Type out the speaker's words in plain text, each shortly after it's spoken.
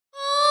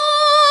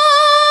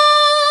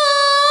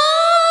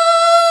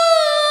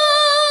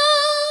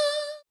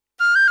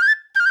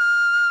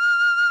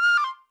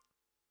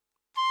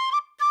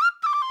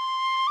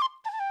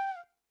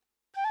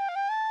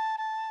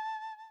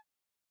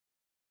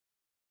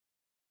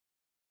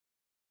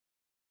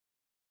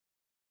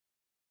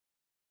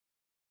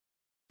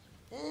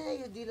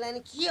यो दिदीलाई नि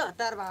के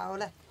हतार भयो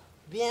होला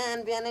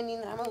बिहान बिहानै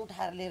निन्द्रामा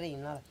उठाएर लिएर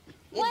हिँड्न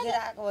यतिखेर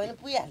आएको होइन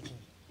पुगिहाल्थ्यो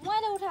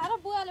मैले उठाएर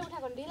बुवाले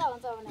उठाएको ढिला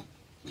हुन्छ भने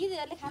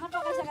दिदीहरूले खाना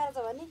पकाइसकेर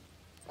छ भने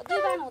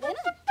दुई बान हुँदैन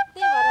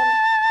त्यही भएर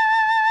नि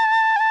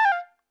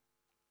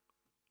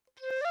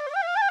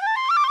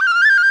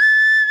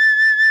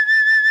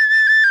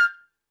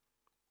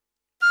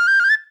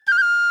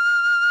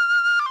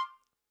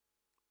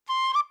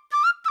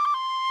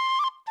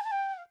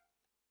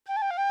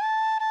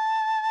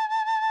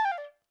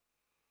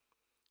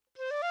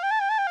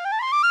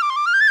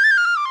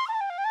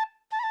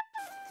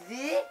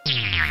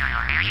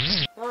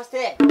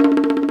नमस्ते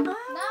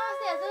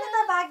नमस्ते हजुर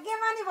त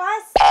भाग्यमानी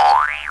भएस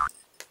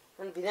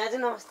अनि भिनाजु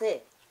नमस्ते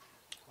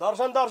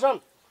दर्शन दर्शन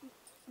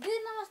दिदी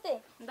नमस्ते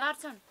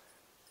दर्शन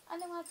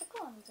अनि उहाँ चाहिँ को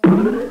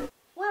हुनुहुन्छ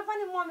उहाँ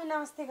पनि मम्मी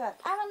नमस्ते गर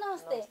आमा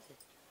नमस्ते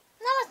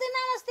नमस्ते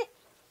नमस्ते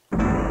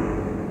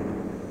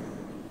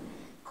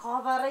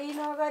खबरै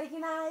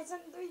नगरिकन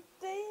आएछन्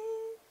दुईटै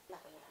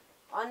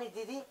अनि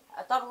दिदी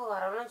तपाईँको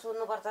घरमा पनि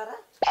सोध्नुपर्छ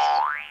र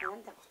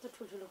अन्त कस्तो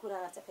ठुल्ठुलो कुरा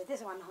गर्छ फेरि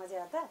त्यसो भन्न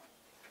खोजेर त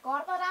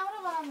घर त राम्रो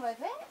बनाउनु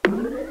भएको है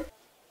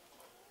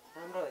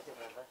राम्रो भयो त्यो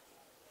घर त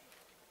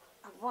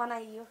अब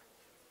बनाइयो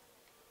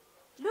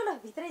लु ल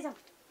भित्रै जाउँ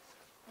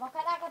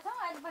भर्खर आएको छौँ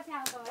अहिले पछि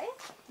आउँछौँ है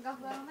गफ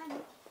गरौँला नि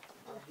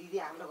दिदी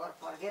हाम्रो घर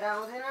फर्केर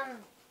आउँदैनन्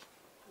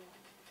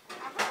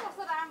आफ्नो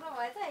कस्तो राम्रो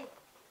भएछ है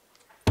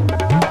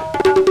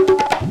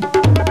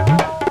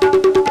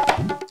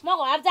म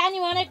घर जाने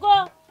भनेको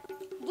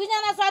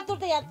दुईजना शत्रु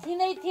त यहाँ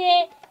छिनै थिए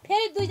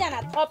फेरि दुईजना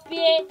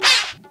थपिए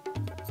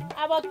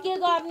अब के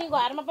गर्ने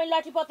घरमा पनि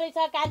लठी पत्रै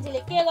छ कान्छीले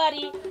के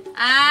गरी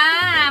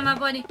आमा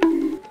पनि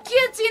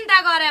के चिन्ता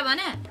गरे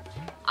भने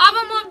अब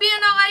म बिहे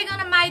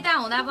नगरिकन माइत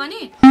हुँदा पनि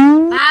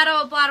भारो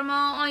पर्म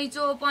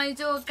ऐचो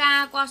पैचो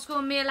कहाँ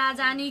कसको मेला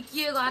जाने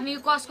के गर्ने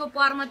कसको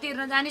पर्म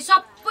तिर्न जाने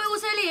सबै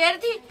उसैले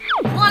हेर्थी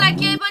मलाई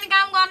केही पनि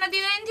काम गर्न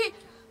दिँदैन थी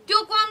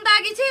त्यो कम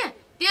दागी छे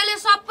त्यसले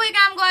सबै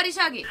काम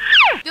गरिसके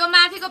त्यो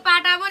माथिको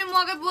पाटा पनि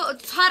मकै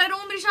छरेर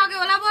उम्रिसक्यो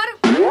होला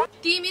बरु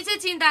तिमी चाहिँ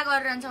चिन्ता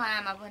गरिरहन्छौ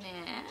आमा पनि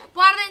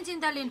पर्दैन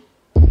चिन्ता लिनु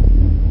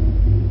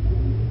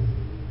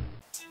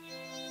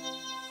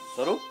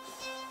सरू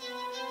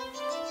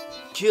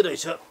के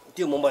रहेछ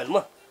त्यो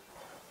मोबाइलमा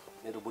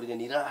मेरो बुढीले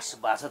निराश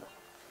भएको छ त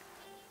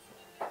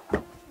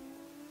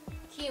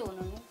के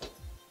हुनु नि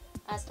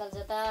आजकल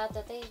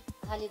जताततै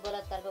खाली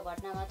बलात्कारको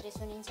घटना मात्रै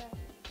सुनिन्छ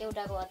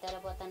एउटाको हत्या र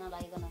पत्ता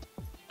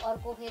नलागिकन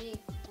अर्को फेरि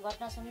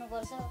घटना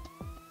सुन्नुपर्छ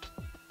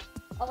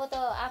अब त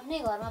आफ्नै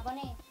घरमा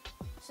पनि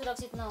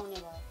सुरक्षित नहुने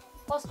भयो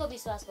कसको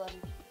विश्वास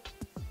गर्ने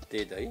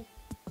त्यही त है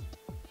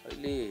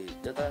अहिले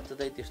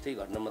जताततै त्यस्तै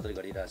घटना मात्रै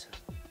घटिरहेछ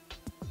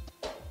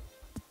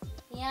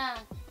यहाँ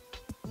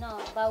न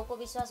बाउको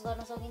विश्वास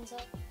गर्न सकिन्छ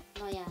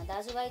न यहाँ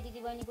दाजुभाइ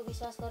दिदीबहिनीको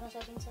विश्वास गर्न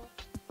सकिन्छ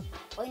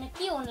होइन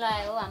के हुन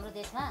लाग्यो हो हाम्रो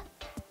देशमा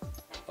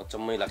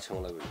अचम्मै लाग्छ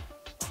मलाई बहिनी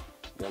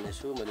बिहान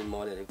यसो मैले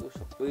मोबाइल हेरेको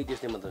सबै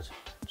त्यस्तै मात्र छ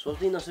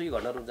सोच्नै नसकी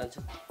घटनाहरू जान्छ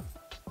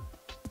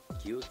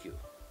के हो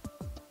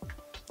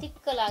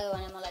ठिक्क लाग्यो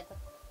भने मलाई त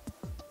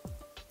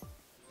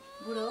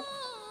बुढो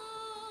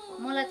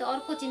मलाई त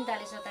अर्को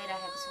चिन्ताले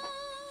सताइराखेको छ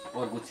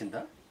अर्को चिन्ता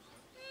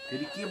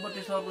फेरि के भयो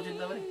त्यस्तो अर्को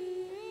चिन्ता भने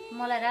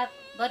मलाई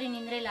रातभरि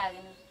निन्द्रै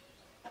लागेन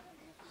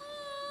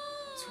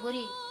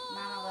छोरी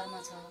मामा घरमा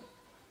छ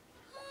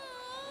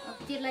अब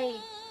त्यसलाई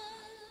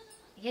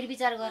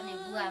हेरविचार गर्ने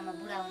बुवाआमा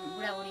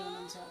बुढाबुढी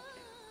हुनुहुन्छ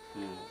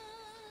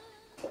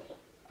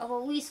अब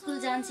ऊ स्कुल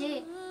जान्छे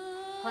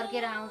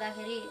फर्केर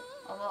आउँदाखेरि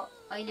अब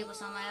अहिलेको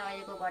समय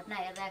अहिलेको घटना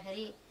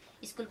हेर्दाखेरि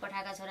स्कुल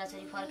पठाएका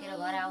छोराछोरी फर्केर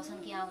घर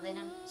आउँछन् कि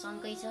आउँदैनन्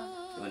शङ्कै छ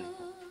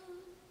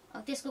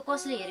अब त्यसको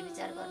कसले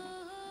हेरविचार गर्ने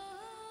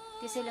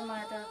त्यसैले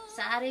मलाई त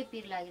साह्रै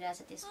पिर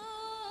लागिरहेछ त्यसको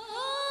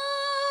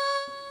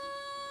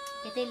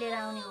यतै लिएर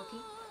आउने हो कि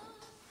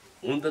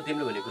हुन त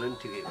तिमीले भनेको कुरा पनि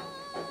ठिकै हो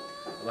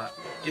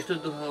अब त्यस्तो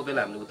दुःखको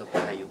बेला हामीले उता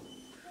पठाइयो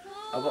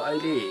अब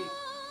अहिले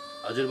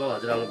हजुरबाउ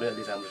हजुरआमा पनि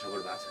अलिक राम्रो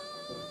सपोर्ट भएको छ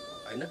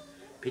होइन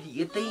फेरि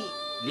यतै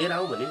लिएर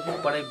आउँ भने फेरि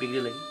पढाइ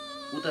बिग्रिएला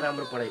कि उता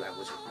राम्रो पढाइ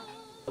भएको छ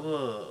अब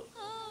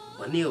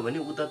भन्ने हो भने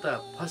उता त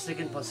फर्स्ट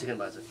सेकेन्ड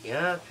भएको छ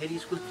यहाँ फेरि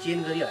स्कुल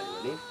चेन्ज गरिहाल्यो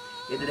भने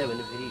यता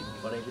भने फेरि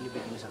पढाइ पनि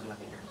बिग्रिन सक्ला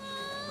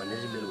भन्ने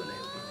चाहिँ मेरो भनाइ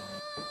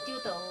हो त्यो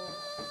त हो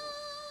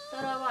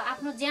तर अब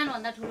आफ्नो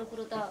ज्यानभन्दा ठुलो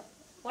कुरो त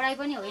पढाइ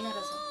पनि होइन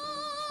रहेछ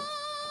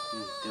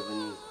त्यो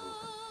पनि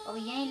अब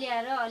यहीँ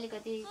ल्याएर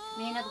अलिकति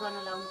मेहनत गर्न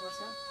लाउनुपर्छ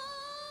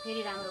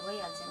फेरि राम्रो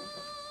भइहाल्छ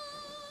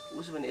नि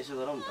उसो भने यसो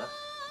गरौँ नि त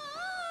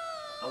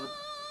अब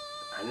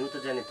हामी उता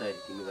जाने तयारी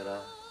तिमी गर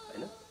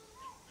होइन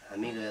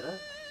हामी गएर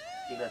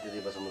एक रात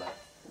त्यतै बसौँला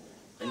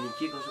अनि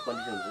के कसो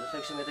कन्डिसन हुन्छ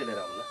सेक्सन यतै लिएर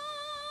आउँ न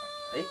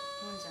है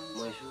म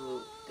यसो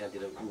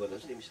त्यहाँतिर उ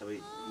गर्नुहोस् तिमी सबै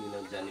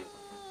मिलेर जाने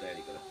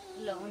तयारी गर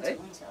ल हुन्छ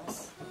हुन्छ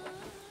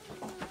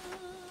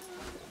हस्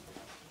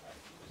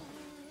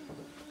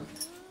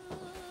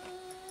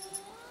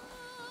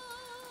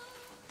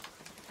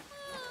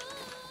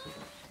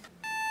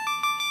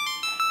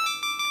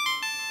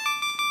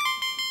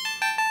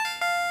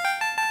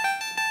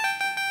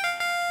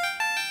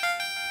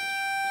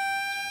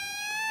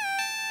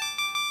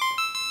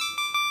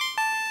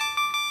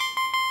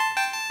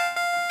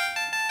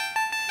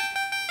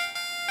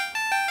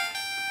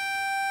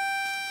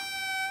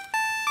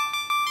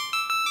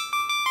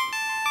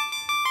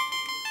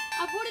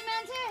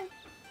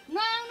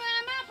नआउनु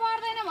आमा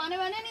पर्दैन भन्यो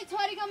भने नि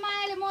छोरीको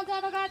मायाले म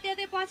जता गए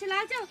त्यतै पछि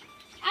लाग्छ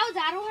आऊ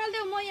झाडु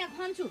हाल्देऊ म यहाँ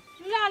खन्छु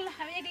ल ल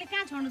एक्लै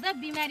कहाँ छोड्नु त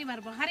बिमारी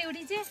भएर भर्खरै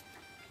उठी चाहिँ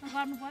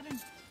गर्नु पर्यो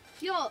नि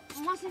यो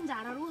मसिन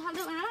झाडहरू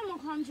उखाल्देऊ आमा म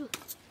खन्छु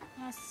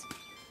हस्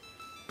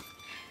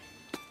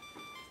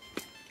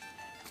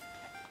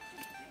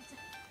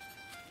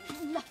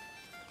ल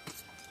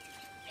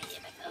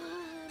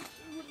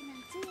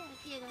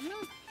के गर्नु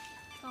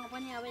त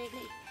पनि अब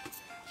एक्लै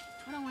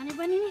छोडा भने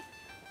पनि नि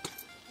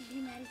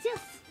बिमारी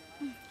छस्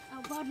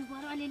अब गर्नु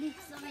पर्यो अलिअलि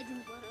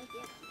सघाइदिनु पर्यो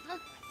के ल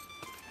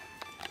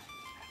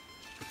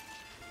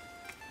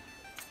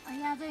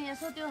यहाँ चाहिँ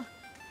यसो त्यो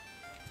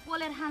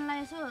पोलेर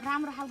खानलाई यसो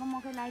राम्रो खालको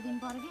मकै लगाइदिनु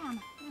पर्यो कि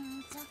आमा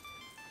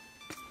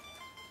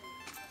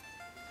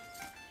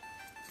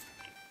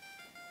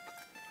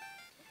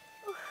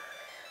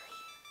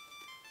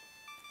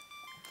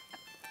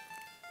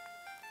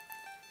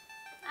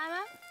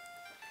आमा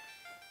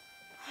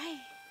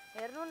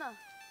हेर्नु न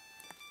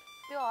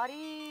त्यो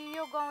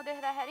हरियो गाउँ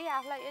देख्दाखेरि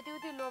आफूलाई यति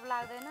उति लोभ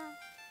लाग्दैन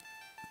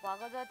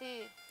भएको जति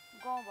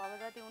गाउँ भएको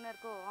जति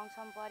उनीहरूको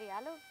अंशमा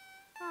परिहाल्यो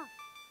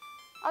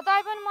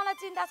तै पनि मलाई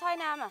चिन्ता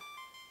छैन आमा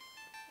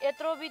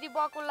यत्रो विधि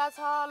बकुल्ला छ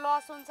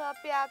लसुन छ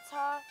प्याज छ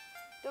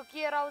त्यो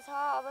केराउ छ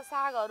अब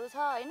सागहरू छ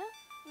होइन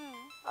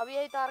अब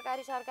यही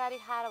तरकारी सरकारी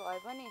खाएर भए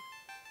पनि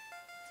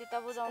चित्त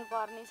बुझाउनु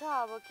पर्ने छ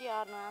अब के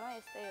गर्नु आमा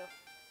यस्तै हो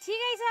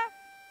ठिकै छ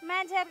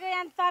मान्छेहरूको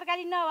यहाँ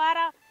तरकारी नभएर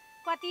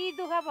कति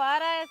दुःख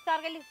भएर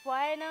तरकारी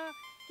भएन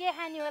के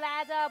खाने होला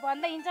आज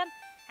भन्दै हिँड्छन्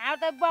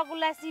हाम्रो त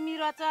बकुल्ला सिमी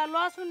रहेछ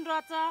लसुन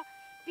रहेछ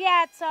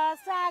प्याज छ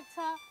साग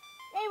छ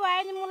यही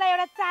भयो नि मलाई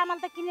एउटा चामल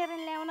त किनेर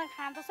ल्याउन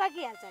खान त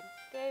सकिहाल्छ नि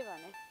त्यही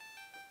भने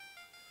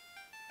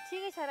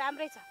ठिकै छ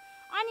राम्रै छ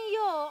अनि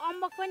यो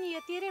अम्बक पनि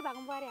यो तेरै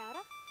भागमा पर्यो हो र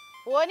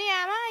हो नि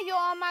आमा यो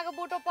अम्माको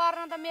बुटो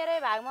पर्न त मेरै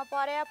भागमा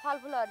पर्यो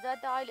फलफुलहरू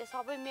जति अहिले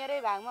सबै मेरै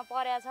भागमा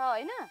परेको छ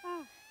होइन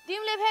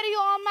तिमीले फेरि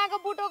यो अम्माको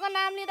बुटोको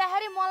नाम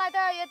लिँदाखेरि मलाई त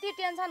यति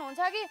टेन्सन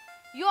हुन्छ कि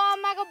यो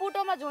अम्माको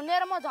बुटोमा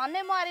झुन्डेर म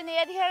झन्नै मरिने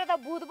यतिखेर त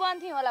भूत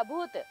बन्थेँ होला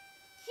भूत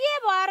के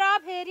भएर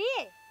फेरि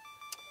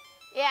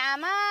ए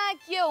आमा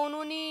के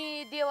हुनु नि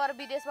देवर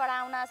विदेशबाट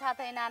आउन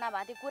साथै नाना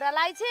भाती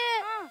कुरालाई छे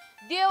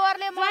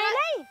देवरले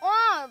मलाई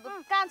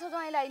कान्छो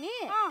ज्वाइँलाई नि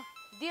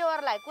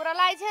देवरलाई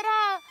कुरालाई छे र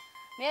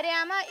मेरो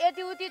आमा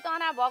यति उति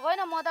तनाव भएको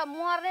होइन म त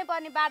मर्नै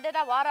पर्ने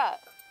बाध्यता भएर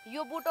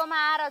यो बुटोमा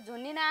आएर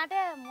झुन्निन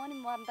आँटे म नि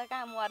मर्न त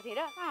कहाँ मर्थेँ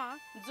र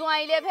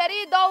ज्वाइँले फेरि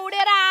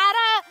दौडेर आएर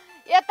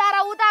यता र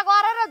उता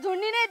गरेर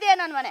झुन्निनै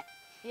दिएनन् भने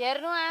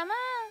हेर्नु आमा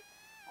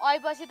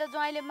अहिपछि त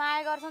ज्वाइँले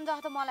माया गर्छन्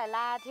जस्तो मलाई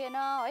लागेको थिएन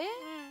है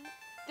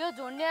त्यो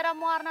झुन्डेर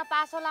मर्न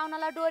पासो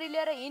लाउनलाई डोरी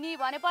लिएर हिँडी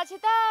भनेपछि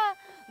त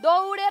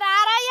दौडेर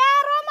आएर या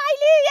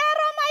रमाइली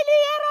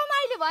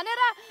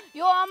भनेर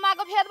यो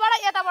अम्माको फेदबाट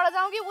यताबाट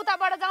जाउँ कि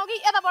उताबाट जाउँ कि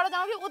यताबाट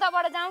जाउँ कि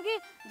उताबाट जाउँ कि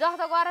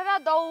जस्तो गरेर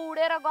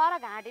दौडेर गएर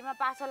घाँटीमा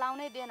पासो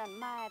लाउनै दिएनन्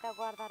माया त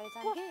गर्दा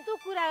रहेछन् कि कस्तो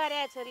कुरा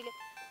गरे छोरीले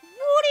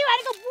बुढी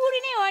भनेको बुढी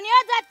नै हो नि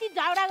हो जति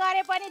झगडा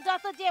गरे पनि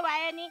जस्तो जे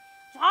भयो नि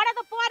झगडा त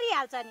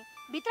परिहाल्छ नि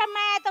भित्र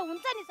माया त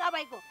हुन्छ नि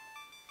सबैको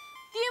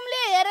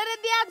तिमीले हेरेर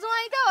दिया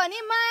ज्वाइँ त हो नि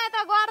माया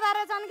त गर्दा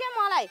रहेछन् के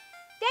मलाई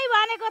त्यही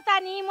भनेको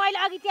त नि मैले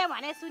अघि त्यहाँ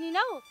भने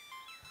सुनिनौ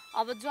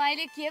अब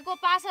ज्वाइँले के को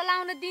पासो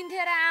लाउन दिन्थे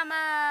र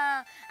आमा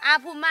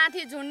आफू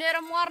माथि झुन्डेर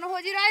मर्न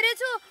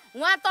खोजिरहेछु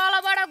उहाँ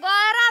तलबाट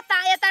गएर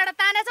यताबाट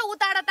तानेछ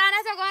उताबाट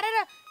तानेछ गरेर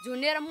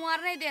झुन्डेर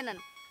मर्नै दिएनन्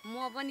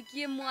म पनि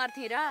के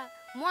मर्थेँ र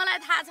मलाई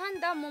थाहा छ नि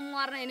त म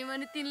मर्न हिँड्यो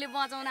भने तिनले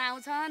बचाउन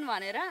आउँछन्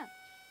भनेर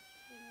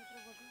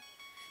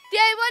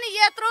त्यही पनि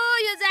यत्रो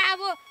यो चाहिँ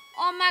अब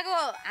अम्माको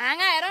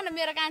हाँगा हेर न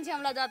मेरो कान्छी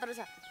अम्ला जत्रो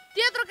छ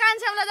त्यत्रो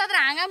कान्छी अम्ला जत्रो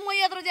हाँगा म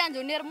यत्रो ज्यान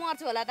झुन्डेर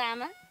मर्छु होला त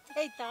आमा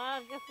त्यही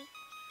त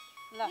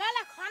ल ल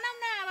खानौँ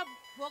न अब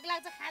भोक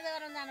लाग्छ खाजा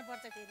गराउन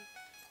जानुपर्छ फेरि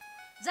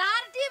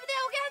झार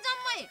टिप्देऊ क्या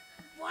जम्मै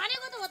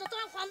भनेको त हो त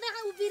तँ खन्दै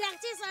उभिरहेको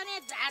छिस् अनि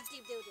झार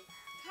टिप्देऊ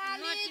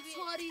खाली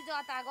छोरी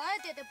जता गयो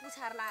त्यतै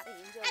पुछार लाएर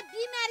हिँड्छ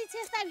बिमारी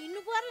छेस् त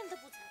हिँड्नु पर्यो नि त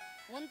पुछार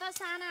हुन त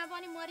साना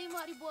पनि मरी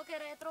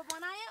बोकेर यत्रो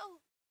बनायो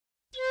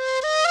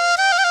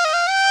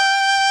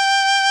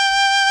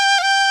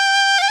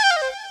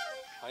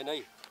होइन है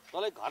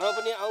तँलाई घरमा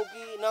पनि आऊ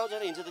कि नआउँछ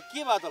हिँड्छ त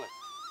के भयो तँलाई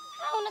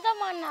आउनु त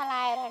मन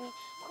नलाएर नि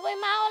खोइ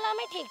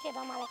माहौलमै ठिक थियो त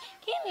मलाई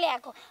किन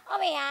ल्याएको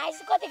अब यहाँ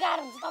आएपछि कति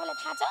गाह्रो हुन्छ तपाईँलाई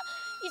थाहा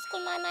छ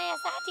स्कुलमा नयाँ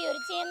साथीहरू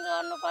चेन्ज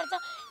गर्नुपर्छ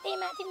त्यही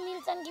माथि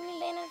मिल्छन् कि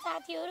मिल्दैनन्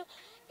साथीहरू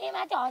त्यही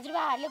माथि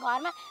हजुरबाहरूले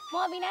घरमा म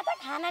बिना त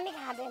खाना नि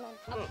खाँदैनन्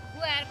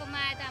बुवाहरूको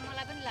माया त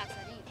मलाई पनि लाग्छ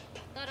नि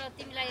तर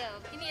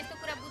तिमी यस्तो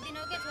कुरा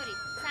बुझ्दिनौ के छोरी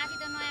साथी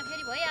त नयाँ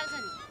फेरि भइहाल्छ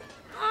नि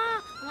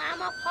उहाँ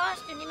म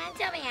फर्स्ट हुने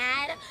मान्छे अब यहाँ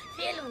आएर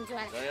फेल हुन्छु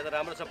यहाँ त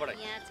राम्रो छ पढाइ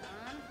यहाँ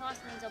झन्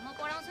फर्स्ट हुन्छ म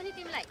पढाउँछु नि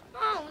तिमीलाई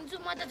हुन्छु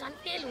म त झन्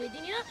फेल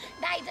हुइदिने र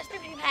दाइ जस्तै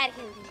फ्री फायर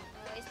खेल्दिनँ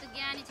यस्तो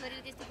ज्ञानी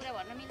छोरीले त्यस्तो कुरा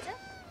भन्न मिल्छ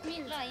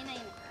ल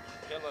हिँड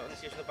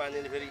सिस्नो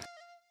पानी फेरि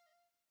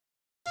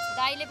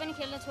दाइले पनि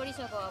खेल्न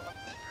छोडिसक्यो अब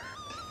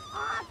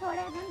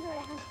छोडेछन्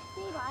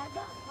त्यही भएर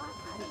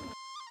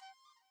त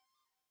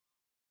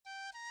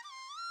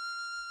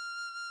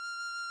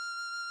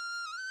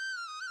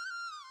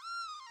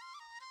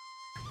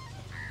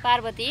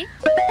पार्वती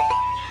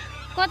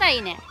कता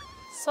हिँडे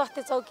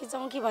स्वास्थ्य चौकी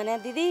चौकी भने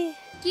दिदी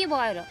के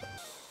भयो र?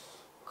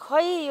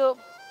 खै यो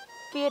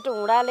पेट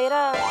हुँडालेर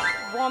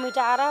बमिट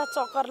आएर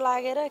चक्कर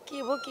लागेर के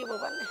भयो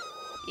भन्ने।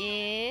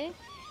 ए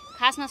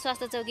खासमा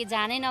स्वास्थ्य चौकी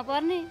जानै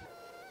नपर्ने?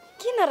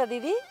 किन र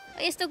दिदी?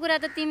 यस्तो कुरा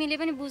त तिमीले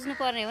पनि बुझ्नु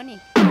पर्ने हो नि।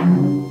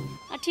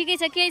 ठिकै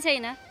छ, केही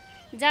छैन,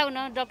 जाऊ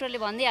न, डाक्टरले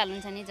भन्दै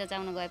हाल्नुहुन्छ नि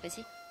जचाउन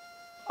गएपछि।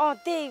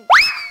 त्यही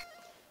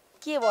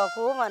के भएको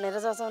हो भनेर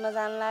जचाउन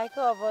जानु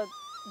लागेको, अब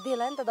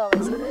दिएला नि त दबाई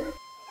छ।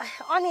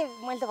 अनि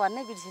मैले त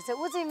भन्नै बिर्सेछु,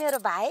 ऊ चाहिँ मेरो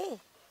भाइ।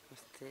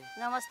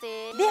 नमस्ते।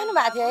 देख्नु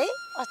भएको थियो है?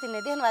 अस्ति नै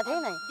देख्नु भएको थियो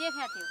नि?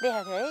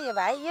 देखाएको थियो है यो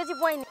भाइ, यो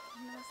चाहिँ बहिनी।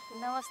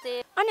 नमस्ते।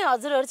 अनि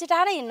हजुरहरू चाहिँ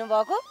टाढै हिँड्नु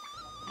भएको?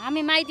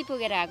 हामी माइती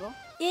पुगेर आएको।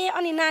 ए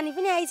अनि नानी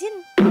पनि आइछिन्?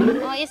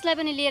 यसलाई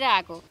पनि लिएर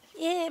आएको।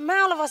 ए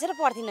माओले बसेर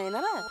पढ्थिन होइन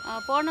र?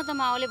 पढ्न त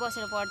माओले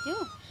बसेर पढ्थ्यो,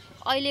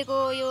 अहिलेको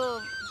यो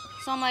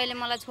समयले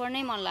मलाई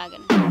छोड्नै मन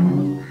लागेन,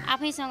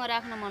 आफैसँग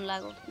राख्न मन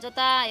लाग्यो।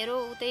 जता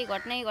हेरौँ उतै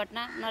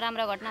घटना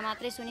नराम्रा घटना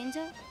मात्रै सुनिन्छ।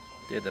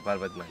 त्यही त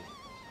पार्वतमा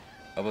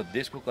अब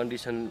देशको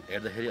कन्डिसन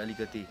हेर्दाखेरि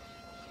अलिकति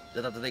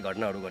जताततै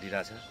घटनाहरू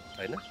घटिरहेछ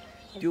होइन,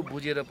 त्यो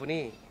बुझेर पनि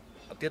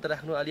त्यता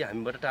राख्नु अलि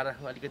हामीबाट टाढा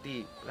राख्नु अलिकति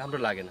राम्रो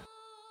लागेन।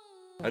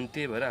 अनि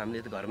त्यही भएर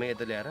हामीले त घरमै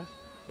यता ल्याएर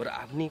बरु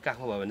आफ्नै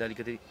काखमा भयो भने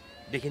अलिकति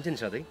देखिन्छ नि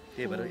सधैँ,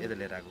 त्यही भएर यता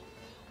लिएर आएको।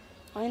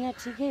 होइन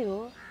ठिकै हो,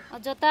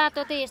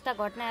 जताततै यस्ता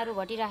घटनाहरू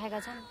घटिरहेका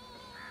छन्।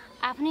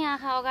 आफ्नै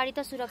आँखा अगाडि त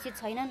सुरक्षित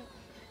छैनन्,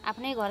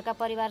 आफ्नै घरका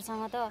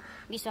परिवारसँग त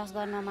विश्वास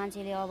गर्न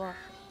मान्छेले अब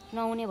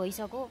नहुने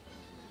भइसक्यो।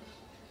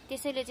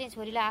 त्यसैले चाहिँ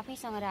छोरीलाई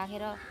आफैसँग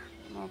राखेर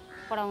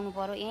पढाउनु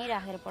पर्यो, यहीँ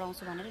राखेर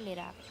पढाउँछु भनेर लिएर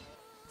आएको।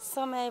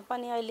 समय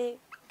पनि अहिले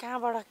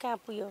कहाँबाट कहाँ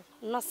पुग्यो,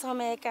 न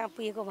समय कहाँ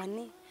पुगेको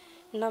भन्ने,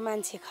 न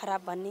मान्छे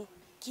खराब भन्ने,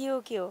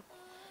 के हो।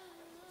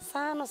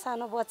 सानो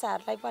सानो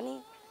बच्चाहरूलाई पनि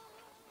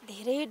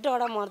धेरै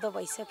डर मर्दो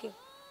भइसक्यो।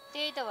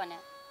 त्यही त भने,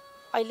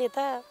 अहिले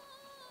त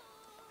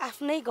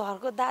आफ्नै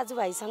घरको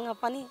दाजुभाइसँग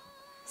पनि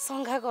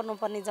शङ्का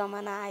गर्नुपर्ने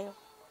जमाना आयो।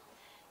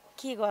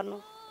 के गर्नु,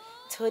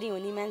 छोरी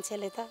हुने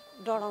मान्छेले त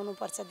डराउनु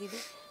पर्छ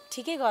दिदी।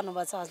 ठिकै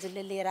गर्नुभएछ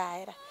हजुरले लिएर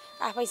आएर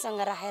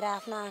आफैसँग राखेर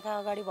आफ्नो आँखा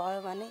अगाडि भयो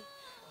भने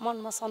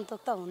मनमा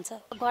सन्तोष त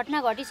हुन्छ। घटना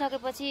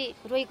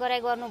घटिसकेपछि रोइ कराइ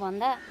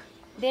गर्नुभन्दा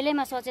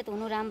बेलैमा सचेत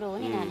हुनु राम्रो हो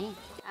नि नानी।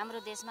 हाम्रो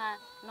देशमा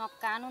न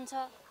कानुन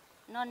छ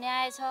न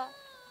न्याय छ,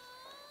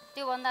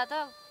 त्योभन्दा त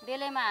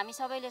बेलैमा हामी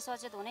सबैले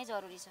सचेत हुनै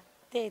जरुरी छ।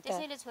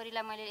 त्यसैले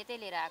छोरीलाई मैले यतै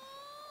लिएर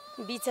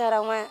आएको। बिचरा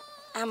उहाँ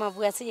आमा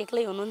बुवा चाहिँ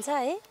एक्लै हुनुहुन्छ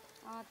है?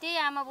 त्यही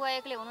आमा बुवा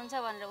एक्लै हुनुहुन्छ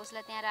भनेर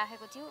उसलाई त्यहाँ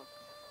राखेको थियो,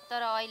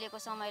 तर अहिलेको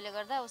समयले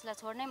गर्दा उसलाई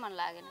छोड्नै मन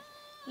लागेन।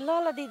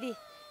 ल दिदी,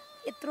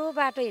 यत्रो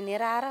बाटो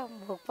हिँडेर आएर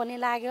भोक पनि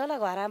लाग्यो होला,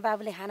 घरमा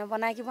बाबुले खाना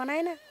बनायो कि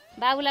बनाएन?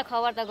 बाबुलाई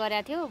खबर त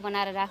गरेको थियो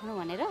बनाएर राख्नु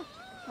भनेर,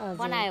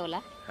 बनायो होला।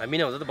 हामी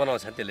नहुँदा त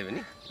बनाउँछ त्यसले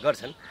पनि,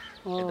 गर्छन्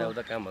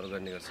यताउता कामहरू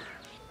गर्ने गर्छ।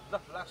 ल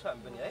लाग्छ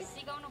हामी पनि है,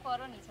 सिकाउनु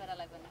पर्यो नि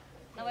छोरालाई पनि,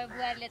 नभए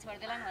बुहारीले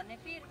छोड्देलान् भन्ने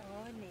पिर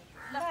हो नि।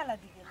 ल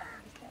दिदी,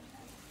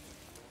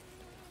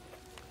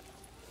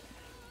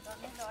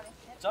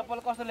 चप्पल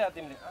कस्तो ल्यायो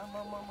तिमीले?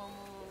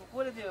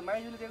 कसले दियो?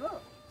 माइजूले दिएको?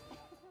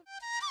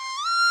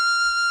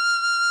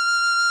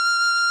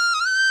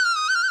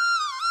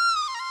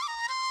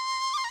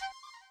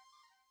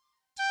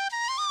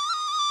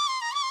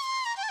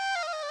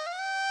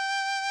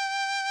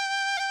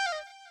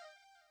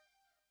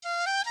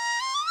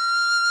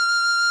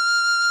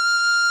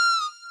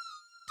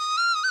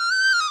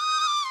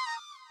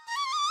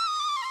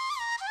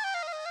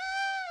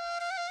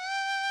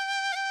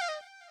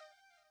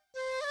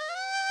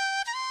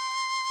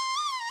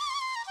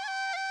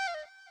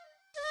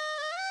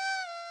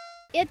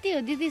 यति हो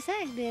दिदी,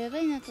 साग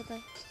धेरै न त।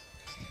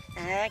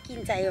 किन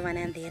चाहियो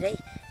भने धेरै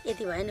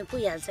यति भयो नि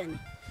पुगिहाल्छ नि।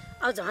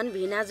 अब झन्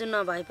भिनाजु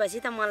नभएपछि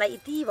त मलाई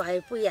यति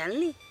भयो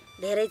पुगिहाल्ने,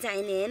 धेरै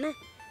चाहिने होइन,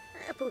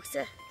 पुग्छ।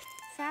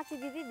 साँच्ची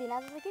दिदी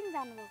भिनाजु चाहिँ किन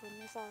जानुभएको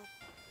नि सर?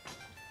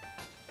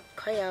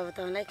 खै अब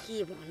तँलाई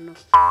के भन्नु,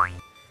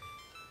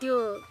 त्यो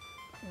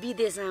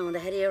विदेशमा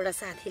हुँदाखेरि एउटा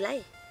साथीलाई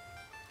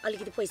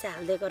अलिकति पैसा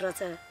हालिदिएको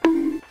रहेछ।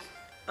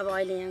 अब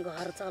अहिले यहाँ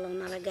घर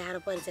चलाउनलाई गाह्रो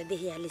परेछ,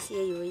 देखिहालिस्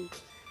यही हो।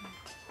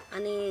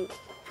 अनि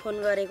फोन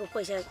गरेको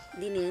पैसा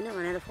दिने होइन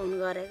भनेर फोन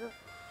गरेको,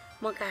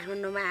 म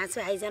काठमाडौँमा आछु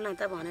आइज न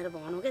त भनेर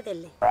भनौँ क्या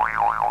त्यसले।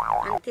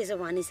 अनि त्यसो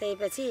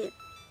भनिसकेपछि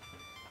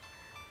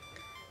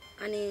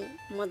अनि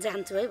म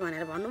जान्छु है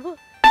भनेर भन्नुभयो।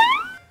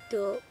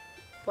 त्यो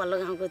पल्लो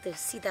गाउँको त्यो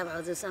सीता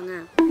भाउजूसँग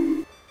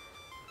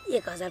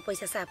 1000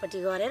 पैसा सापट्टि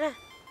गरेर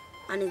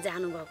अनि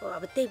जानुभएको।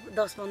 अब त्यही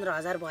 10-15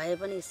 हजार भए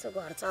पनि यसो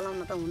घर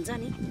चलाउन त हुन्छ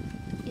नि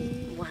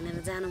भनेर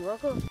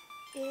जानुभएको।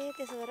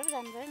 त्यसो गरेर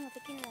जानुभयो, म त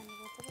किन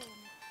जानुपर्छ पो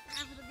भन्नु।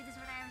 आफू त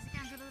विदेशबाट आएपछि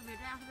कान्छोले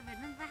भेट्यो, आफू त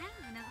भेट्नु पाएँ।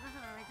 भिनाजु कस्तो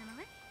रहेछन्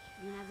भाइ?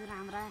 भिनाजु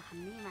राम्रा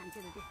खाने मान्छे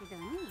त त्यस्तै त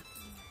हो नि।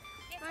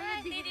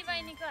 दिदी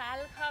बहिनीको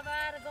हाल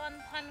खबर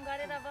गनफन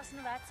गरेर बस्नु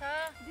भएको छ।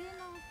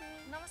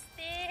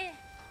 नमस्ते।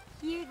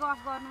 के गफ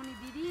गर्नु नि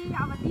दिदी,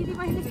 अब दिदी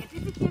बहिनी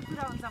भेटेपछि के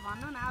कुरा हुन्छ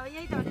भन्नु न। अब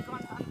यही त हो नि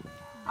कन्फर्म।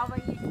 अब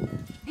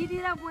दिदी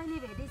र बहिनी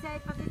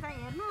भेटिसकेपछि चाहिँ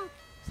हेर्नु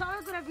सबै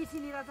कुरा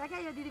बिर्सिने रहेछ क्या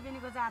यो दिदी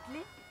बहिनीको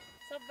जातले।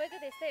 सबैको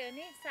त्यस्तै हो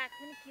नि, साग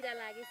पनि किरा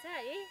लागेछ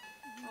है।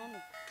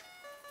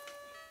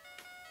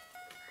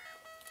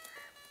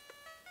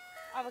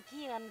 अब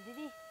के गर्नु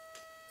दिदी,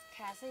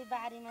 खासै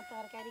बारीमा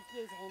तरकारी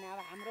केही छैन अब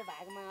हाम्रो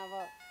भागमा अब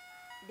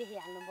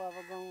देखिहाल्नुभयो अब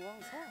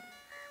गाउँ छ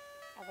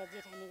अब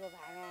जेठानीको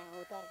भागमा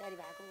हो तरकारी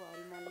भएको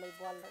हरिमलले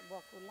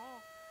बकुला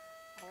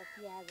अब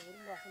प्याजहरू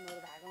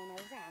लसुनहरू भएको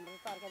हुनाले चाहिँ हाम्रो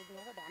तरकारी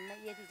दिएको धन्न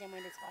यति चाहिँ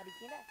मैले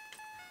छरिकिन।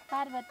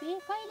 पार्वती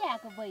कहिले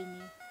आएको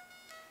बहिनी?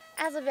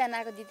 आज बिहान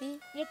आएको दिदी।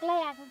 एक्लै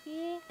आएको कि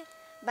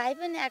भाइ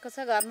पनि आएको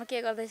छ। घरमा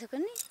के गर्दैछ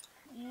कुन्नी?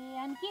 ए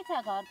अनि के छ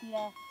घरतिर?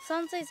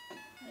 सन्चै।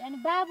 अनि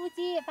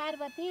बाबुजी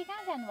पार्वती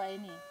कहाँ जानुभयो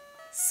नि?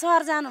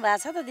 सर जानु भएको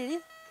छ त दिदी,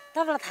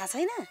 तपाईँलाई थाहा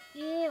छैन?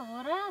 ए हो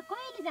र,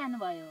 कहिले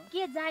जानुभयो?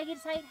 के जागिर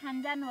सागिर खान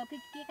जानुभयो कि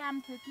के काम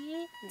थियो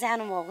कि?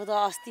 जानुभएको त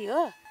अस्ति हो।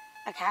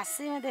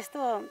 खासैमा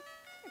त्यस्तो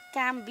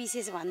काम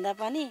विशेष भन्दा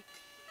पनि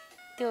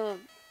त्यो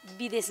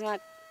विदेशमा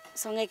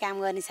सँगै काम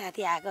गर्ने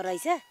साथी आएको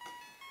रहेछ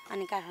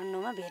अनि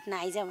काठमाडौँमा भेट्न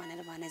आइज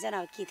भनेर भनेछ।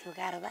 अब के थियो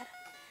कारोबार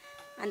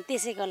अनि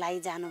त्यसैको लागि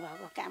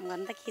जानुभएको। काम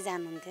गर्न त के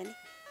जानुहुन्थ्यो नि,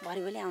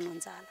 भरिभोलि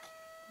आउनुहुन्छ होला।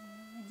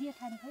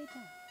 जेठानी खै त?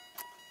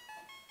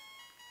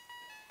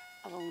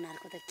 अब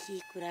उनीहरूको त के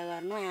कुरा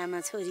गर्नु, आमा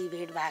छोरी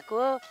भेट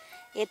भएको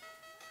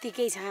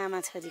यत्तिकै छ। आमा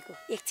छोरीको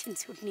एकछिन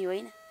छुट्ने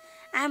होइन।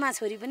 आमा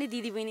छोरी पनि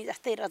दिदी बहिनी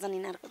जस्तै रहेछन्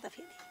यिनीहरूको त।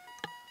 फेरि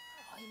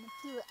होइन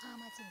त्यो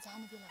आमा चाहिँ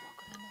जाने बेला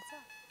भएको रहेनछ,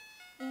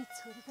 ए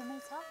छोरीको नै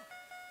छ।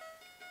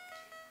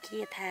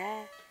 के थाहा,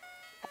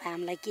 अब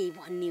हामीलाई केही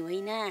भन्ने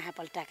होइन। आँखा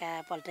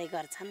पल्टाइ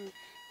गर्छन्,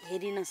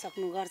 हेरि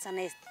नसक्नु गर्छन्,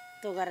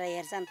 यस्तो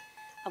गरेर हेर्छन्।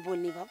 अब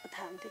बोल्ने भयो पो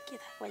थाहा हुन्थ्यो, के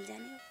थाहा कहिले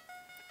जाने हो।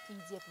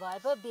 इज्जत भए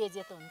पो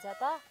बेइज्जत हुन्छ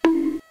त।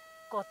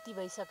 कति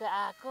भइसक्यो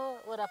आएको,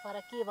 वरपर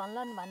के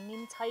भन्लान् भन्ने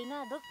पनि छैन।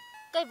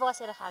 ढुक्कै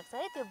बसेर खान्छ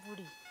है त्यो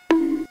बुढी।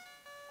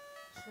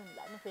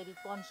 सुन्दा नि फेरि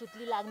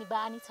पनसुत्ली लाग्ने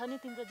बानी छ नि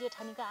तिम्रो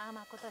जेठानीको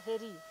आमाको त।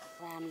 फेरि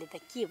हामीले त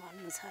के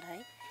भन्नु छ र है।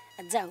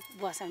 जाऊ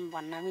बसौँ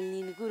भन्न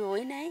मिल्ने कुरो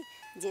होइन है।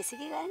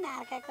 जेसुकै गरे नि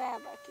अर्काको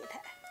अब के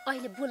थाहा।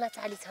 अहिले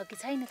बोलाचाली छ कि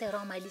छैन त्यो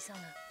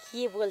रमाइलीसँग?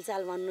 के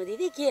बोलचाल भन्नु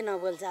दिदी, के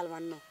नबोलचाल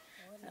भन्नु?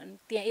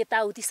 त्यहाँ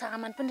यताउति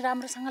सामान पनि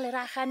राम्रोसँगले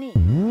राख नि।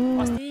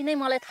 अस्ति नै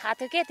मलाई थाहा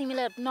थियो के,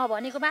 तिमीले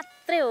नभनेको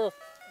मात्रै हो।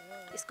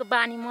 यसको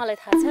बानी मलाई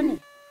थाहा छ नि।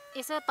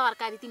 यसो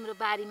तरकारी तिम्रो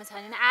बारीमा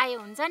छैन भने आयो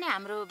हुन्छ नि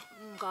हाम्रो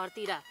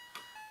घरतिर।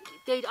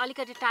 त्यही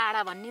अलिकति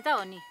टाढा भन्ने त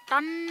हो नि।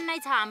 टन्नै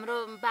छ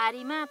हाम्रो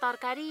बारीमा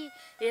तरकारी।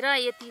 हेर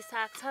यति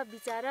साग छ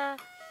बिचरा।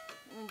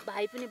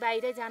 भाइ पनि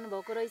बाहिरै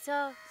जानुभएको रहेछ,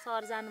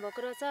 सर जानुभएको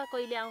रहेछ।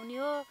 कहिले आउने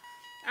हो?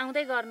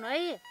 आउँदै गर्नु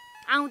है।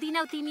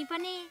 आउँदिनौ तिमी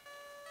पनि?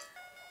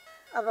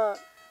 अब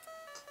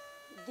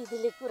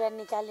दिदीले कुरा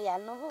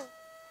निकालिहाल्नु भयो।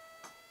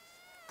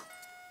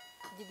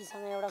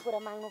 दिदीसँग एउटा कुरा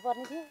माग्नु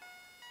पर्ने थियो।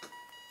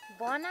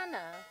 भन न,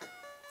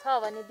 छ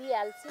भने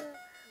दिइहाल्छु।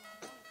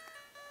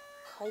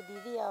 खै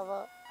दिदी, अब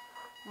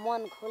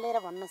मन खोलेर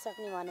भन्न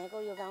सक्ने भनेको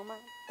यो गाउँमा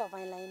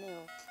तपाईँलाई नै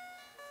हो।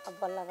 अब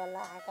बल्ल बल्ल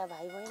आएका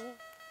भाइ बहिनी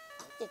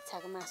एक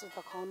छाक मासु त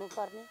खुवाउनु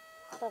पर्ने।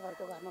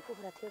 तपाईँहरूको घरमा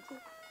कुखुरा थियो कि?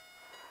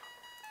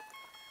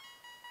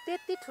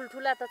 त्यति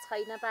ठुल्ठुला त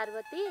छैन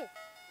पार्वती।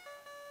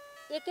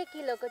 1-1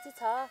 किलोको चाहिँ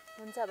छ,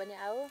 हुन्छ भने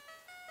आऊ।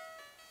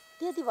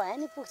 त्यति भयो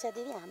नि पुग्छ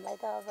दिदी। हामीलाई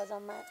त अब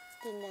जम्मा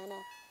 3 जना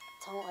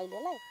छौँ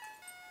अहिलेलाई।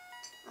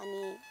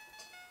 अनि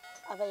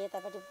अब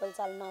यतापट्टि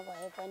बोलचाल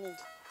नभए पनि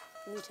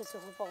मिठो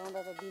चोखो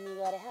पकाउँदा त दिने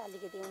गरे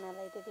अलिकति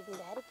उनीहरूलाई त्यति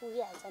दिँदाखेरि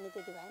पुगिहाल्छ नि।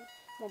 त्यति भयो नि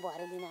म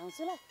भरे लिन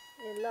आउँछु ल।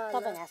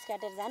 तपाईँ घाँस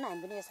काटेर जानु,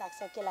 हामी पनि यो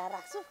सागसाग केलाएर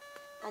राख्छु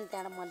अनि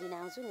त्यहाँबाट म लिन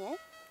आउँछु नि है।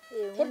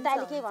 फेरि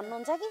दाइले केही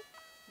भन्नुहुन्छ कि?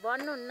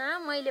 भन्नुहुन्न,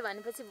 मैले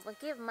भनेपछि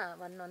के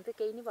भन्नुहुन्थ्यो?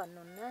 केही नि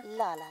भन्नुहुन्न। ल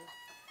ल ल,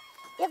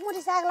 एक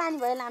मुठी साग लाने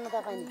भयो लानु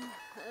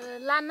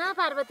तपाईँले? लान्न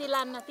पार्वती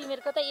लान्न,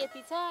 तिमीहरूको त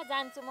यति छ।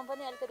 जान्छु म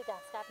पनि, अलिकति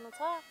घाँस काट्नु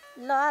छ।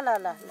 ल ल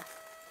ल ल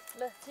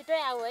ल छिटै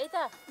आऊ है त।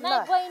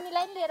 न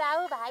बहिनीलाई पनि लिएर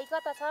आऊ, भाइ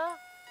कता छ?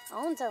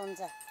 हुन्छ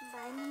हुन्छ,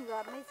 भाइ नि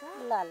घरमै छ।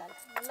 ल ल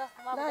ल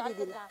म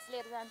दिदी घाँस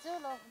लिएर जान्छु।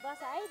 ल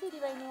बस है दिदी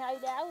बहिनी,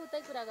 अहिले आऊ उतै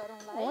कुरा गरौँ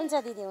ल। हुन्छ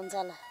दिदी, हुन्छ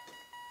ल।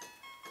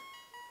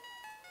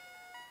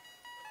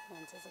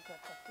 मान्छे चाहिँ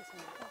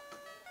गत्तकिसँग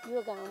त यो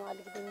गाउँमा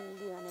अलिकति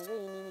मिल्दी भनेको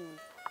यिनी नै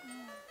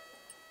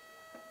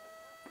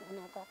हुन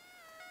त।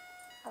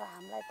 अब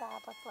हामीलाई त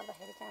आपत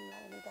पर्दाखेरि काम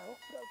लाग्ने त हो।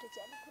 कुराउटे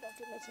चाहिँ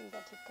कुराउटे मेसिन त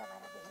ठिक्का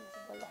भएर देखिन्छ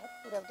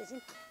बोल्दाखेरि।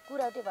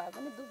 कुराउटे भए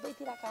पनि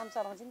दुवैतिर काम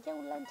चलाउँछन् क्या।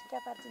 उसलाई पनि ठिक्का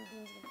पार्छन्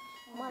दिन्छन्,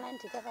 मलाई पनि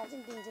ठिक्का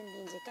पार्छन्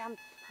दिन्छ। काम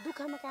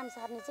दुःखमा काम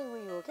सार्ने चाहिँ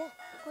उयो हो क्या।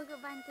 कोहीको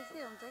बानी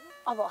त्यस्तै हुन्छ कि।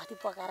 अब अति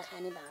पकाएर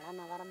खाने भाँडा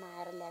नभएर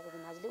मागेर ल्याएको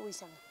दिन हजुरले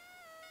उहीसँग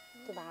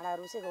त्यो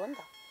भाँडाहरू उसेको हो नि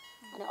त।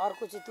 अनि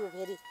अर्को चाहिँ त्यो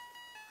फेरि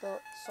त्यो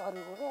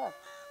सरुको क्या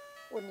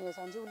ओर्नियो छ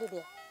भने चाहिँ उसले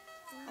दियो।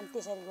 अनि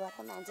त्यसरी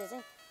गरेर मान्छे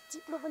चाहिँ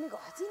चिप्लो पनि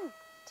घसिन्,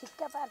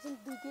 ठिक्का पार्छन्,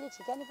 दुईतिर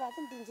ठिक्का नि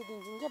पार्छन्,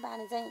 दिन्छन् क्या।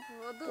 बानी चाहिँ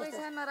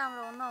दुवैसँग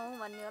नराम्रो नहुँ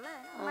भन्ने होला।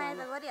 माया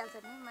त गरिहाल्छ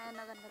नि, माया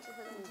नगर्ने त्यसो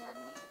हुन्छ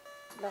नि।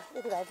 ल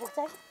यति भाइ पुग्छ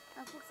है?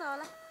 पुग्छ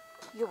होला।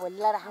 यो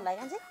भोलिलाई राख्नुलाई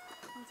कान्छे?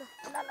 हुन्छ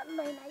ल ल ल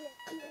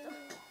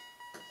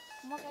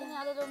म कहीँ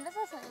अलिअलि उम्रेछ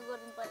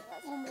गरिदिनु पर्ने।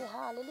 उम्रे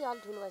अलिअलि अलि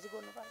ठुलो भएपछि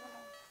गर्नुपर्छ।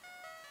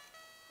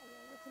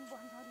 एकछिन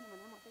बन्द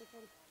भने म फेरि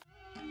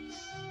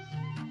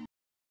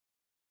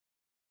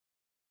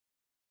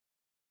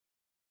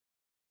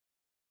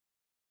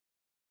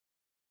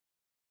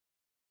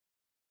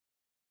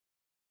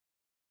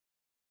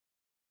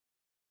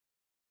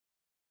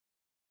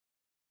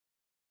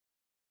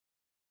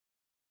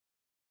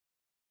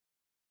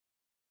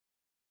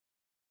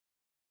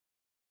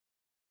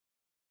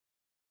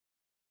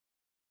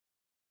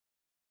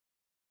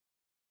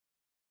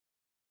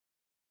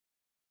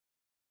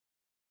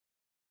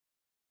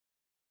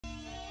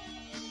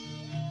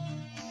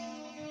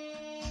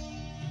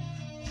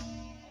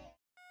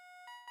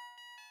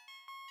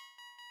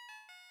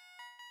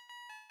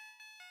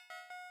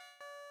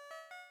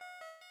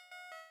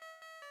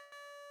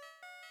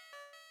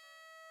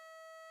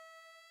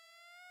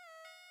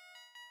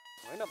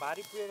होइन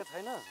भारी पुगेको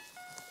छैन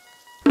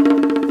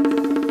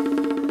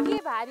के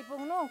भारी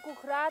पुग्नु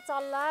कुखुरा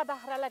चल्ला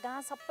बाख्रालाई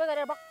घाँस सबै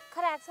गरेर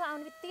भर्खर आएको छ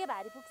आउने बित्तिकै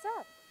भारी पुग्छ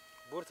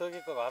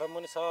बुढथोकीको घर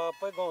मुनि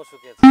सबै गाउँ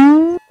सुकेछ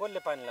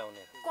कसले पानी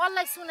लाउने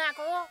कसलाई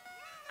सुनाएको हो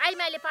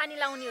आइमाईले पानी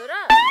लाउने हो र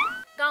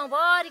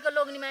गाउँभरिको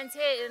लोग्ने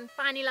मान्छे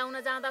पानी लाउन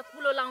जाँदा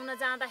कुलो लाउन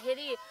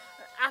जाँदाखेरि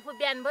आफू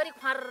बिहानभरि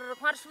खर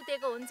खर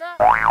सुतेको हुन्छ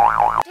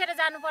उठेर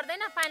जानु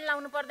पर्दैन पानी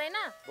लाउनु पर्दैन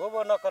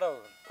भो नकराउ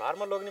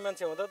घरमा लोग्ने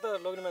मान्छे हुँदा त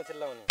लोग्ने मान्छे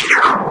लाउने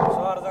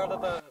सहर जाँदा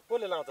त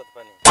कसले लाउँछ त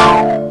पानी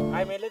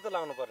आइमाईले त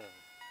लाउनु पर्ने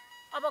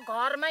अब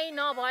घरमै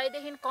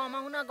नभएदेखि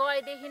कमाउन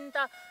गएदेखि त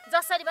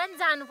जसरी भए पनि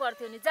जानु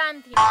पर्थ्यो नि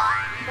जान्थे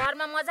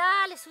घरमा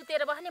मजाले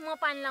सुतेर बस्ने म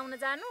पानी लाउन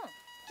जानु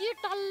के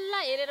टल्ला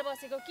हेरेर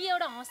बसेको के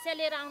एउटा हँसिया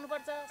लिएर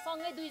आउनुपर्छ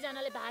सँगै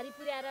दुईजनाले भारी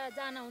पुर्याएर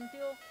जान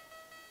हुन्थ्यो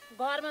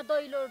घरमा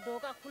दैलो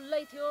ढोका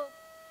खुल्लै थियो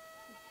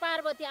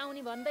पार्वती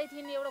आउने भन्दै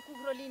थिइन् एउटा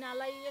कुखुरो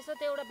लिनलाई यसो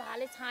त्यो एउटा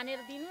भाले छानेर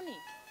दिनु नि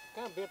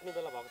कहाँ बेच्ने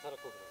बेला भएको छ र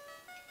कुखुरो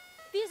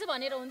त्यसो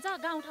भनेर हुन्छ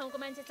गाउँठाउँको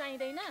मान्छे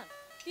चाहिँदैन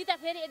ती त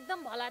फेरि एकदम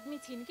भलाद्मी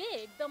छिन् के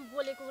एकदम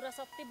बोलेको कुरा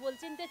सत्य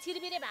बोल्छिन् त्यो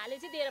छिरबिरे भाले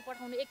चाहिँ दिएर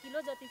पठाउनु 1 किलो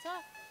जति छ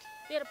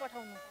दिएर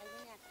पठाउनु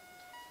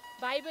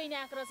भाइ बहिनी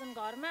आएको रहेछन्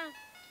घरमा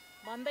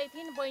भन्दै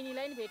थिइन्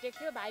बहिनीलाई नि भेटेको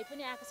थियो भाइ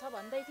पनि आएको छ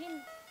भन्दै थिइन्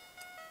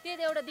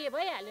त्यही एउटा दिए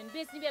भइहाल्यो नि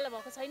बेच्ने बेला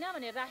भएको छैन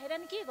भनेर राखेर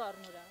नि के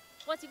गर्नु र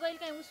पछि कहिले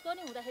काहीँ उसको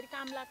नि हुँदाखेरि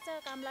काम लाग्छ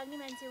काम लाग्ने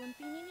मान्छे हुन्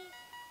तिमी नि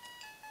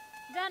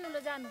जानु ल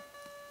जानु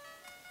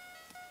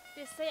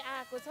त्यसै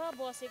आएको छ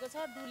बसेको छ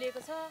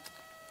डुलेको छ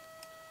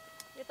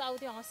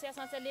यताउति हँसिया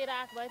सँसिया लिएर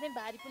आएको भए थियो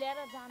भारी पुल्याएर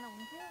जान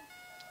हुन्थ्यो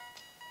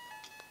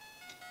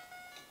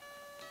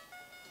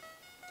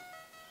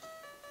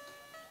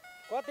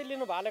कति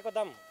लिनु भालेको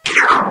दाम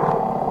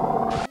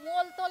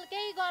मोलतोल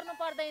केही गर्नु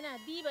पर्दैन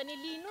दि भने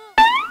लिनु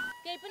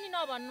केही पनि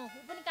नभन्नु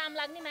ऊ पनि काम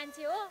लाग्ने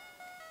मान्छे हो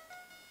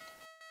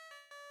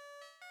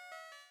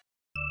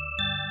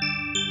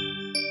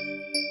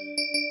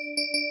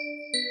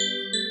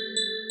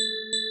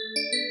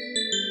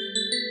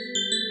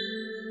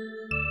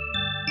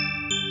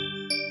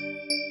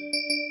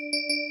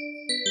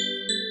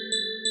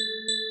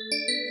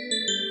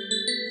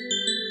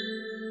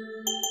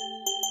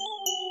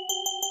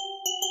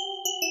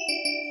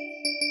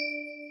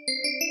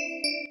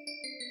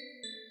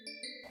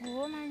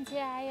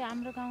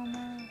हाम्रो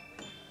गाउँमा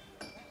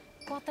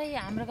कतै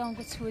हाम्रो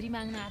गाउँको छोरी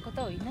माग्न आएको त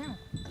होइन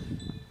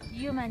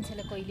यो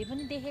मान्छेलाई कहिले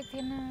पनि देखेको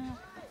थिएन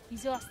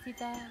हिजो अस्ति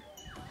त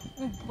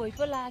भइ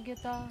पो लाग्यो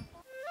त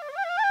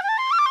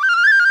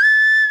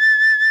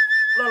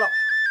ल ल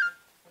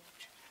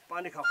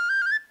पानी खाऊ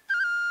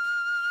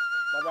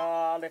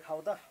मजाले खाऊ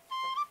त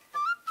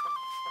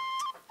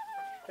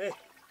ए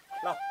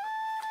ल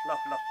ल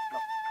ल ल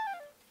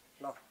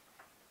ल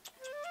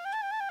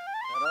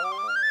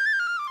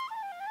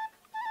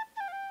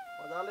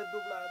मजाले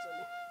दुध लागेछ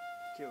नि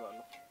के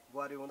गर्नु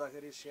बुहारी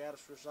हुँदाखेरि स्याहार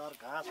सुसार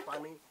घाँस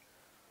पानी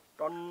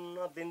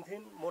टन्न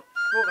दिन्थिन्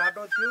मोटो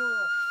घाटो थियो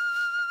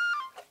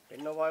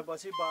हिँड्न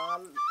भएपछि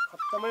बाल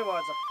खत्तमै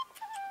भएछ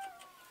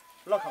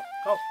ल खाऊ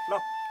खाऊ ल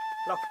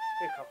ल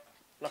ए खाऊ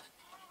ल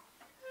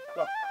ल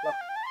ल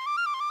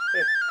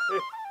ए ए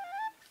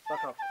ल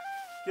खाऊ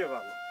के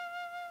गर्नु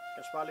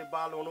यसपालि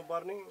बाल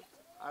हुनुपर्ने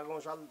आगो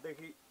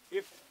सालदेखि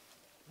 1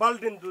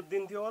 बाल्टिन दुध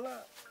दिन्थ्यो होला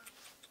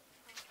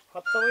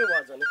खत्तमै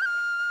भएछ नि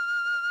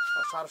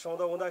असार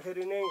सौदा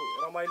हुँदाखेरि नै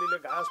रमाइलीले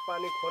घाँस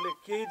पानी खोले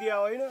केही दिया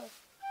होइन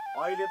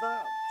अहिले त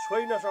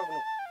छोइ नसक्नु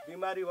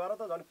बिमारी भएर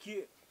त झन् के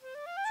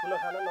छुन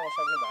खान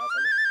नसक्ने भएको छ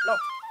नि ल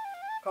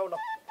खाऊ ल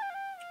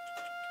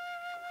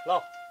ल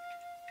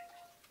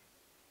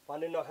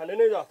पानी नखाने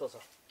नै जस्तो छ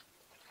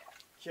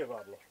के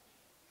गर्ने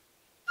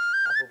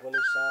आफू पनि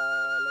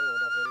सानै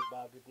हुँदाखेरि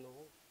बा बित्नु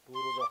हो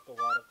बुढो जस्तो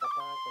भएर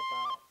कता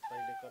कता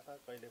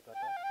कहिले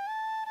कता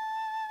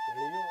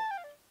हिँडियो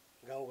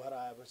गाउँघर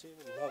आएपछि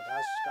न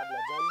घाँस काट्न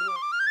जान्ने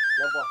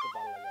न बस्नु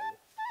पाल्न जान्ने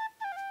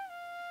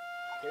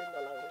केही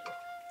नलाग्ने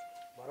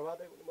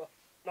भरबादै पनि म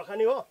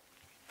नखाने हो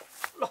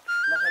ल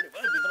नखाने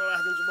भयो भित्र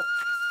राखिदिन्छु म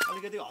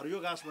अलिकति हरियो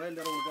घाँस भयो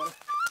लिएर आउनु पर्यो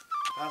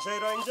घाँसै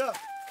रहन्छ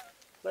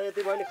ल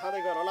यति भयो नि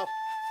खाँदै गर ल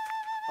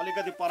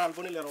अलिकति पराल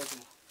पनि लिएर आउँछु म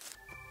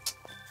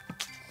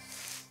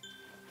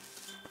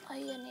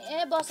आइया नि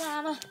ए बस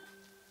आमा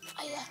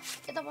आइया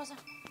यता बस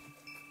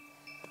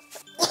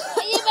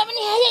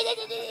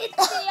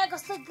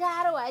कस्तो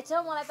गाह्रो भएछ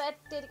मलाई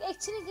त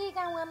एकछिन केही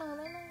काम गर्नु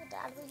हुँदैन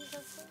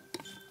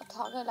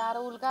थकै लाएर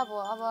उल्का भयो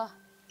अब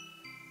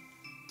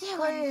के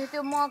गर्नु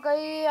त्यो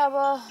मकै अब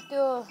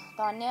त्यो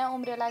धनियाँ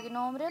उम्रेला कि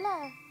नउम्रेला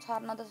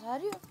छर्न त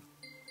छर्यो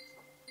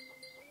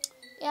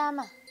ए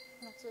आमा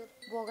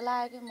भोक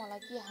लाग्यो कि मलाई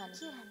के खानु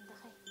त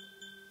खै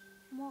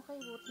मकै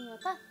भुट्ने हो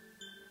त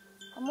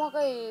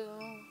मकै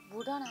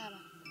भुट न आमा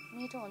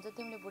मिठो हुन्छ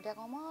तिमीले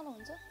भुट्याएको अमलो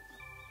हुन्छ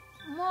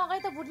मकै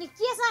त भुट्ने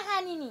केसँग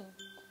खाने नि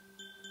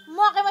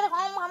मकैमा त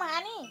खम खम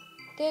खाने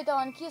त्यही त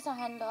अनि केसँग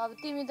खाने ल अब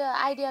तिमी त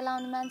आइडिया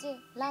लाउने मान्छे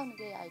लाउनु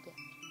केही आइडिया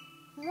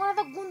मलाई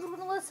त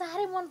गुन्द्रुकको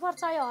साह्रै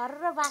मनपर्छ यो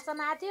हर्र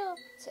बासना आथ्यो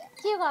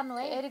के गर्नु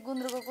है फेरि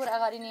गुन्द्रुकको कुरा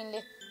गरिन्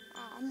यिनले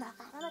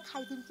नखाएर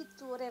खाइदिउँ कि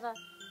चोरेर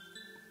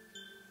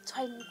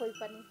छैन कोही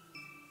पनि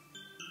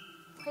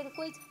फेरि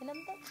कोही छैन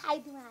नि त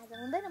खाइदिउँ आज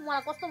हुँदैन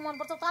मलाई कस्तो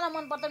मनपर्छ तँलाई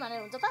मन पर्दैन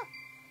भनेर हुन्छ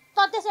त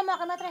त्यसै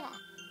मकै मात्रै खा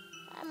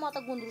म त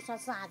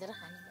गुन्द्रुकसँग साँझेर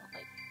खाने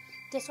मकै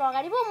त्यसको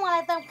अगाडि पो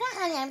मलाई त कहाँ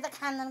खाने हामी त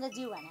खानदानको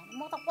जिउ भने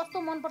म त कस्तो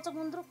मनपर्छ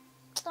गुन्द्रुक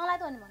तँलाई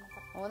त अनि भन्नु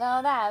हुँदा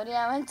हुँदा हाम्रो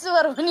आमा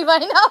चोर हुने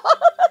भएन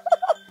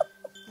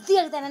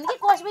देख्दैनन् कि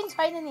कस पनि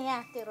छैन नि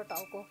यहाँ तेरो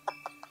टाउको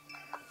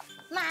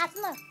नाच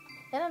न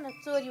हेर न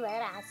चोरी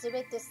भएर हाँस्यो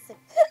भाइ त्यसै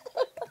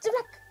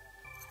चुलाक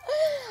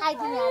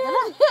खाइदिने आज ल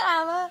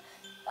आमा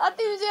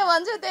तिमी जे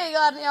भन्छौ त्यही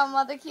गर्ने अब म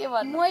त के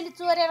भन्नु मैले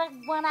चोरेर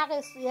बनाएको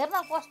हेर्न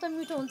कस्तो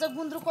मिठो हुन्छ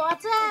गुन्द्रुकको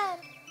अचार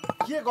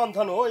के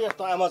गन्थन हो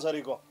यस्तो आमा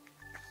छोरीको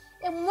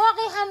ए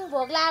मकै खानु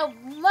भोक लाग्यो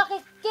मकै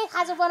के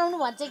खाजा बनाउनु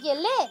भन्छ कि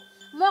यसले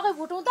मकै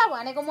भुटौँ त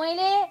भनेको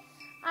मैले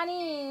अनि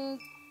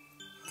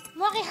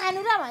मकै खानु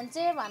र भन्छ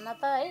भन्न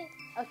त है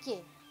अब के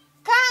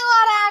कहाँ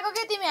गएर आएको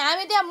के तिमी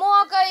हामी त्यहाँ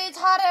मकै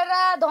छरेर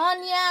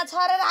धनियाँ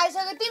छरेर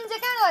आइसक्यो तिमी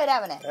चाहिँ कहाँ गएर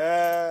भने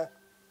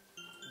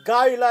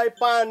गाईलाई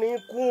पानी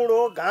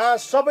कुँडो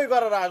घाँस सबै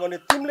गरेर आएको नि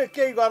तिमीले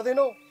केही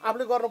गर्दैनौ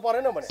आफूले गर्नु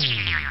परेन भने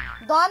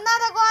धन्दा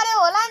त गर्यो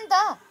होला नि त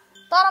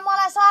तर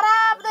मलाई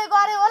सराप्दै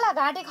गर्यो होला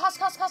घाँटी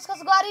खसखस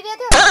खसखस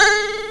गरिदिएको थियो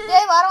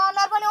त्यही भएर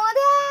अनुहार पनि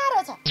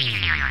अँध्यारो छ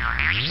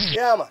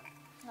ए आमा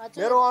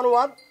मेरो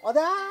अनुहार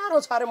अँध्यारो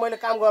छ अरे मैले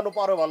काम गर्नु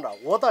पर्यो भनेर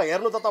हो त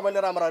हेर्नु त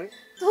तपाईँले राम्ररी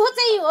तँ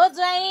चाहिँ हो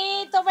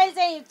ज्वाइँ तपाईँले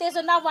चाहिँ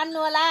त्यसो नभन्नु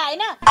होला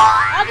होइन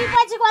अघि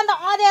पछिको अन्त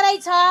अँध्यारै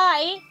छ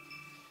है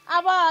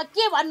अब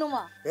के भन्नु म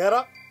हेर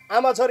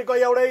आमा छोरीको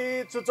एउटै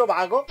चुच्चो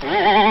भएको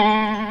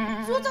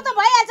चुच्चो त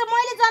भइहाल्छ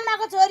मैले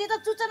जन्माएको छोरी त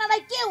चुच्चो नभए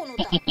के हुनु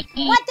त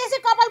म त्यसै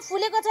कपाल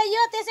फुलेको छ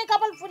यो त्यसै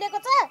कपाल फुलेको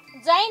छ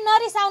ज्वाइँ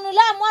नरिसाउनु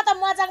ल म त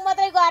मजाक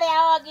मात्रै गरे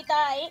हो अघि त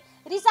है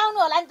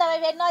रिसाउनु होला नि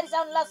तपाईँ फेरि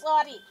नरिसाउनु ल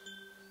सरी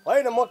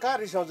होइन म कहाँ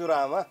रिसाउँछु र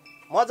आमा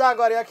मजा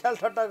गरे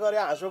ख्यालठट्टा गरे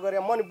हाँसो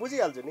गरे म नि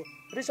बुझिहाल्छु नि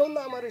रिसाउनु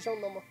आमा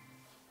रिसाउनु म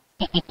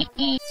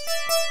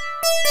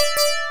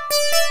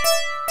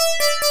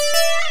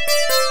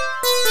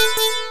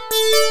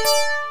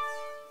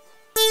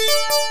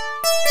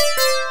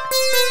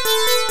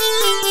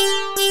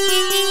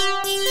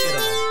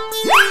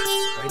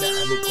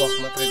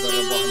मात्रै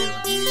गरेर बस्ने हो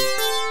कि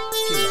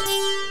के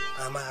गर्नु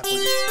आमा आएको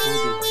यत्रो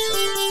दिन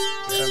भइसक्यो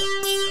हेर न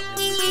हामीले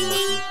मिठो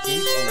मसिनो केही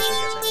खुवाउन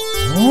सकेका छैनौँ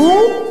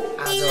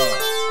आज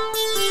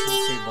यसो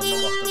केही बन्न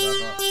वक्त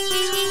गरेर एक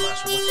छाक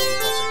मासु पो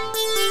खुवाउनु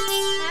पर्छ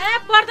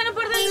कि पर्दैन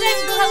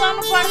दुःख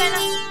गर्नु पर्दैन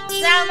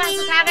जाऊ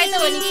मासु खाएकै त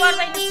हो नि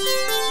पर्दैन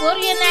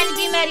बरु यो नानी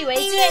बिमारी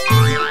भइछ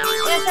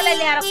यसैलाई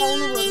ल्याएर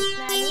खुवाउनु बरु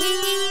नानी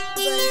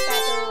गरी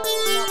पाटो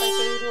मकै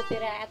चाहिँ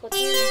रोपेर आएको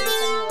थियो हुँदै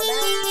पनि होला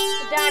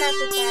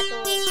डाँडाको पाटो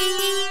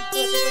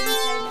रोपे पनि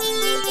छैन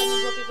मल पनि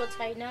बोकेको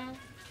छैन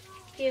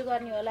के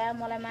गर्ने होला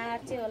मलाई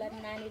मार्छ होला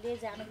नानीले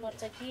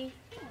जानुपर्छ कि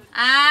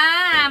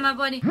आमा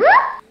पनि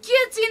के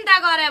चिन्ता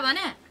गरे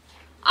भने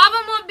अब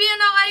म बिहे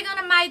नगरिकन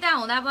माइत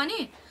हुँदा पनि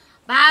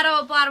भारो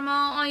पर्म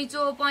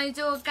ऐचो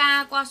पैचो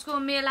कहाँ कसको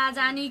मेला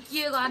जाने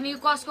के गर्ने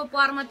कसको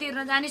पर्म तिर्न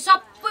जाने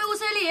सबै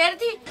उसैले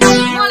हेर्थी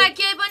मलाई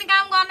केही पनि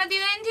काम गर्न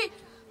दिँदैन थिए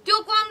त्यो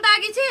कम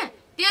दागी छ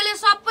त्यसले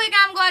सबै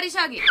काम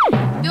गरिसके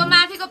त्यो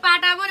माथिको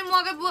पाटा पनि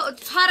मकै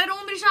छरेर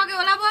उम्रिसक्यो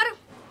होला बरु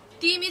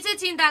तिमी चाहिँ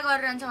चिन्ता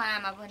गरिरहन्छौ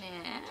आमा पनि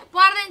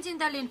पर्दैन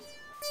चिन्ता लिनु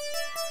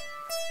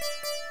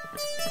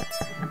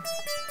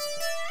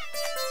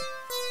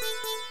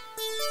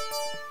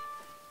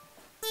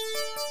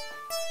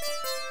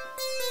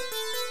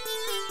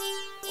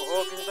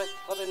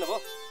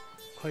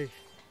खै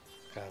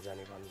कहाँ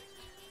जाने भन्ने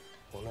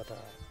हुन त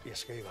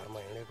यसकै घरमा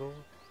हिँडेको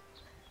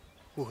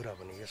कुखुरा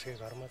पनि यसकै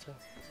घरमा छ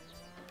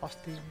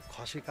अस्ति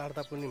खसी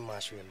काट्दा पनि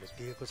मासु यसले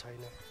दिएको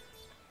छैन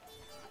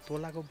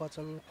तोलाको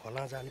वचन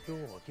खोला जाने पो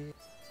हो कि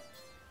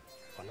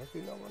भन कि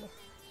नभन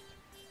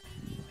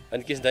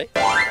अनि किस दाइ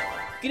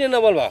किन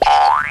नबोल भयो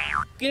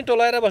किन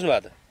टोलाएर बस्नु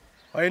भएको त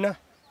होइन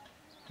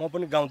म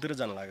पनि गाउँतिर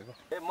जान लागेको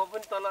ए म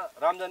पनि तल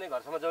रामजाने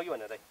घरसम्म जाऊ कि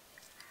भनेर दाइ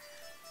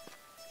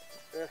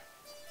ए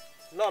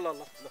ल ल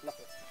ल ल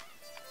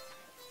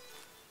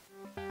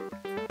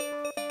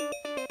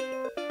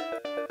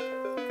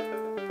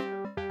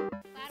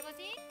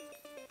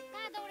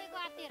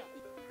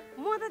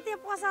म त त्यो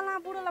पसलमा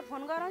बुढोलाई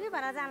फोन गर कि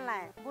भनेर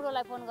जानलाई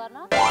बुढोलाई फोन गर्न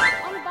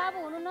अनि बाबु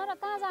हुनु न र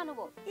कहाँ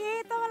जानुभयो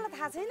ए तपाईँलाई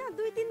थाहा छैन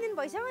 2-3 दिन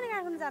भइसक्यो नि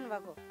कहाँ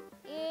जानुभएको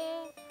ए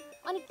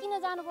अनि किन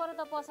जानु पर्यो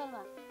त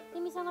पसलमा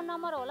तिमीसँग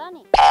नम्बर होला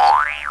नि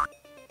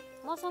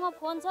मसँग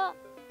फोन छ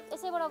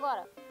यसैबाट गर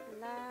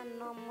ल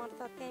नम्बर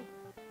त त्यही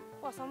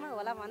पसलमै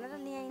होला भनेर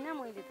ल्याइन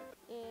मैले त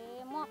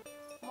ए म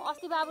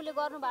अस्ति बाबुले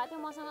गर्नु भएको थियो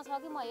मसँग छ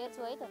कि म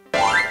हेर्छु है त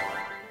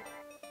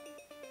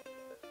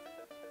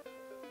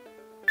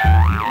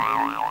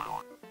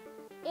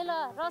ए ल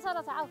रस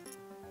आऊ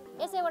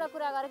यसैबाट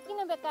कुरा गरे किन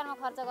बेकारमा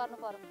खर्च गर्नु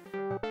पर्यो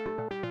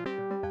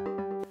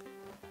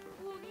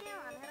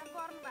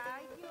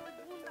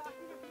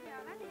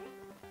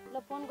ल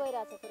फोन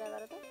गइरहेछ कुरा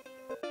गर त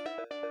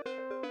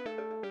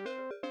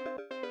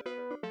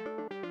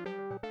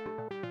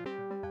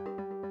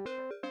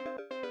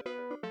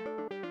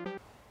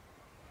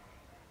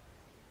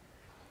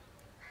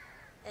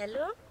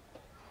हेलो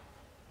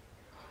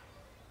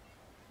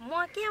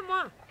म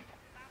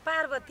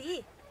पार्वती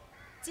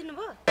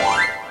चिन्नुभयो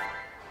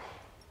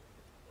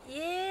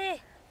ए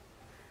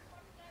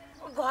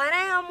घर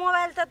आयो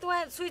मोबाइल त तुवा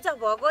स्विच अफ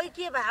भएको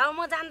के भयो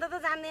म जान्दा त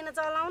जान्दैन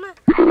चलाउन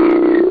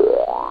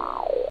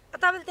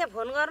तपाईँले त्यहाँ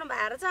फोन गर्नु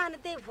भएको रहेछ अनि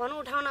त्यही फोन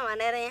उठाउन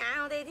भनेर यहाँ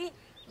आउँदै थिएँ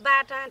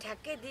बाटा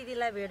ठ्याक्कै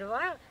दिदीलाई भेट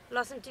भयो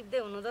लसुन टिप्दै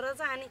हुनुहुँदो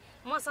रहेछ अनि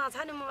मसँग छ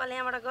नि मोबाइल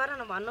यहाँबाट गर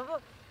न भन्नुभयो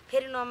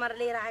फेरि नम्बर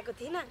लिएर आएको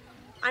थिइनँ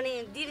अनि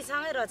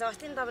दिदीसँगै रहेछ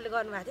अस्ति नि तपाईँले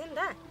गर्नुभएको थियो नि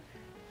त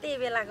त्यही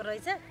बेलाको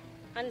रहेछ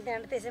अनि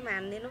त्यहाँबाट त्यसैमा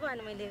हानिदिनु भयो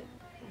अनि मैले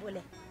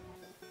बोलेँ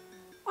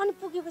अनि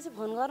पुगेपछि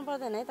फोन गर्नु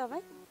पर्दैन है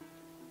तपाईँ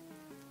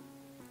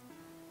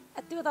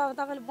त्यो त अब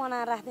तपाईँले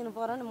बनाएर राखिदिनु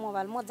पर्यो नि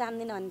मोबाइल म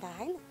जान्दिनँ भने थाहा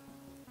होइन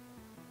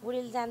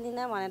बुढीले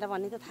जान्दिनँ भनेर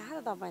भन्ने त थाहा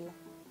त तपाईँलाई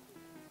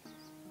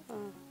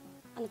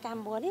अनि काम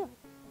गऱ्यो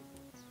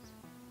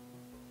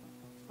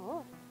हो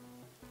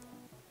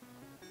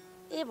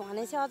ए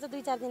भनेपछि अझ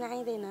 2-4 दिन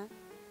आइँदैन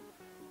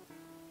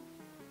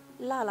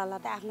ल ल ल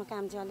त आफ्नो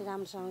काम चाहिँ अलिक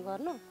राम्रोसँग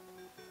गर्नु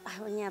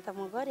अब यहाँ त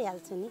म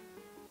गरिहाल्छु नि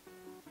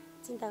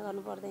चिन्ता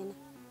गर्नु पर्दैन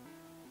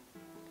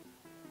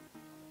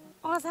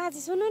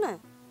साँच्ची सुन्नु न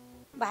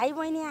भाइ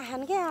बहिनी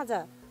आखान् क्या आज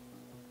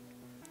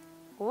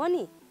हो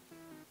नि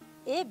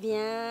ए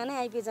बिहानै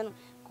आइपुगेछन्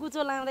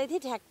कुचो लाउँदै थिएँ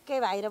ठ्याक्कै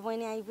भाइ र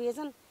बहिनी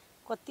आइपुगेछन्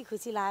कति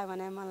खुसी लाग्यो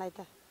भने मलाई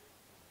त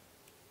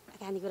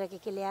खानेकुरा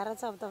के ल्याएर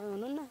छ अब तपाईँ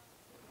हुनुहुन्न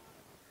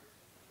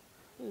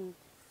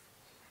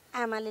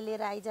आमाले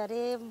लिएर आइज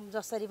अरे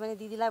जसरी पनि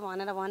दिदीलाई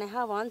भनेर भने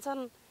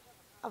भन्छन्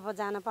अब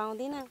जान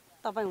पाउँदिनँ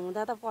तपाईँ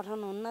हुँदा त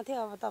पठाउनुहुन्न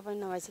थियो अब तपाईँ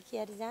नभएपछि के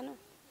अरे जानु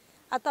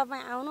अब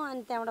तपाईँ आउनु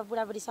अनि त्यहाँबाट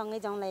बुढाबुढीसँगै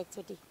जाउँला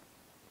एकचोटि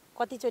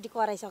कतिचोटि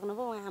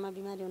कराइसक्नुभयो उहाँ आमा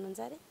बिमारी हुनुहुन्छ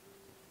अरे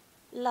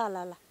ल ल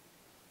ल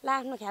ल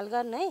आफ्नो ख्याल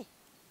गर्नु है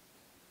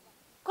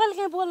कहिले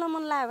काहीँ बोल्न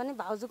मन लाग्यो भने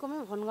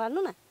भाउजूकोमै फोन गर्नु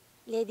न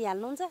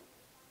ल्याइदिइहाल्नुहुन्छ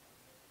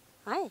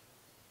है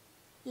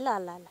ल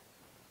ल ल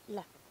ल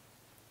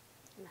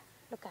ल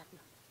ल काट्नु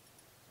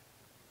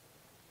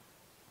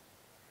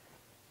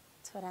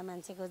छोरा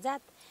मान्छेको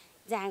जात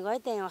जहाँ गयो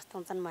त्यहीँ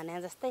अस्ताउँछन्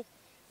भने जस्तै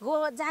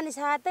जाने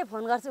साथै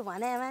फोन गर्छु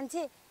भने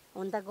मान्छे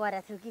हुन त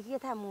गरेको थियो के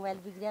थाहा मोबाइल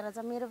बिग्रिएर छ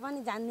मेरो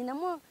पनि जान्दिनँ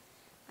म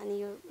अनि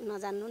यो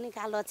नजान्नु नि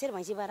कालो अक्षर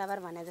भैँसी बराबर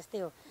भने जस्तै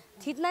हो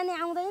थिट्न नि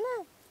आउँदैन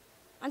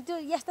अनि त्यो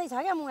यस्तै छ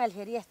क्या मोबाइल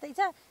फेरि यस्तै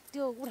छ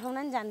त्यो उठाउन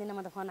नि जान्दिनँ म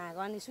त फोन आएको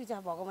अनि स्विच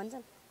अफ भएको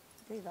भन्छन्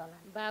त्यही त होला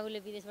बाबुले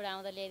विदेशबाट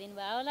आउँदा ल्याइदिनु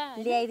भयो होला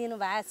ल्याइदिनु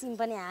भयो सिम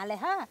पनि हाले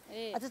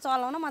अझ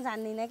चलाउन म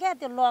जान्दिनँ क्या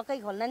त्यो लकै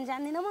खोल्न नि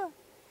जान्दिनँ म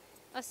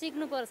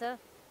सिक्नुपर्छ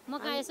म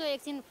कहाँ यसो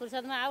एकछिन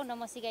फुर्सदमा आऊ न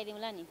म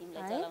सिकाइदिउँला नि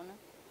तिमीलाई चलाउन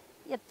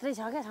यत्रै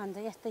छ क्या छन्छ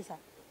यस्तै छ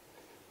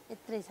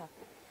यत्रै छ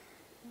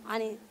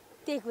अनि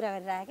त्यही कुरा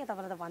गरिरहेको क्या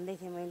तपाईँलाई त भन्दै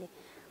थिएँ मैले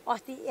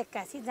अस्ति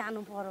 81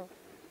 जानु पर्यो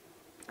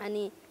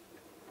अनि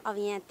अब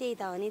यहाँ त्यही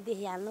त हो नि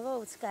देखिहाल्नु भयो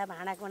उसका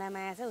भाँडाकुँडामा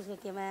आएछ उसको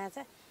केमा आएछ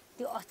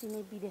त्यो अस्ति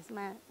नै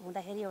विदेशमा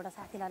हुँदाखेरि एउटा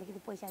साथीलाई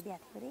अलिकति पैसा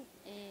दिएको थियो अरे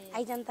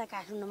आइजन त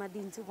काठमाडौँमा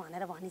दिन्छु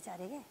भनेर भनिन्छ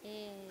अरे क्या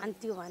अनि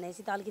त्यो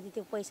भनेपछि त अलिकति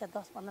त्यो पैसा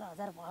 10-15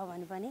 हजार भयो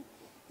भने पनि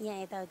यहाँ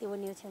यताउति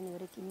ओर्ने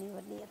छेउनीहरू किन्ने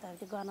ओर्ने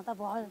यताउति गर्न त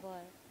भयो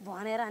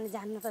भनेर अनि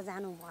जान्नु त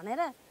जानु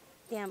भनेर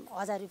त्यहाँ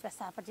 1000 रुपियाँ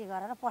सापट्टि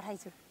गरेर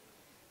पठाइछु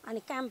अनि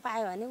काम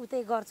पायो भने उतै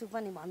गर्छु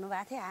पनि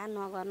भन्नुभएको थियो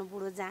नगर्नु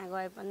बुढो जहाँ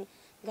गए पनि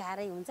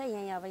गाह्रै हुन्छ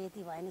यहीँ अब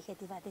यति भयो नि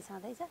खेतीपाती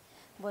छँदैछ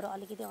बरु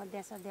अलिकति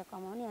अध्याय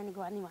कमाउने अनि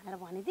गर्ने भनेर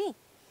भने थिएँ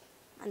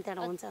अनि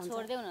त्यहाँबाट हुन्छ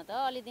छोड्देऊ न त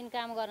अलि दिन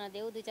काम गर्न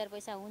देऊ 2-4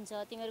 पैसा हुन्छ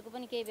तिमीहरूको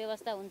पनि केही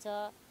व्यवस्था हुन्छ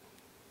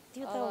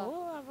त्यो त हो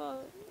अब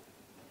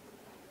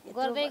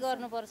गर्दै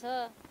गर्नुपर्छ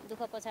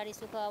दुःख पछाडि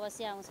सुख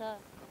अवश्य आउँछ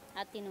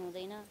आत्तिनु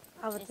हुँदैन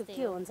अब त्यो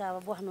के हुन्छ अब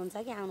बस्नुहुन्छ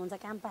कि आउनुहुन्छ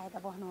काम पाए त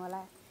बस्नु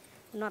होला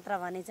नत्र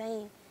भने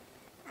चाहिँ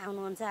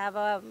आउनुहुन्छ अब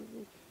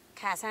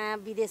खासा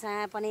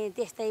विदेशमा पनि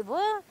त्यस्तै भयो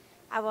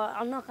अब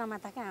नकमा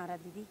त कहाँ हो र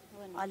दिदी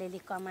अलिअलि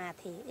कमाएको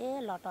थिएँ ए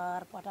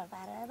लटर पटर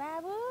पारेर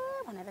बाबु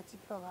भनेर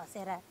चिप्लो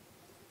घसेर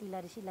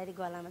तिलरी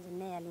गलामा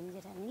झुन्ड्याइहाल्यौँ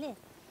जेठानीले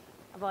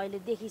अब अहिले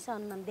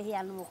देखिसम्म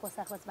देखिहाल्नु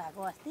खोसाखोस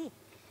भएको अस्ति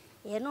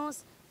हेर्नुहोस्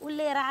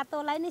उसले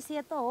रातोलाई नि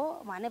सेतो हो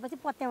भनेपछि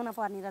पत्याउन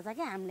पर्ने रहेछ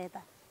क्या हामीले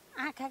त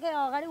आँखाकै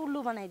अगाडि उल्लु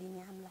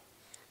बनाइदिने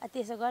हामीलाई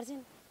त्यसो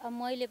गर्छन् अब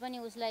मैले पनि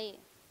उसलाई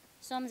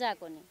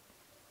सम्झाएको नि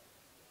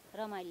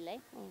रमाइलोलाई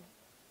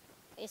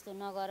यस्तो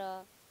नगर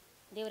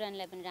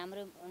देउरानीलाई पनि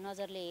राम्रो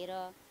नजरले हेर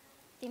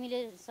तिमीले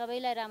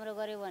सबैलाई राम्रो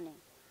गर्यौ भने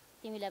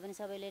तिमीलाई पनि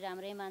सबैले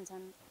राम्रै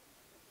मान्छन्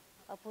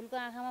अब फुलको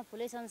आँखामा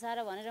फुलै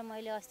संसार भनेर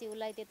मैले अस्ति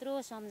उसलाई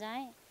त्यत्रो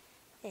सम्झाएँ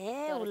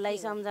उसलाई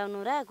सम्झाउनु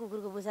र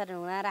कुकुरको बुसा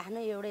ढुङ्गा राख्नु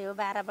एउटै हो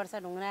 12 वर्ष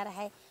ढुङ्गा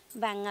राखे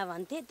बाङ्गा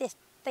भन्थे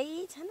त्यस्तै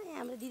छ नि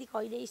हाम्रो दिदी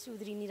कहिल्यै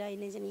सुध्रिनी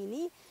रहेनछ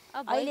नि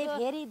अहिले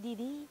फेरि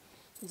दिदी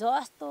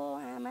जस्तो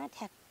आमा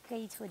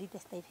ठ्याक्कै छोरी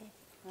त्यस्तै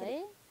फेरि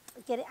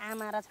के अरे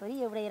आमा र छोरी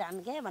एउटै राम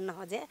क्या भन्न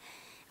खोजे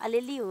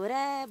अलिअलि हो र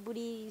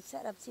बुढी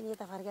सरप्सिन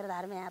यता फर्केर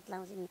धारमै हात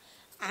लाउँछिन्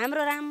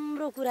हाम्रो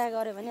राम्रो कुरा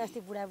गऱ्यो भने अस्ति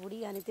बुढाबुढी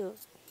अनि त्यो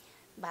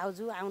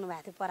भाउजू आउनु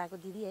भएको थियो पराको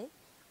दिदी है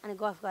अनि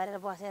गफ गरेर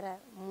बसेर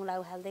मुला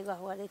उखाल्दै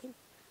गफ गर्दै थियौँ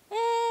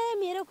ए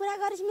मेरो कुरा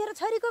गरिस् मेरो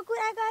छोरीको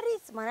कुरा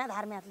गरिस् भनेर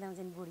धारमै हात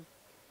ल्याउँछन् बुढी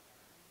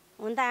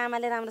हुन त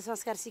आमाले राम्रो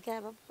संस्कार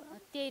सिकायो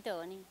त्यही त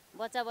हो नि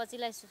बच्चा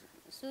बच्चीलाई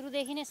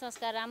सुरुदेखि नै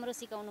संस्कार राम्रो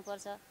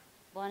सिकाउनुपर्छ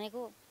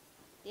भनेको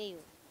त्यही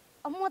हो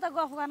अब म त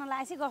गफ गर्न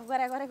लागेपछि गफ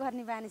गरे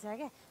गर्ने बानी छ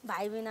क्या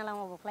भाइ बहिनीलाई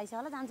म भोक लाग्छ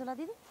होला जान्छु ल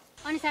दिदी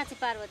अनि साँच्ची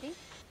पार्वती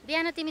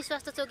बिहान तिमी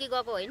स्वास्थ्य चौकी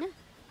गएको होइन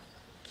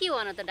के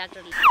भन त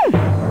डाक्टरले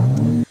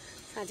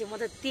साँच्ची म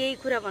त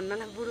त्यही कुरा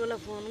भन्नलाई बुढोलाई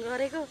फोन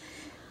गरेको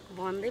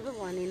भन्दै पो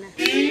भनेन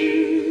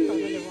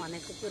तपाईँले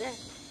भनेको कुरा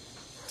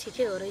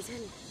ठिकै हो रहेछ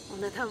नि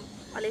हुन त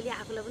अलिअलि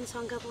आफूलाई पनि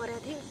शङ्का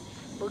परेको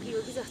थियो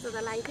हो कि जस्तो त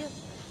लाग्थ्यो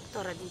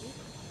तर दिदी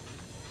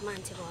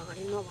मान्छेको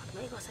अगाडि नभन्नु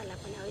है कसैलाई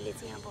पनि अहिले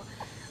चाहिँ अब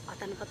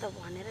हतानकता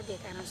भनेर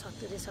बेकारमा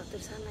सत्तुरी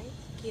छन् है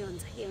के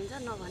हुन्छ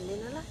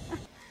नभन्दिनँ ल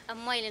अब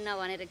मैले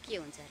नभनेर के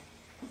हुन्छ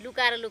र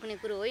लुकाएर लुक्ने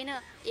कुरो होइन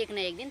एक न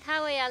एक दिन थाहा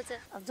भइहाल्छ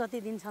अब जति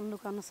दिनसम्म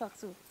लुकाउन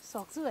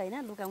सक्छु होइन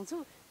लुकाउँछु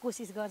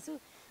कोसिस गर्छु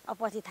अब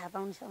पछि थाहा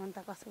पाउनुसम्म त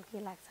कसको के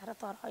लाग्छ र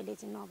तर अहिले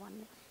चाहिँ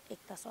नभन्ने एक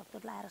त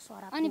सत्तुर लाएर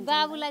सरा अनि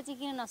बाबुलाई चाहिँ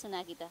किन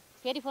नसुनाकी त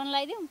फेरि फोन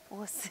लगाइदिउँ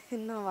होस्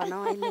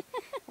नभनौँ अहिले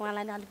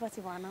उहाँलाई नि अलिक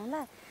पछि भनौँ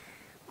ल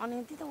अनि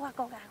त्यो त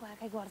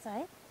वाकै गर्छ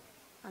है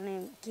अनि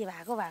के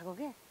भएको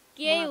के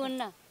केही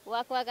हुन्न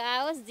वाक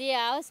आओस् जे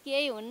आओस्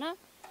केही हुन्न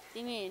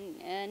तिमी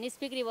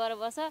निष्फिक्री भएर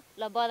बस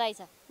ल बधाई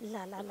छ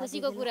ल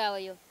खुसीको कुरा हो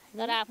यो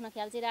तर आफ्नो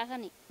ख्याल चाहिँ राख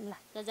नि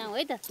ल जाउँ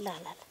है त ल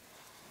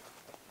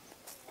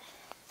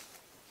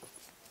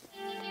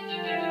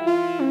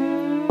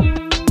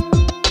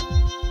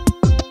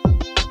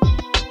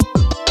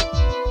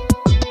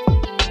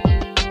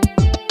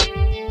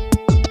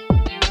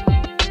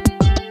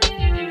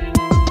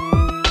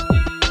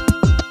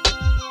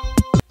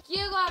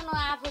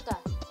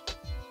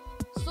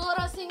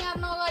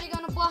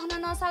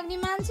सक्ने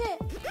मान्छे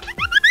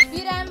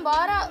बिराम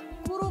भएर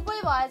कुरूपै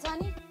भएछ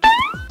नि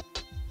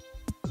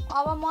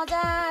अब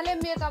मजाले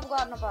मेकअप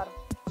गर्नु पर्यो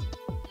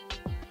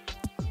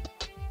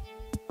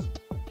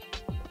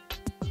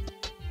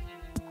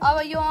अब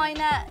यो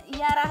ऐना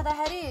यहाँ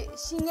राख्दाखेरि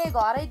सिँगै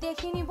घरै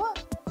देखिने भयो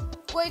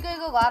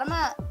कोहीको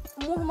घरमा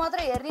मुख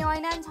मात्रै हेर्ने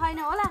ऐना नि छैन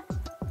होला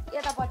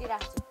यतापट्टि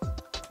राख्छु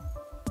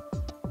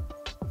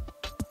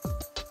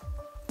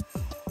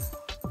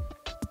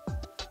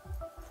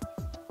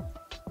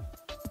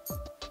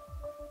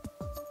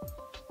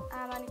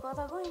आमानी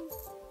कता गइन्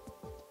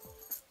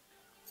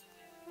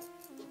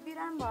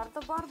बिराम भएर त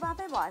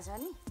बर्बादै भएछ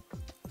नि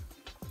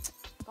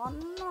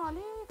धन्न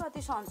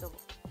अलिकति सन्चो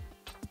भयो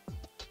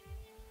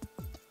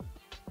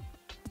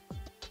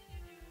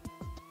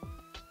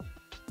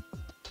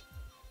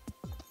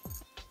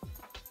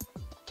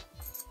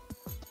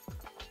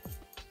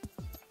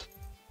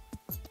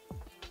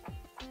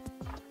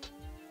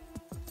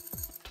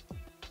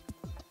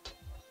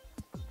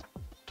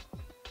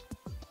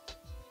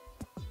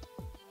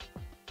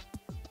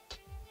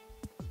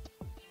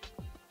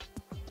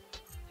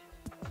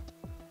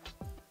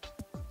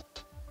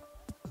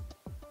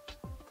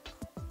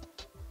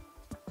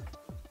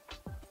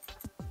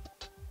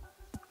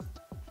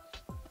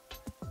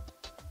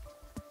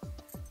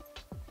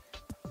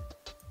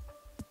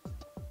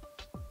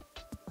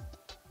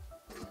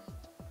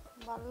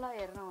बल्ल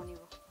हेर्न हुने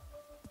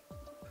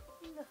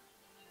भयो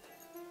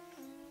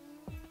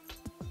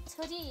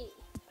छोरी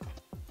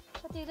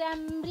कति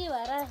राम्री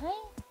भएर है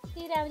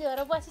ती राम्री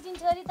भएर बसिदिन्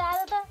छोरी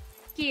तारो त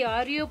के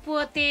हरियो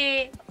पोते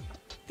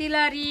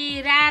तिलरी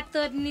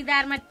रातो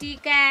निधारमा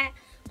टिका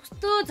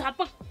कस्तो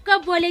झपक्क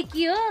बोले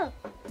कि हो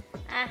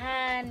आहा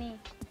नि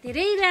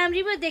धेरै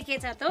राम्री पो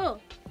देखेछ त हो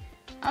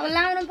अब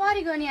लाउनु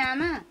परेको नि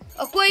आमा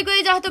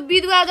कोही जस्तो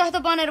विधवा जस्तो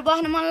बनेर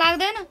बस्न मन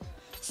लाग्दैन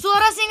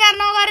सोह्र सिँगार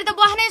नगरी त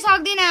बस्नै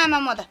सक्दिनँ आमा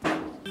म त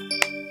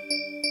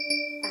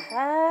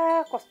आहा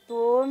कस्तो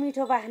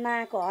मिठो बाख्ना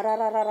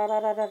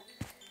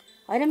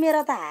होइन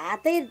मेरो त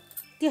हातै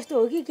त्यस्तो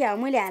हो कि क्या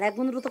मैले हालेको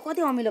गुन्द्रुक त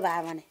कति अमिलो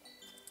भयो भने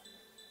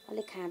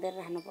अलिक खाँदेर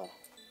राख्नु पर्यो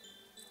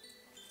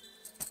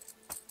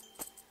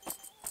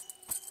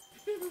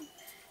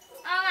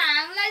अब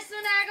हामीलाई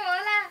सुनाएको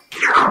होला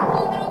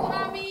गुन्द्रुक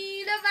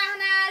अमिलो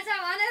बाख्ना आएछ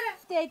भनेर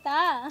त्यही त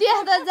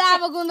त्यस्तो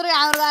जाब गुन्द्रुक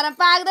हाम्रो घरमा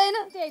पाक्दैन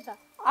त्यही त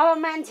अब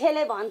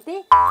मान्छेले भन्थे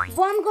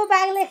वनको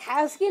बाघले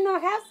खाओस् कि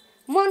नखाओस्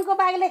मनको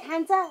बाघले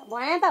खान्छ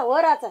भने त हो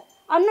रहेछ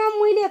अब न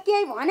मैले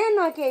केही भने न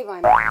केही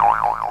भने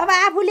अब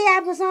आफूले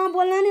आफूसँग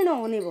बोल्न नि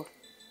नहुने भयो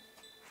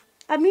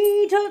अब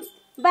मिठो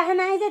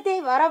बाख्ना आइज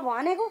त्यही भएर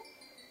भनेको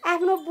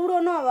आफ्नो बुढो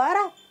नभएर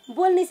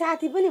बोल्ने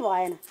साथी पनि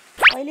भएन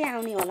कहिले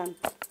आउने होला नि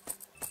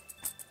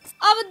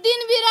अब दिन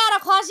बिराएर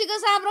खसीको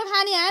साँप्रो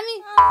खाने हामी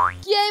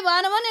केही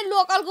भएन भने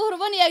लोकल कुखुरो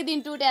पनि एक दिन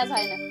टुटेको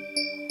छैन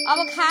अब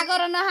खाएको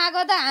र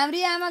नखाएको त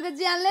हाम्री आमाको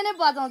ज्यानले नै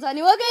बचाउँछ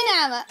नि हो कि न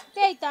आमा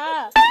त्यही त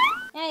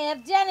यहाँ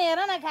ज्यान हेर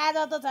न खा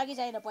जस्तो छ कि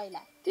छैन पहिला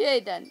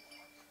त्यही त नि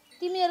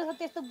तिमीहरू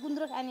त्यस्तो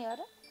गुन्द्रुक खाने हो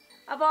र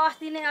अब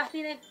अस्ति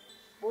नै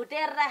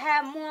भुटेर राखे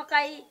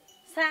मकै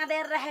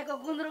साँधेर राखेको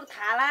गुन्द्रुक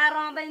थाला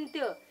रहँदैन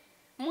त्यो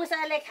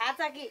मुसाले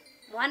खाछ कि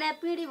भने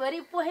पिँढीभरि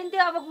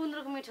पोखिन्थ्यो अब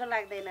गुन्द्रुक मिठो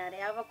लाग्दैन अरे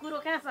अब कुरो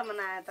कहाँसम्म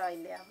आयो त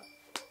अहिले अब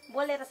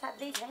बोलेर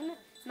साध्यै छैन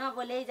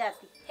नबोले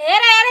जाति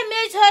हेर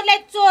मेरो छोरीलाई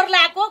चोर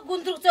लाएको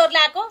गुन्द्रुक चोर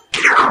लाएको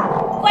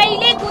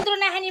कहिले गुन्द्रुक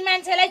नखाने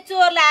मान्छेलाई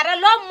चोर लाएर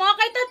ल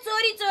मकै त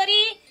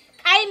चोरी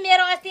खाइ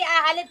मेरो अस्ति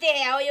आहाले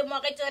त्यही हो यो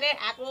मकै चोरेर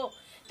खाएको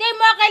त्यही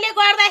मकैले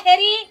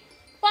गर्दाखेरि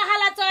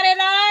पखाला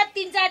चरेर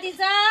 3-4 दिन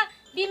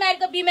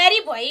बिमारीको बिमारी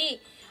भई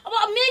अब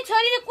मेरो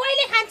छोरीले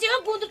कहिले खान्छ हो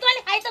गुन्द्रुक?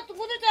 तैँले खाइ त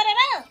गुन्द्रुक चोरेर?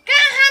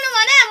 कहाँ खानु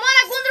भने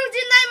मलाई गुन्द्रुक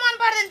जिन्दै मन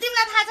पर्दैन।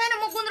 तिमीलाई थाहा छैन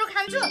म गुन्द्रुक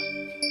खान्छु?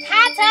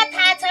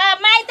 थाहा छ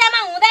माइतमा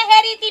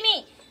हुँदाखेरि तिमी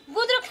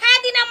गुन्द्रुक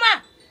खाँदिन म।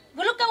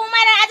 भुलुक्क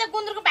उमाएर आज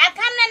गुन्द्रुकको भात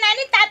खाम न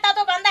नानी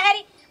तातो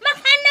भन्दाखेरि म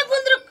खान्न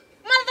गुन्द्रुक।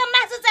 मलाई त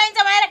मासु चाहिन्छ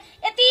भएर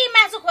यति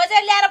मासु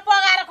खोजेर ल्याएर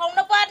पकाएर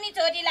खुवाउनु पर्ने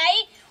छोरीलाई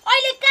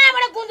अहिले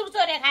कहाँबाट गुन्द्रुक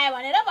चोरेर खायो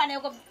भनेर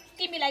भनेको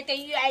तिमीलाई त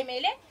यो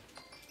आइमाईले।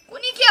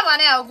 कुनी के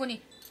भने हो कुनी?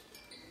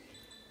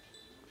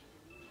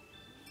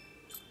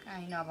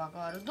 काहीँ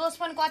नभएकोहरू दोष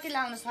पनि कति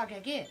लाउन सक्यो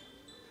कि?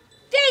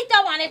 त्यही त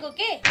भनेको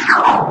के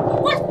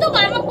कस्तो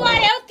घरमा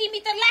परे हो तिमी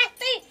त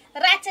लास्टै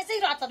राक्षसै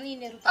रत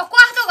यिनीहरू।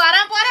 कस्तो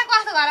घरमा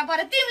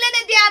परे तिमीले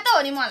नै दिया त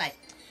हो नि मलाई।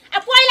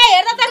 अब पहिला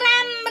हेर्दा त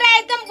राम्रा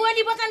एकदम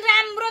बोली वचन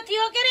राम्रो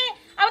थियो के रे।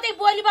 अब त्यही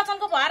बोली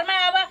वचनको भरमा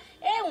अब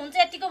हुन्छ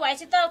यतिको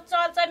भएपछि त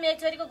चल्छ मेरो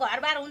छोरीको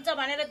घरबार हुन्छ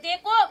भनेर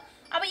दिएको।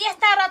 अब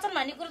यस्ता रचन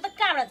भन्ने कुरो त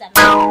कहाँबाट जान्छ?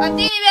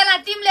 तिमी बेला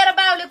तिमीले र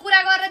बाउले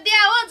कुरा गरेर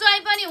दिया हो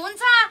ज्वाइँ पनि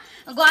हुन्छ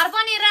घर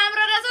पनि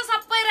राम्रो रहेछ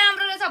सबै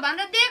राम्रो रहेछ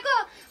भनेर दिएको।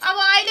 अब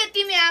अहिले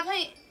तिमी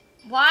आफै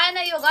भएन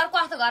यो घर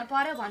कस्तो घर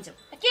पर्यो भन्छौ।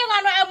 के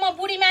गर्नु अब म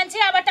बुढी मान्छे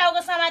अब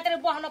टाउको समातेर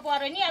बस्नु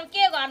पर्यो नि। अब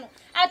के गर्नु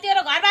अब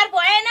तेरो घरबार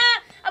भएन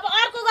अब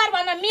अर्को घर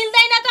भन्न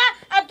मिल्दैन त।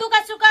 अब दुःख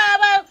सुख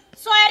अब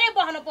सहेरै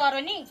बस्नु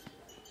पर्यो नि।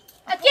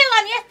 अब के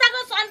गर्नु यस्ताको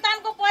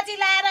सन्तानको पछि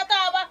लाएर त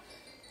अब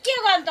के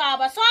गर्नु त?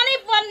 अब सनै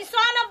पर्ने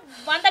सानो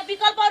भन्दा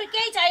विकल्प अरू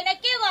केही छैन।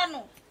 के गर्नु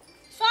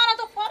सानो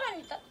त पर्यो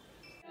नि त।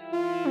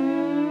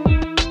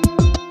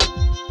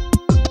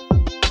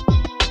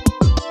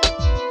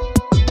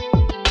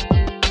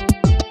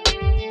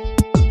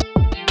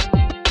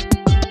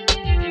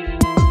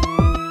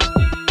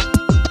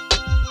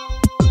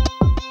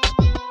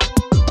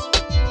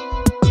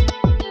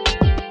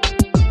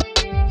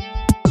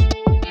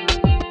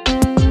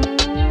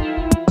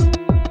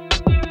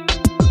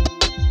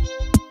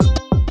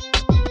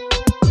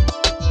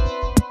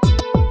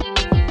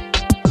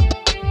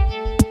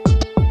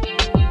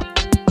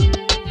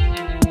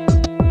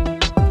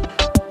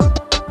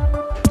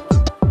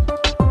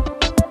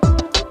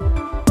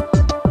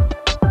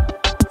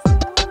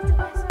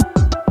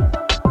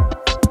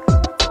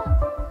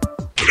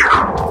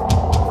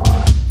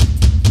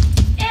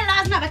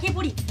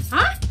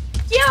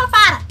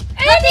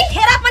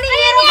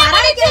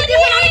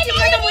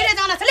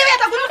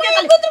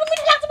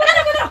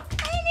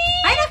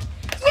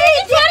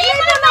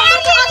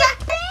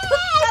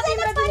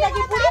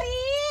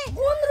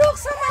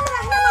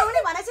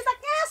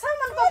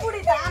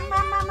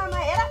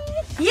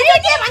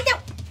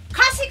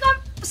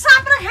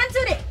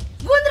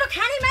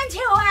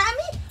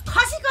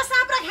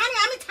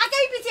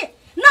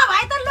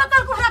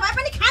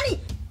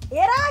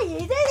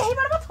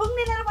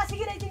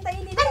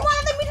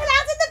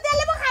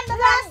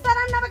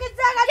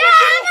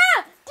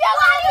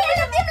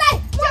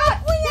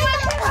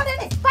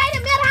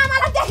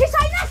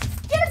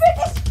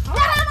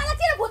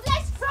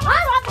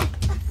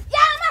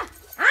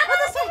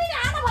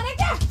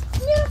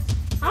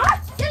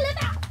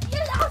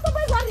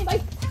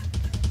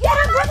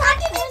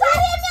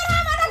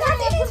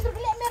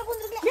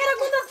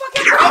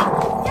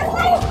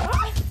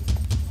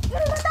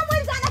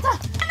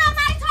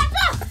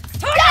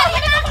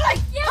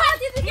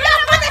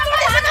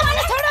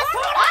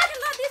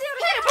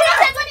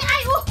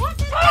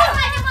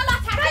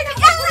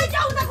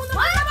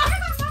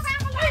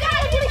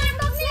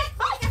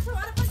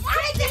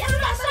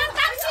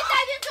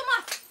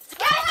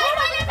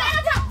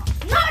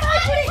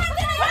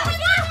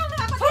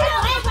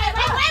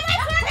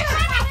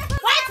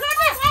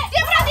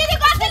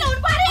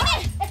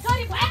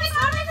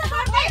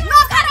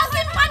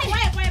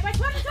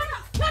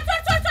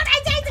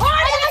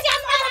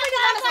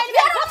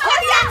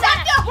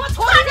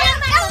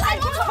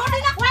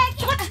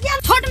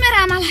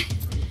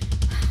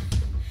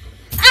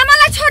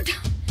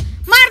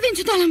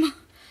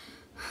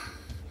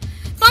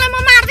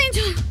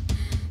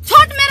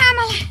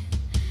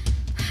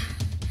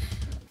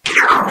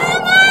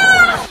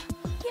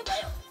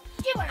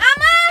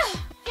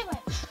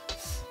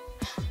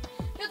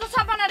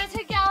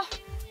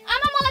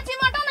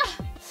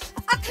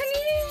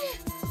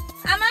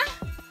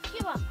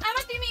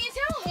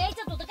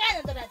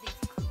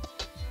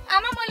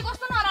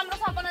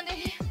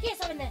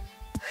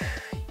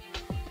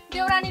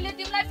 देउरानीले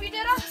तिमीलाई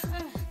पिटेर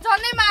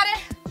झन्नै मारे।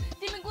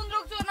 तिमी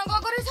गुन्द्रुक चोर्न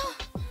गएको रहेछौ।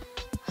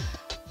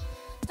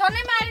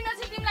 झन्नै मारिनछ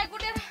तिमीलाई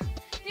कुटेर।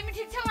 तिमी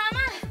ठिक छौ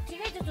आमा?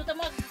 ठिकै छु त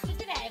म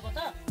सुतिरहेको त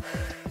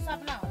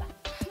सपना होला।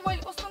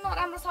 मैले कस्तो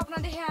नराम्रो सपना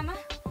देखेँ आमा।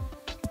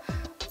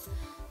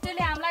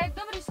 त्यसले हामीलाई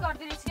एकदम रिस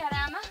गर्दै रहेछ यार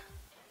आमा।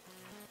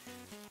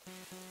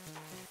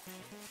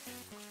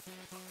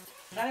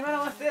 नानीमा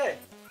नमस्ते।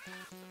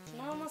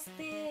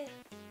 नमस्ते।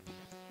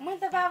 मैले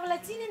त बाबुलाई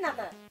चिनेन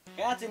त।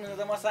 कहाँ चिन्नु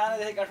त, म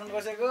सानैदेखि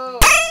काठमाडौँ बसेको।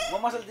 म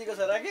मसल दिदीको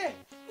छोरा के।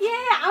 ए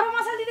हाम्रो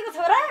मसल दिदीको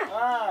छोरा?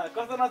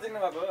 कस्तो नचिन्नु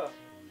भएको?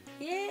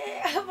 ए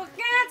अब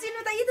कहाँ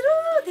चिन्नु त, इत्रु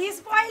थिस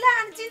पहिला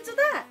अनि चिन्छु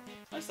त।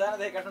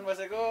 सानैदेखि काठमाडौँ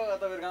बसेको,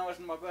 तपाईँहरू गाउँ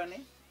बस्नु भएको अनि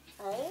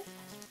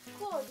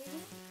को हो दिदी?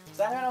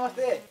 जाने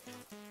नमस्ते।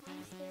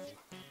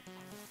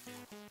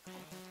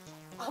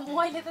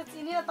 मैले त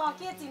चिनिन त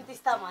के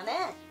चिन्तिस् त भने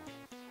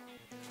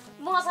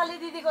मसाली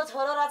दिदीको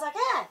छोरो रहेछ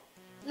क्या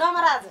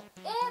नमराज।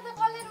 ए त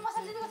कल्याण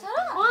मसाली दिदीको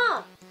छोरो?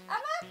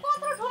 आमा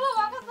कत्रो ठुलो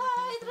भएको छ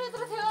यत्रो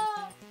यत्रो थियो।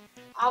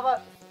 अब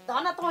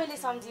धन तैँले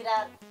सम्झिरा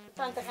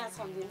तैँ त कहाँ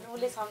सम्झिनु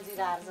उसले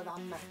सम्झिरा रहेछ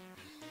धनमा।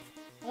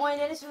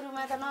 मैले नि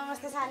सुरुमा त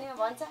नमस्ते सानीमा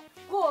भन्छ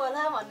को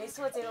होला भन्ने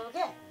सोचेको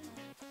क्या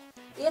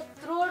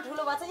यत्रो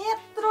ठुलो भएछ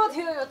यत्रो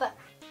थियो यो त।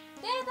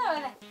 त्यही त हो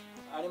नि।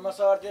 अनि म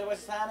सहरतिर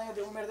बसी सानै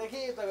त्यो उमेरदेखि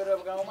तपाईँहरू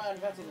अब गाउँमा अनि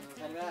कहाँ चिन्नुहुन्छ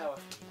सानीमा अब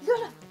यो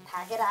ल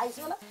थाकेर आइस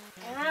ल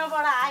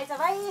कहाँबाट आएछ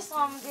भाइ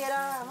सम्झेर।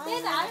 त्यही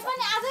त हामी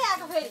पनि आजै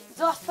आएको फेरि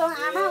जस्तो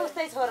आमा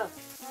उस्तै छोरो।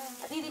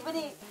 दिदी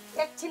पनि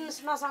एकछिन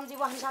नसम्झी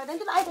बस्नु सक्दैन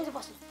त आइपुग्छ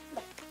बस्नु।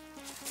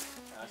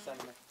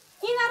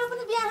 यिनीहरू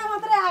पनि बिहान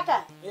मात्रै आएका।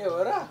 ए हो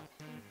र?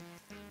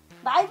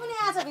 भाइ पनि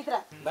आएछ भित्र।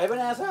 भाइ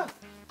पनि आएछ?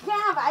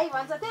 कहाँ भाइ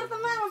भन्छ तेरो त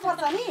मामा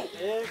पर्छ नि।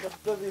 ए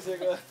कस्तो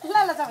बिसेको। ल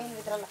ल जाउँ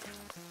भित्र ल।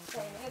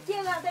 के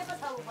गर्दै पो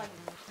छ ऊ पनि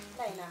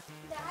छैन।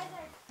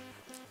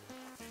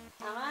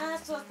 आमा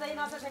सोच्दै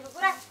नसोचेको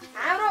कुरा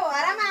हाम्रो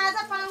घरमा आज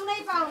पाउनै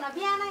पाउन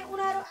बिहानै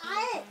उनीहरू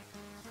आए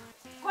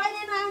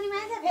कहिले नआउने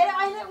मान्छे फेरि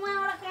अहिले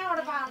उहाँबाट कहाँबाट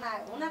पाहुना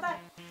आयो। हुन त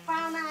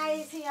पाहुना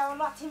आएपछि अब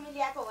लक्ष्मी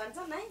ल्याएको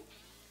भन्छन् है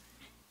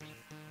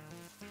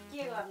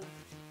के गर्नु।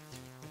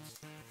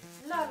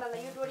 ल ल ल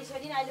यो डोरी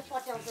सोरी अहिले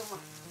पट्याउँछु म।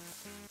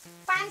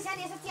 पानी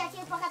सानी यसो चिया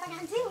के पका त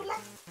खान्छे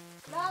उसलाई।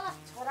 ल ल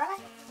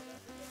छोरालाई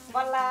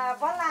बल्ल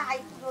बल्ल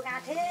आइपुग्यो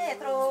गाँठे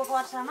यत्रो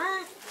वर्षमा।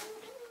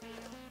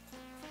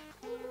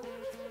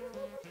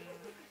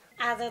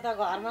 आज त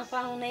घरमा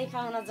पाहुनै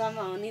पाहुना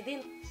जम्मा हुने दिन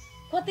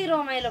कति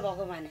रमाइलो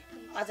भएको भने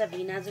अझ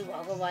भिनाजु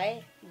भएको भए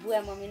बुवा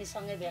मम्मी नि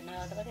सँगै भेट्न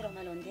गएर त कति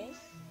रमाइलो हुन्थ्यो है।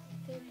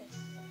 त्यही त।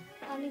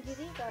 अनि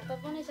दिदी घर त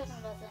बनाइसक्नु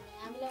भएको छ नि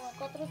हामीलाई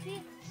कत्रो थियो।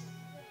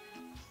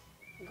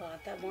 घर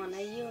त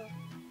बनाइयो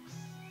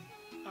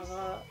अब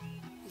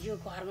यो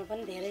घरमा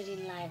पनि धेरै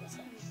ऋण लागेको छ।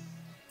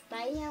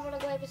 भाइ यहाँबाट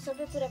गएपछि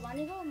सबै कुरा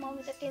भनेको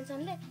मम्मी त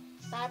टेन्सनले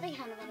भातै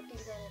खानु पर्ने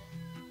पिर गरेर।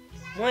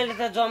 मैले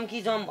त जम कि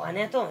जम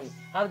भने त हो नि।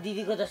 अब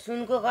दिदीको त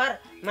सुनको घर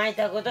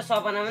माइतको त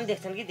सपनामा पनि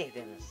देख्छन् कि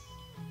देख्दैनन्।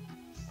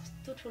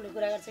 कस्तो ठुलो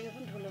कुरा गर्छ यो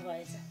पनि ठुलो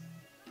भएछ।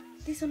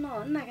 त्यसो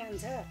नहुन्न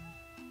कान्छ।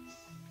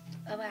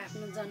 अब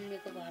आफ्नो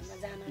जन्मेको घरमा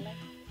जानलाई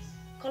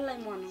कसलाई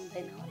मन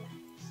हुँदैन होला।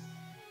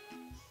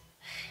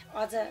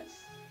 अझ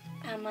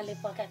आमाले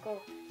पकाएको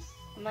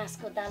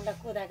मासको दाल र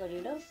कोदाको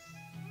ढिँडो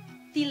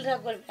तिल र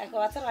गोलभेडाको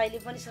अचार अहिले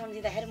पनि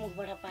सम्झिँदाखेरि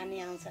मुखबाट पानी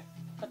आउँछ।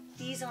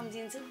 कति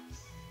सम्झिन्छु।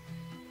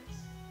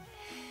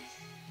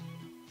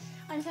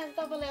 अनि साथी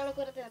तपाईँलाई एउटा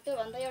कुरा थियो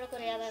त्योभन्दा एउटा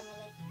कुरा याद आयो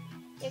मलाई।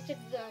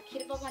 एकचोटि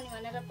खिर पकाउने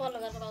भनेर पल्लो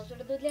घरको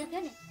भाउजूले दुध ल्याएको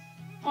थियो नि।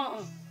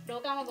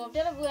 ढोकामा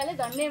घोप्टेर बुवाले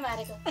झन्डै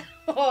मारेको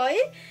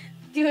है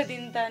त्यो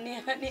दिन त नि।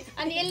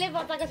 अनि यसले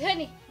बताएको थियो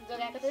नि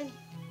जोगाएको थियो नि।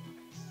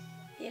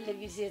 यसले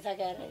बिर्सिएछ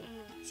गएर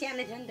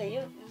सानै थियो नि त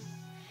यो।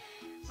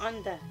 अनि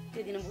त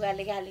त्यो दिन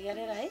बुवाले गाली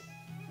गरेर है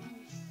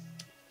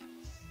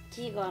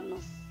के गर्नु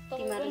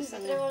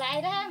तिमीहरूसँग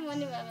आइरह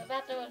मनी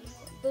बाटो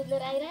दुध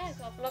लिएर आइरह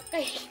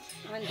प्लक्कै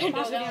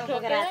कसुरीमा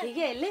बोकेर आएको थियो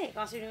कि यसले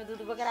कसुरीमा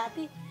दुध बोकेर आएको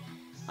थियो।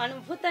 अनि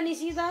फुत्ता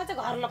निस्किँदा चाहिँ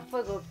घर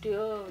लप्पै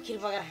घोप्ट्यो खिर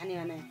पकाएर खाने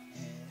भने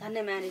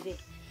झन्डै माने थिएँ।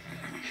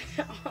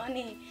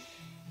 अनि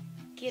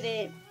के अरे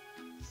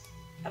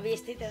अब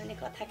यस्तै त हो नि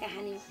कथा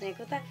कहानी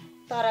भनेको त।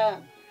 तर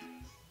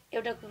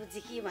एउटा कुरो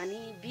चाहिँ के भने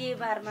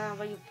बिहेबारमा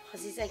अब यो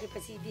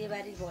फसिसकेपछि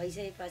बिहेबारी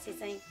भइसकेपछि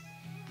चाहिँ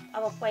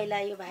अब पहिला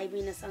यो भाइ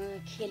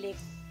बहिनीसँग खेले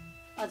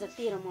अझ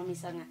तेरो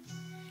मम्मीसँग।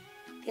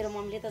 तेरो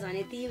मम्मीले त झन्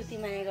यति उति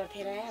माया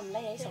गर्थेर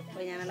हामीलाई है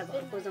सबैजनालाई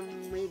घरको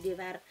जम्मै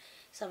व्यवहार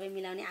सबै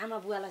मिलाउने। आमा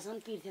बुवालाईसम्म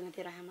पिर्थेन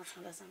तेरो आमा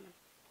छँदासम्म।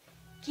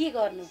 के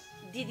गर्नु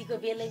दिदीको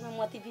बेलैमा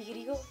मती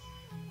बिग्रियो।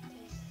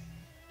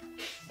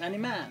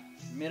 नानीमा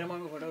मेरो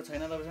मम्मी फोटो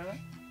छैन तपाईँसँग?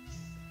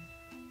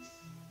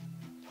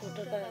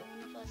 फोटो त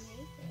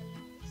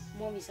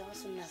मम्मीसँग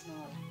सुन्नास् न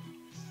होला।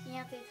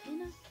 यहाँ चाहिँ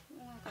छैन।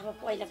 अब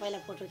पहिला पहिला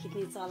फोटो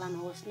खिच्ने चलन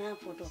होस् न।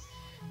 फोटो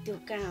त्यो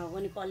कहाँ हो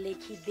भने कसले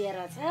खिचिदिएर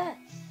छ।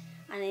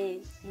 अनि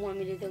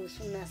मम्मीले त्यो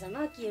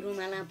सुन्नासँग के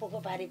रुमालमा पोको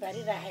पारी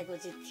पारी राखेको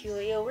चाहिँ थियो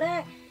एउटा।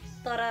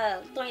 तर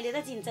तैँले त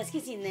चिन्छस् कि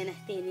चिन्दैन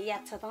त्यही नि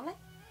याद छ तँलाई?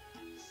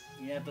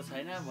 यहाँ त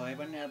छैन भए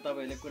पनि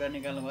तपाईँहरूले कुरा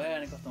निकाल्नु भयो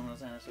अनि कस्तो हुन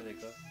चाहना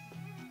सोधेको।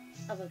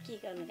 अब के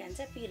गर्नु कान्छ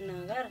पिर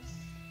नगर।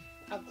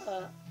 अब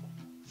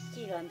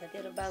के गर्नु त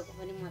तेरो बाउको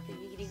पनि मती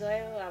बिग्री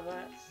गयो। अब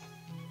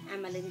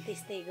आमाले पनि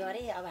त्यस्तै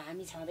गरे। अब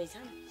हामी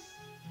छँदैछौँ।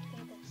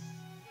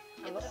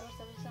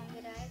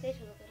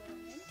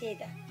 त्यही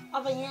त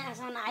अब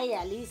यहाँसम्म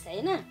आइहालिस्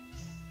होइन।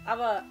 अब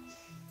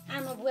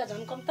आमा बुवा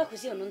झन् कम त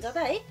खुसी हुनुहुन्छ त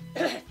है।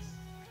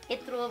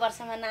 यत्रो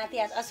वर्षमा नाति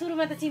आएछ।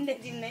 सुरुमा त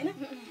चिन्दैन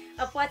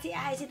अब पछि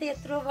आएपछि त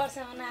यत्रो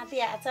वर्षमा नाति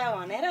आएछ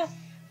भनेर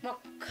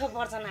मक्ख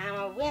पर्छन्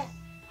आमा बुवा।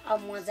 अब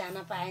म जान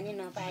पाएँ नि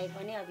नपाए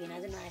पनि अब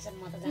भिनाजु नआएछ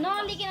म त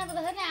नलिकन त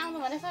नि आउनु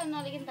भनेछ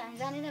नलिकन त हामी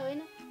जाने नै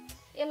होइन।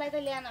 यसलाई त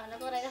ल्याएन भनेर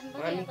कराइराख्नु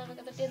पर्छ।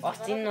 तपाईँको त टेन्सन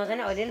अस्ति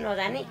नजाने अहिले पनि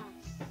नजाने।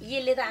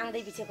 यसले त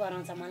आउँदै पछि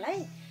कराउँछ मलाई।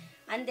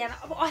 अनि त्यहाँ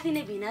अब अस्ति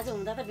नै भिना चाहिँ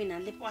हुँदा त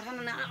भिनाले पठाउन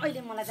न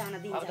अहिले मलाई जान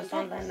दिन्छ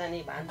सन्तान जाने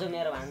भान्जो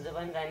मेरो भान्जो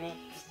पनि जाने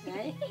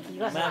है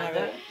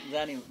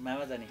जाने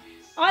मामा जाने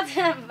अझ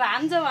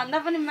भान्जो भन्दा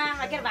पनि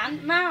मामा के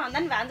मामा भन्दा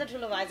नि भान्जो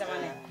ठुलो भएछ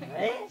भने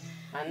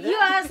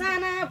यो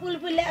साना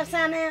पुलपुले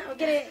साना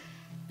के अरे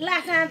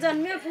लाखा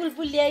जन्म्यो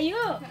पुलपुलिया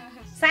यो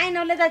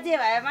साइनोले त जे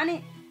भयो भने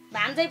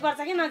भान्जै पर्छ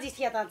कि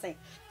नजिसिया त चाहिँ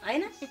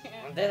होइन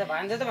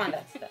भान्जो त भन्दा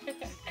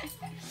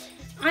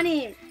अनि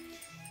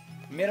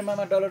मेरो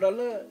मामा डल्लो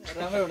डल्लो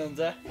राम्रै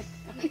हुनुहुन्छ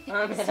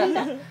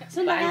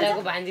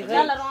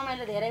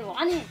रमाइलो धेरै भयो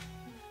अनि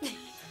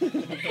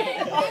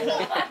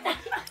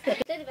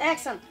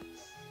एक्सन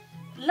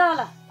ल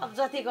अब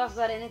जति गफ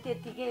गरे नि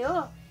त्यतिकै हो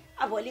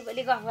अब भोलि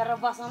गफ गरेर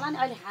बसौँला नि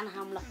अहिले खाना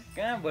खाऊँ ल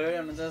कहाँ भोलि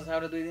हुनुहुन्छ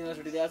साढे 2 दिनको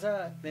छुट्टी दिएको छ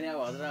त्यहाँदेखि अब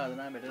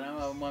हजुरआमा भेटेर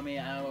अब मम्मी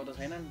आमा बाउ त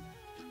छैनन्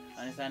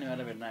अनि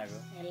सानीहरूलाई भेट्न आएको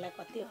यसलाई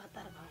कति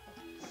हतार भएको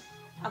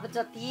अब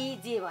जति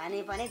जे भने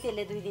पनि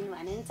त्यसले 2 दिन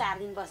भने नि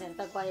 4 दिन बसेर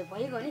त गयो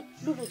भइगयो नि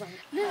लुटु जाउँ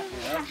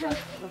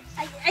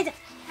आइज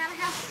खाना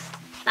खा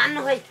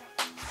तान्नु खै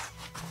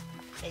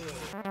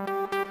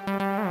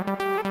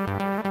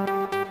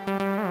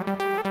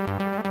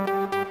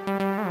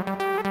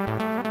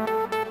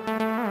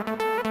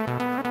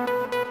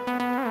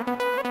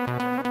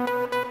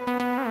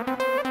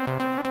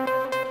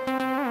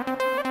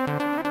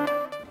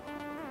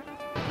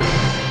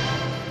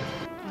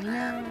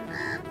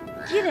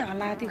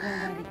त्यो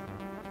गाउँबारी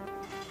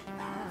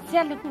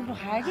स्यालले कुकुर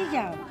खायो कि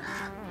क्या हो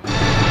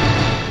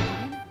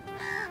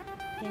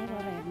त्यहीँ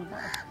गएर हेर्नु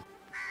पर्यो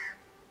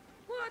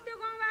को त्यो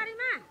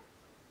गाउँबारीमा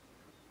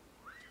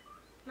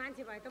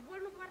मान्छे भए त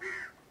बोल्नु पर्ने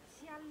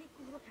स्यालले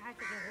कुकुर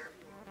खाएको क्या हो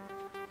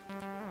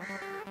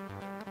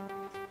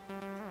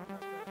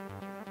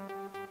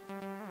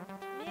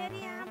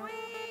मेरी आमै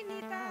नि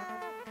त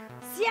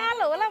स्याल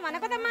होला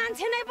भनेको त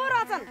मान्छे नै पो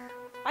रहेछन्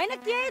होइन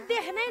केही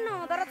देख्नै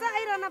नहुँदो रहेछ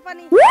आइरहन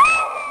पनि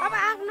अब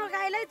आफ्नो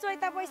गाईलाई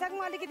चैता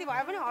बैशाखमा अलिकति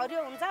भयो भने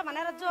हरियो हुन्छ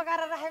भनेर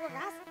जोगाएर राखेको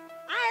घाँस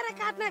आएर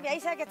काट्न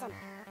भ्याइसकेछन्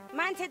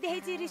मान्छे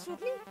देखेपछि रिस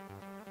उठ्ने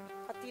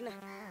कति न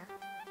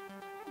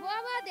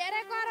बाबा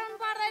धेरै कराउनु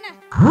पर्दैन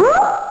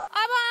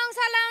अब अंश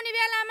लाउने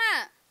बेलामा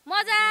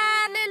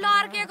मजाले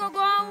लर्केको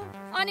गहुँ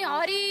अनि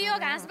हरियो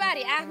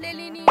घाँसबारी आफूले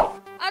लिने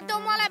अब त्यो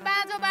मलाई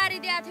बाँझो बारी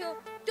दिएको थियो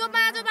त्यो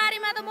बाँझो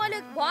बारीमा त मैले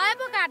भए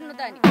पो काट्नु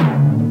त नि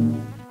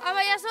अब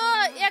यसो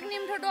एक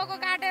निम्ठो डोको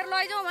काटेर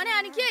लैजाउँ भने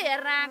अनि के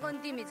हेरेर आएको नि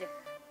तिमी चाहिँ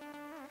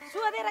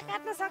सोधेर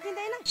काट्न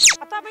सकिँदैन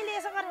तपाईँले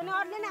यसो गर्यो भने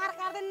अरूले नै आएर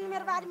काट्दैन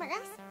मेरो बारीमा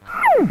घाँस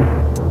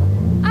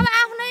अब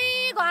आफ्नै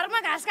घरमा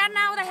घाँस काट्न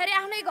आउँदाखेरि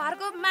आफ्नै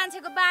घरको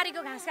मान्छेको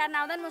बारीको घाँस काट्न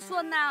आउँदा नि म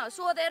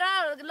सोधेर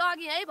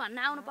लगेँ है भन्न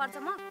आउनुपर्छ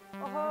म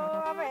ओहो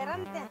अब हेर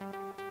नि त्यहाँ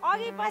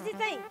अघि पछि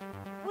चाहिँ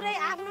पुरै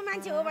आफ्नो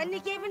मान्छे हो भन्ने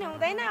केही पनि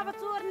हुँदैन अब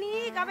चोर्नी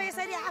अब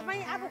यसरी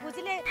आफू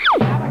खुसीले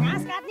अब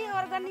घाँस काट्ने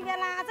ओर गर्ने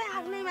बेला चाहिँ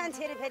आफ्नै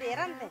मान्छेले फेरि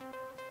हेर नि त्यहाँ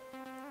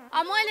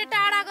अब मैले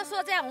टाढाको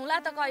सोचे हुँला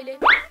त कहिले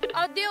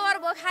अब देवर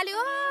भयो खालि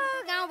हो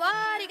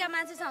गाउँभरिका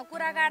मान्छेसँग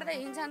कुरा काट्दै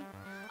हिँड्छन्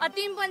अब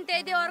तिमी पनि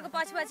त्यही देवरको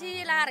पछि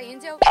लाएर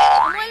हिँड्छौ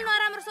मैले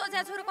नराम्रो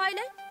सोचेको छु र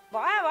कहिले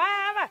भयो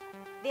अब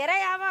धेरै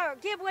अब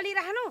के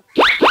बोलिराख्नु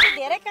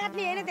धेरै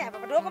काट्ने होइन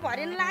त्यहाँ ढोको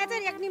भरिनु लागेको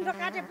छ एक निम्तो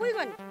काटे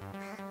पुग्यो नि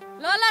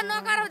ल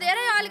नगरौ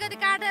धेरै अलिकति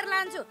काटेर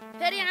लान्छु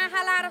फेरि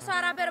आँखा लाएर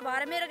सरापेर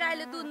भएर मेरो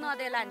गाईले दुध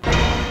नदेला नि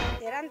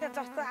हेर नि त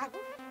जस्तो आएको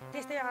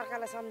त्यस्तै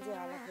अर्कालाई सम्झ्यो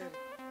होला फेरि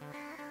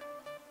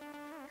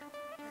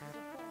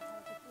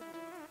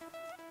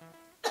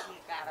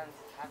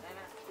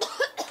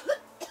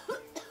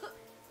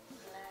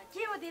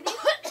के हो दिदी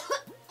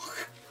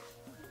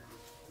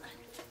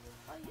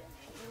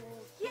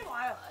के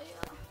भयो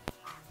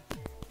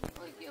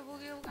के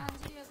पुग्यो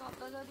कान्छी एक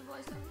हप्ता जति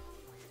भइसक्यो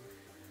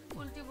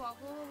उल्टी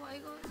भएको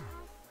भइगयो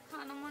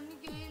खान मन नि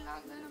केही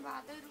लाग्दैन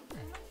भातै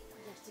रुच्दैन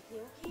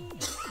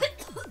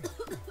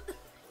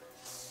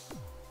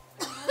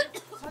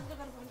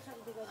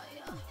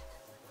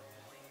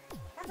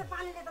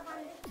पानीले त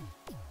पानीले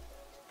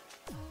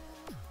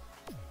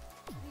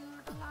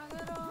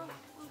लागेर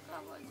उल्का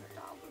भइसक्यो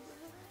टाउको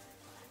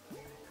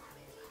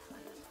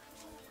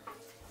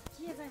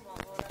के चाहिँ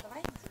भएको होला त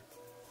भाइ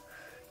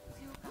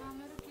त्यो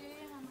कामहरू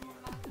केही खानु मन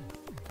लाग्दैन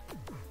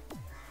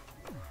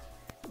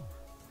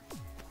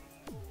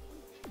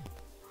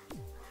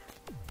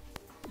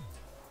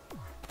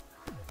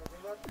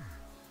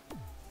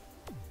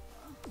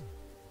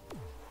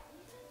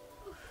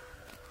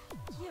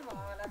के भयो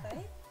होला त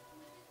है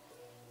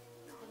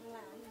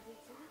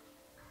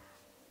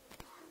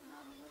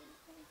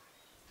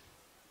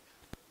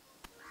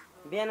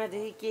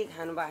बिहानदेखि के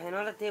खानु भएको छैन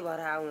होला त्यही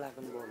भएर आउँ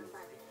लाग्नु भयो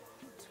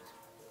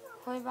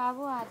खोइ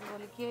बाबु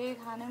आजभोलि केही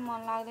खानै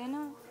मन लाग्दैन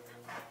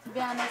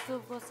बिहान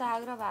सुपको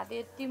साग र भात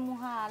यति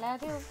मुखा हालेको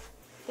थियो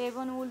त्यही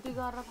पनि उल्टी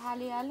गरेर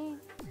फालिहालेँ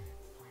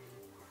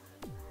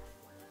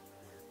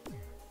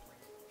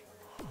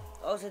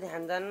औषधि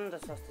खान जानु नि त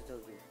सस्तो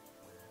चौकी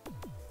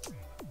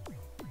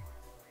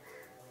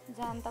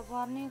जान त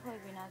पर्ने खोइ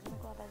भिनाजु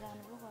कता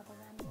जानु पो कता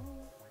जानु पो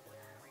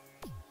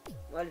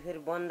अहिले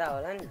फेरि बन्दा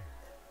होला नि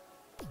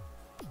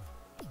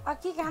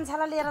के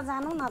कान्छालाई लिएर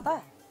जानु न त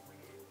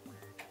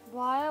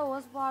भयो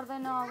होस्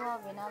पर्दैन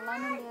अब भिनाललाई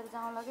नि लिएर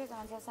जाउँला कि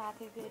कान्छा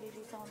साथी फेरि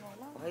रिसाउनु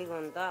होला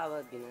भइगयो नि त अब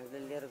भिनाले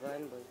लिएर गयो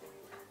नि भयो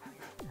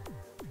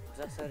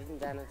जसरी पनि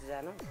जानु चाहिँ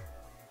जानु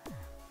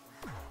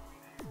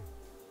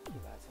के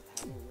भएको छ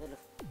थाहा नै हुँदैन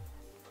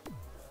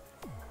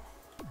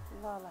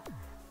ल ल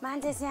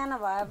मान्छे सानो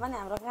भए पनि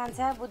हाम्रो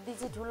कान्छा बुद्धि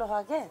चाहिँ ठुलो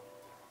हो के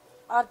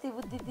अर्थी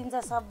बुद्धि दिन्छ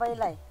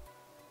सबैलाई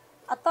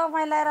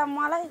तपाईँलाई र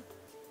मलाई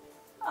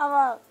अब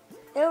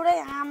एउटै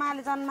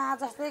आमाले जन्मा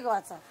जस्तै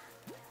गर्छ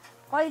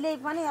कहिल्यै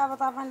पनि अब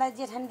तपाईँलाई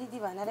जेठानी दिदी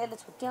भनेर यसले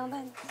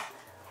छुट्याउँदैन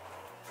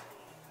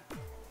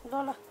ल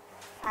ल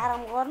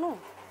आराम गर्नु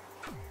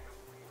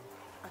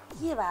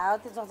के भयो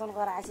त्यो जतन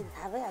गरेर आएपछि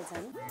थाहा भइहाल्छ नि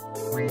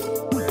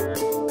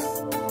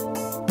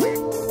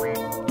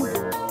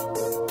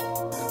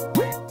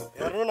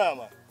हेर्नु न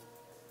आमा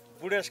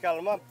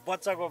बुढेसकालमा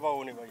बच्चाको बाउ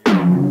हुने भयो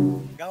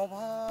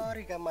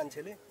गाउँभरिका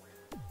मान्छेले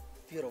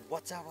तेरो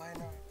बच्चा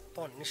भएन त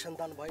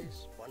निसन्तान भइस्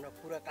भनेर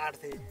कुरा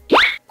काट्थे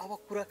अब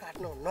कुरा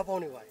काट्न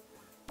नपाउने भयो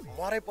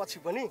मरेपछि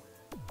पनि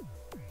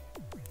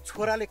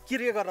छोराले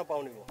के गर्न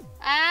पाउने भयो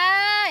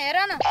हेर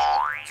न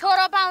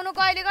छोरो पाउनु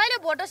कहिले कहिले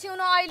भोटो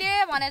सिउनु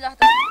अहिले भने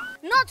जस्तो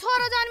न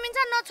छोरो जन्मिन्छ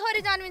न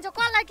छोरी जन्मिन्छ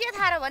कसलाई के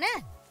थाहा र भने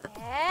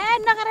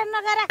नगर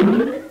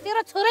तेरो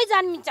छोरै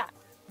जन्मिन्छ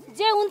जे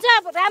हुन्छ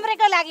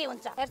राम्रैको लागि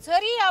हुन्छ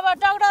छोरी अब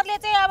डाक्टरले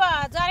चाहिँ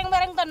अब जरेङ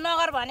मेरेङ त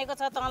नगर भनेको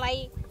छ तँलाई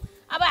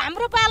अब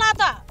हाम्रो पाला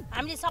त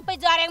हामीले सबै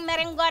जरेङ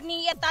मेरेङ गर्ने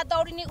यता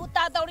दौडिने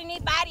उता दौडिने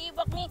बारी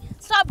बोक्ने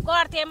सब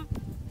गर्थ्यौँ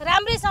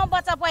राम्रैसँग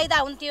बच्चा पैदा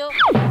हुन्थ्यो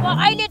अब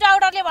अहिले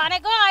डाक्टरले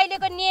भनेको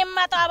अहिलेको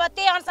नियममा त अब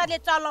त्यही अनुसारले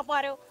चल्न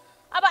पर्यो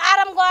अब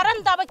आराम गर नि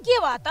त अब के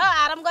भयो त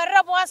आराम गरेर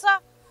बस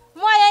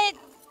म यही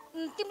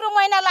तिम्रो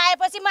महिना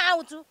लाएपछि म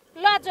आउँछु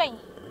ल चाहिँ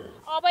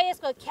अब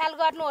यसको ख्याल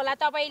गर्नु होला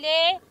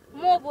तपाईँले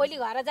म भोलि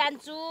घर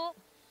जान्छु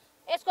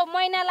यसको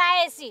महिना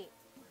लाएपछि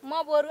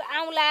म बरु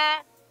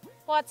आउँला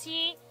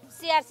पछि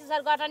स्याहार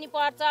सिसार गर्नु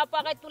पर्छ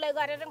पकाइ तुलाइ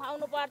गरेर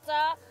खुवाउनु पर्छ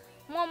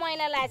म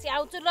महिना लाएपछि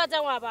आउँछु ल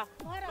जाउँ अब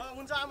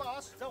हुन्छ आमा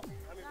हस् जाऊ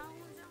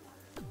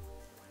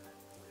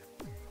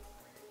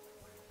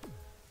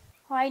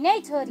होइन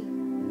है छोरी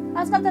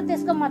आजकल त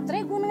त्यसको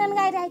मात्रै गुणगान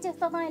गाइरहेको छ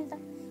तपाईँले त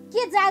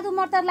के जादु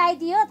मर्तर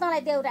लगाइदियो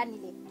तँलाई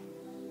देउरानीले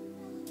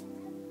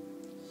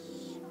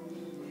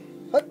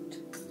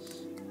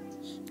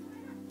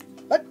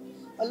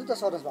अलि त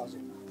सरस भाउजू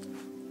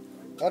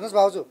हेर्नुहोस्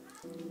भाउजू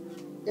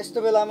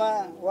यस्तो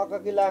बेलामा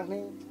वाककी लाग्ने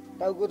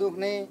टाउको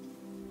दुख्ने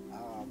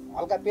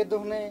हल्का पेट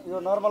दुख्ने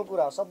यो नर्मल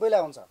कुरा हो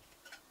सबैलाई हुन्छ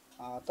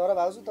तर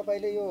भाउजू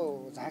तपाईँले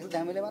यो झाँक्री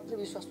धामीले मात्रै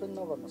विश्वास पनि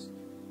नगर्नुहोस्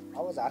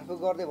अब झारफुक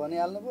गर्दै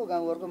भनिहाल्नुभयो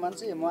गाउँघरको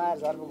मान्छे म आएर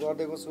झारफुक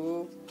गरिदिएको छु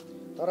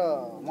तर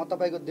म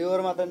तपाईँको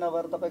देवर मात्रै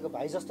नभएर तपाईँको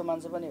भाइ जस्तो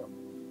मान्छे पनि हो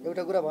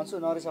एउटा कुरा भन्छु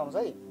नरिसाउनुहोस्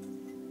है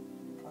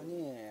अनि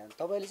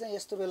तपाईँले चाहिँ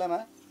यस्तो बेलामा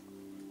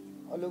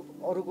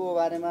अरूको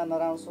बारेमा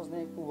नराम्रो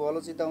सोच्ने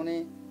कुभलो चिताउने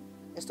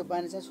यस्तो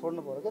बानी चाहिँ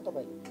छोड्नु पर्यो क्या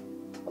तपाईँले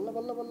बल्ल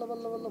बल्ल बल्ल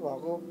बल्ल बल्ल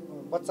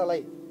भएको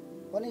बच्चालाई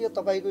पनि यो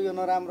तपाईँको यो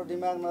नराम्रो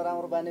दिमाग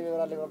नराम्रो बानी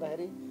व्यवहारले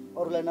गर्दाखेरि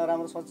अरूलाई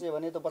नराम्रो सोचियो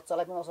भने त्यो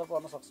बच्चालाई पनि असर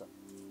पर्न सक्छ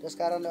त्यस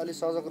कारणले अलिक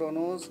सजग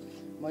रहनुहोस्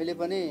मैले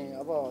पनि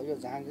अब यो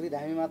झाँक्री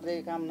धामी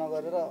मात्रै काम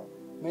नगरेर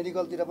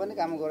मेडिकलतिर पनि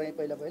काम गरेँ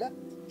पहिला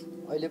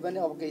अहिले पनि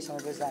अब केही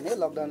समय जाने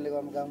लकडाउनले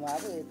गर्नु गाउँमा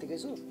आएको यतिकै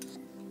छु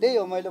त्यही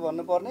हो मैले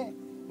भन्नुपर्ने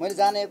मैले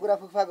जाने कुरा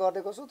फुकफा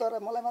गरिदिएको छु तर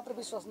मलाई मात्र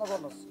विश्वास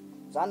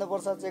नगर्नुहोस्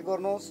जानुपर्छ चेक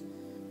गर्नुहोस्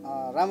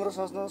राम्रो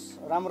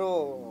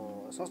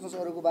सोच्नुहोस्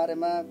अरूको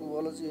बारेमा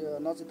कुभलो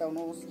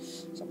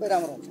नचिताउनुहोस् सबै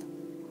राम्रो हुन्छ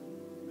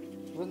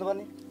बुझ्नु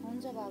पर्ने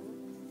हुन्छ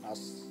बाबु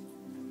हस्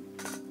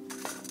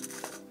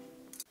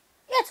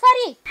ए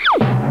छोरी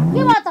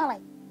के भयो तँलाई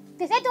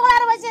त्यसै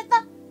टोलाएर बसेस् त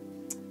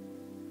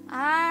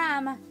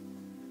आमा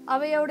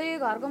अब एउटै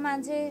घरको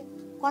मान्छे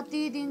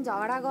कति दिन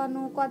झगडा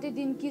गर्नु कति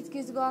दिन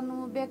किचकिच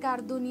गर्नु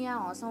बेकार दुनियाँ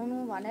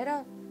हँसाउनु भनेर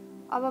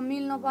अब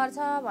मिल्नु पर्छ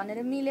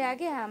भनेर मिल्या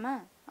के आमा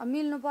अब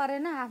मिल्नु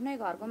परेन आफ्नै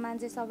घरको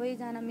मान्छे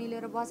सबैजना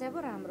मिलेर बसे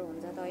पो राम्रो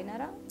हुन्छ त होइन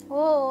र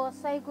हो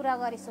सही कुरा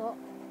गरिस् हो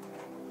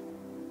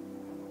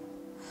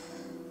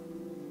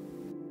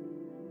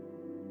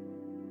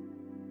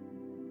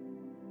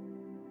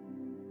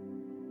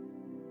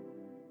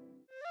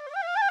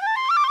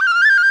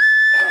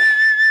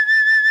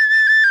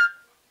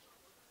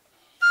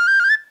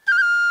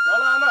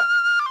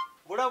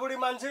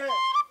मान्छे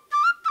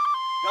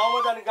गाउँमा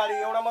जाने गाडी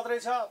एउटा मात्रै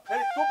छ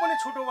फेरि त्यो पनि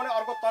छुट्यो भने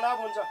अर्को तनाव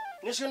हुन्छ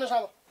निस्किनुहोस्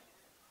अब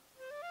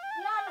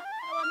ल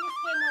अब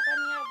निस्के म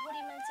पनि यहाँ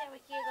बुढी मान्छे अब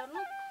के गर्नु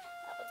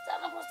अब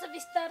जानुपर्छ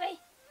बिस्तारै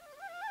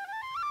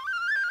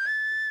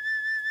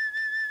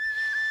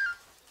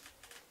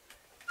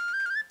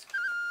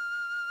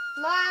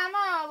ल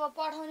आमा अब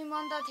पठाउने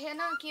मन त थिएन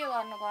के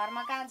गर्नु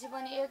घरमा कान्छी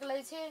पनि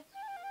एक्लै छे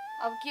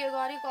अब के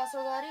गरी कसो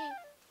गरी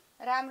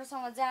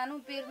राम्रोसँग जानु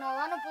पिर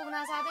नगर्नु पुग्न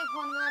साथै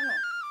फोन गर्नु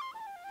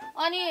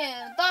अनि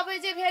तपाईँ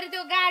चाहिँ फेरि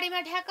त्यो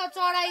गाडीमा ठ्याक्क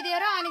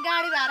चढाइदिएर अनि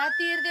गाडी भाडा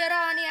तिर्दिएर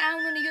अनि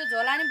आउनु नि यो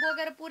झोला नि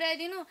बोकेर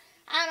पुर्याइदिनु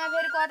आमा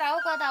फेरि कता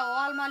हो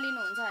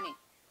अल्मलिनुहुन्छ नि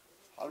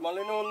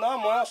अल्मलिनु हुन्न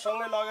म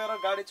सँगै लगेर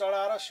गाडी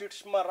चढाएर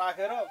सिट्समा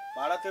राखेर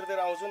भाडा तिर्दिएर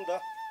आउँछु नि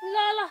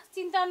त ल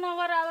चिन्ता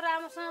नगर अब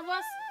राम्रोसँग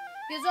बस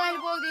यो जहिले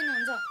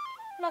बोकिदिनुहुन्छ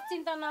ल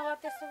चिन्ता नगर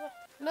त्यसो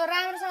भए ल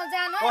राम्रोसँग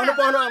जानु है पहनु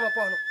पहनु आमा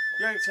पहनु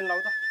यो एकछिन लाउ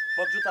त म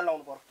जुत्ता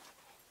लाउनु पर्यो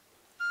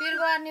फेरि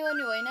गर्ने हो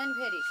नि होइन नि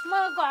फेरि म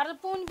घर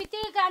पुग्ने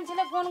बित्तिकै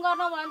कान्छीलाई फोन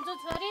गर्न भन्छु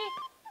छोरी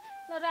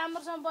ल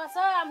राम्रोसँग बस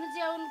आफ्नो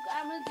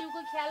जिउको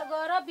ख्याल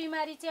गर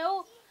बिमारी च्याउ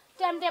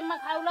टाइममा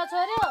खाउ ल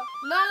छोरी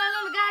ल ल ल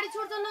गाडी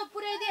छोड्छ ल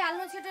पुर्याइदिइ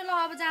हाल्नु छिटो ल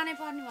अब जानै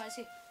पर्ने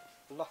भएपछि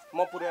ल म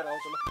पुर्याएर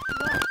आउँछु ल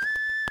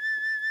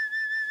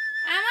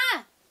आमा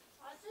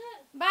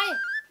बाई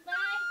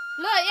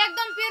ल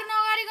एकदम पिर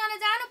नगरिकन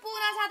जानु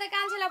पुग्न साथै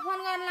कान्छीलाई फोन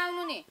गर्न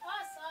लाउनु नि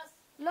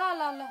ल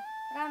ल ल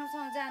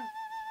राम्रोसँग जानु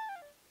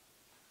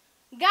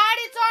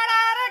गाडी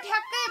चढाएर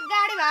ठ्याक्कै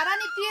गाडी भाडा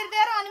नि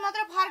तिर्दिएर अनि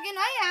मात्र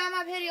फर्किनु है आमा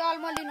फेरि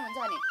अल्मलिनु हुन्छ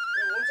नि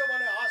ए हुन्छ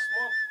भने हस् म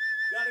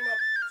गाडीमा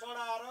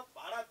चढाएर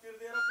भाडा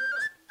तिर्दिएर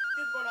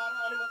व्यवस्थित बनाएर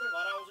अनि मात्रै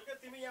घर आउँछु के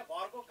तिमी यहाँ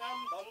घरको काम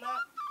धन्दा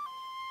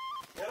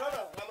हेर न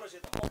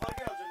राम्रोसित म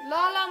फर्किहाल्छु नि ल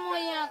ल म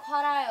यहाँ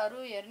खरायोहरू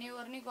हेर्ने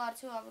ओर्ने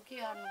गर्छु अब के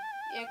गर्नु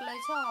एक्लै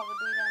छ अब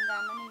दुईजना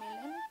जान नि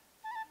मिल्दैन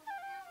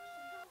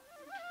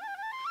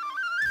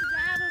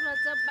गाह्रो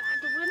रहेछ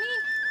बाटो पनि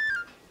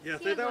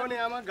यस्तै त हो नि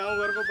आमा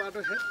गाउँघरको बाटो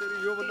छ फेरि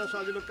योभन्दा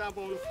सजिलो कहाँ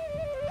पाउनु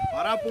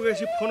घर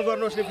पुगेपछि फोन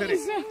गर्नुहोस् नि फेरि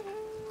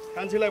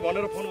कान्छीलाई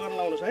भनेर फोन गर्न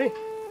लाउनुहोस् है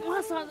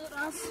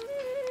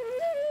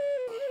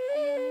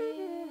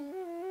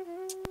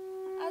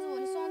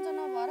आजभोलि सन्चो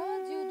नभएर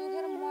जिउ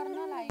दुखेर मर्न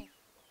लाग्यो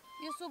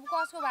यो सुप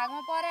कसको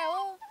भागमा परे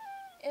हो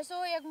यसो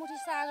एक मुठी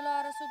साग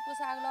लगाएर सुपको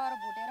साग लगाएर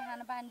भुटेर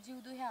खान पानी जिउ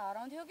दुखे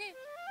हराउँथ्यो कि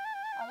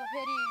अब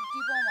फेरि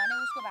टिपौँ भने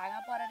उसको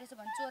भागमा परेर रहेछ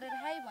भने चोरेर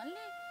खाइ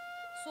भन्ने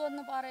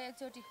सोध्नु पर्यो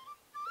एकचोटि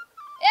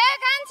ए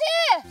कान्छी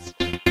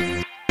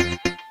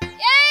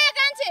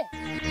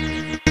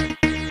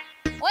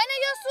होइन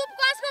यो सुप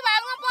कसको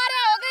भागमा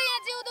पर्यो हो कि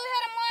यहाँ जिउ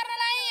दुखेर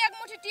मर्नलाई एक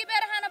मुठी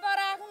टिपेर खान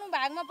पर्यो आफ्नो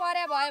भागमा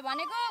पर्यो भयो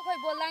भनेको खोइ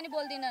बोल्दा नि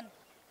बोल्दिनन्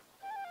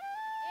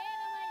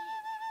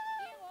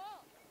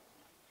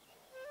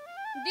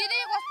दिदी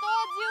कस्तो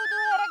जिउ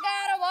दुखेर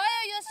गाह्रो भयो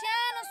यो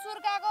सानो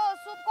सुर्काको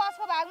सुप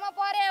कसको भागमा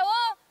परे हो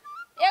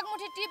एक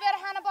मुठी टिपेर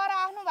खान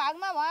पर्यो आफ्नो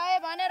भागमा भयो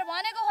भनेर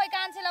भनेको खोइ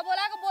कान्छीलाई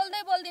बोलाएको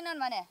बोल्दै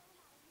बोल्दिनन् भने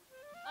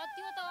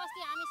त्यो त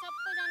अस्ति हामी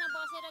सबैजना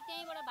बसेर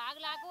त्यहीँबाट भाग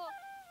लाएको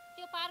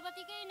त्यो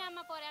पार्वतीकै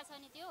नाममा परेछ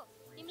नि त्यो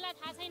तिमीलाई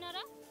थाहा छैन र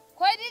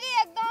खोइ दिदी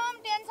एकदम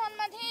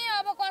टेन्सनमा थिएँ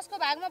अब कसको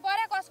भागमा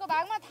परे कसको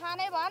भागमा थाहा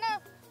नै भएन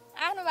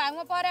आफ्नो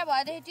भागमा परे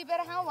भएदेखि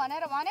टिपेर खाउँ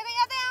भनेर भनेको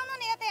यतै आउनु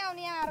नि यतै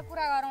आउनु यहाँ आएर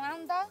कुरा गरौँ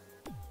आउनु त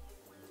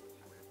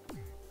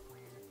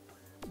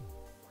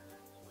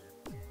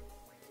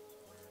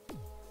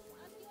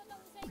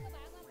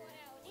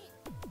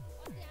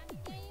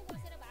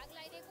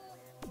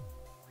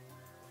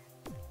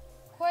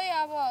खोइ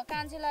अब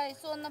कान्छीलाई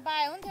सोध्न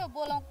पाए हुन्थ्यो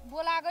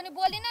बोलाएको नि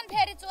बोलिनन्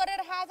फेरि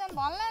चोरेर खाएछन्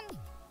भन्लान्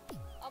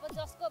अब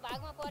जसको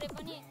भागमा परे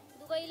पनि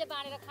दुवैले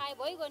बाँडेर खाए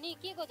भइगयो नि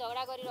के को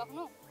झगडा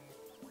गरिराख्नु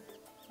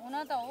हुन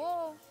त हो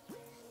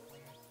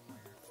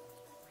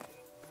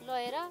ल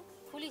हेर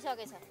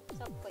फुलिसकेछ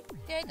सबै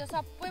त्यही त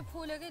सबै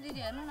फुल्यो कि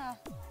दिदी हेर्नु न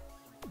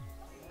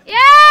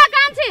ए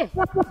कान्छी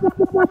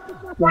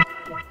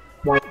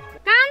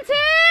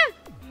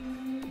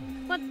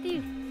कति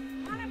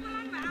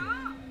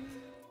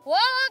हो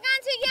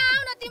कान्छी यहाँ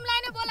आउ न तिमीलाई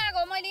नै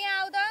बोलाएको मैले यहाँ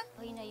आउ त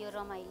होइन यो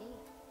रमाइले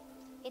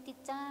यति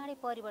चाँडै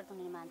परिवर्तन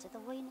हुने मान्छे त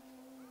होइन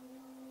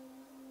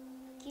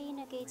केही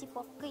न केही चाहिँ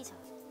पक्कै छ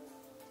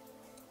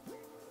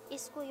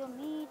यसको यो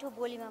मिठो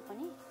बोलीमा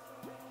पनि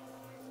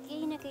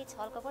केही न केही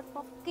छलकपट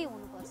पक्कै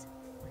हुनुपर्छ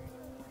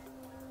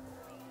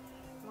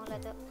मलाई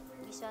त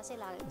विश्वासै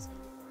लागेको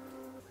छैन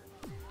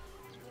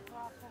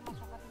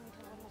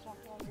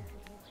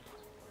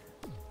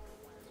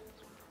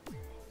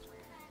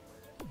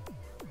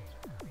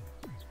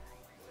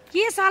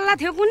के सल्लाह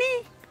थियो कुनी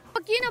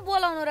किन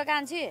बोलाउनु र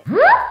कान्छी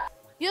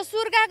यो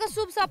सुर्काको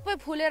सुप सबै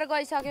फुलेर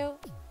गइसक्यो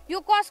यो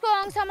कसको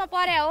अंशमा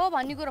परे हो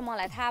भन्ने कुरो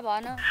मलाई थाहा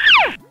भएन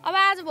अब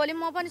आजभोलि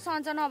म पनि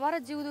सन्चो नभएर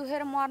जिउ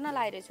दुखेर मर्न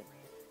लागिरहेछु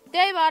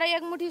त्यही भएर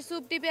एक मुठी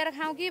सुप टिपेर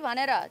खाऊ कि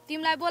भनेर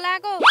तिमीलाई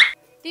बोलाएको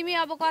तिमी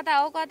अब कता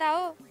हो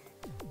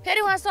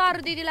फेरि उहाँ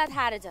सर दिदीलाई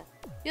थाहा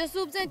रहेछ यो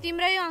सुप चाहिँ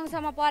तिम्रै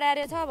अंशमा परे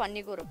रहेछ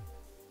भन्ने कुरो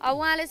अब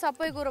उहाँले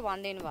सबै कुरो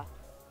भनिदिनु भयो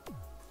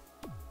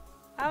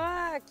अब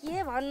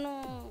के भन्नु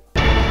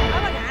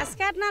अब घाँस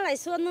काट्नलाई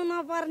सोध्नु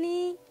नपर्ने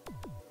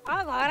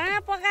अब घरमा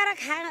पकाएर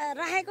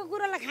राखेको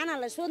कुरोलाई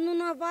खानालाई सोध्नु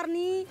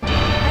नपर्ने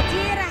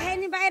जे राखे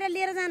नि बाहिर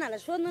लिएर जानलाई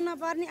सोध्नु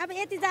नपर्ने अब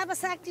यति जब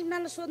साग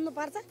टिप्नलाई सोध्नु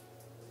पर्छ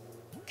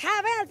खा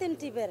भइहाल्थ्यो नि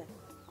टिपेर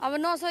अब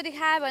नसोधी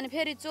खायो भने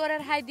फेरि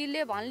चोरेर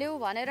खाइदिल्ले भन्ल्यौ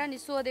भनेर नि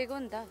सोधेको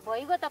नि त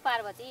भइगयो त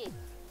पार्वती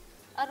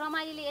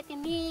रमाइलीले यति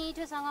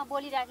मिठोसँग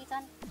बोलिराखी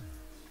छन्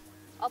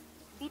अब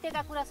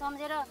बितेका कुरा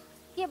सम्झेर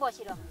के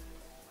बसिरहनु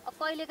अब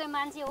कहिलेकै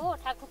मान्छे हो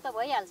ठाकठुक त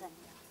भइहाल्छ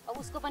अब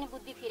उसको पनि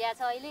बुद्धि फिर्या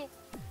छ अहिले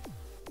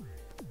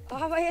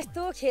अब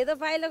यस्तो खेदो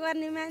पाइलो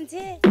गर्ने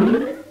मान्छे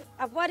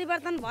अब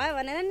परिवर्तन भयो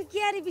भनेर नि के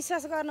अरे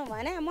विश्वास गर्नु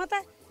भएन म त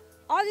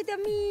अघि त्यो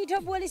मिठो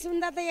बोली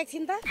सुन्दा त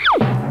एकछिन त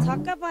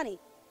छक्क पनि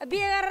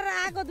बिहे गरेर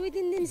आएको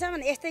 2-3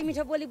 दिनसम्म यस्तै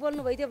मिठो बोली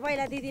बोल्नु भयो थियो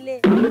पहिला दिदीले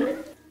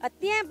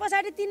त्यहाँ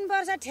पछाडि 3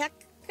 वर्ष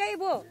ठ्याक्कै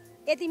भयो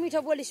यति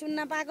मिठो बोली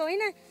सुन्न पाएको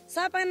होइन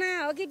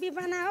सपना हो कि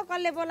बिपना हो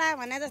कसले बोलायो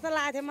भने जस्तो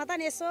लागेको थियो म त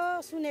नि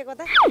यसो सुनेको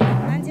त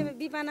मान्छे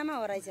बिपनामा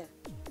हो रहेछ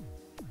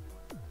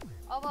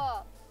अब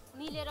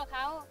मिलेर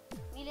खाऊ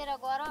मिलेर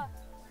गर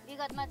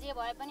विगतमा जे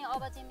भए पनि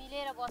अब चाहिँ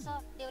मिलेर बस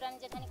देउरानी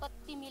जेठानी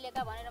कति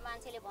मिलेका भनेर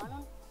मान्छेले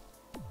भनुन्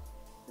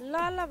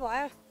ल ल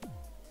भयो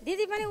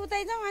दिदी पनि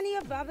उतै जाउँ अनि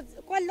यो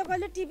कल्लो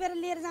कल्लो टिपेर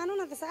लिएर जानु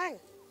न त साग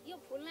यो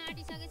फुल्न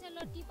आँटिसकेछ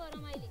ल टिप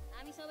रमाइले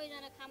हामी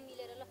सबैजना खाम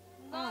मिलेर ल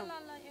ल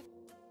ल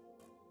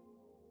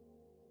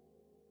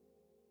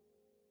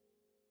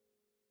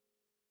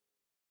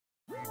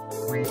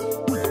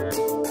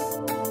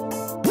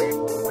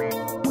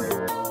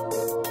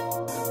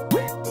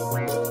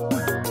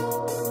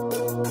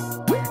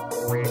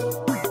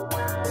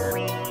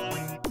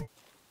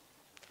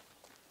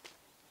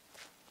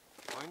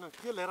होइन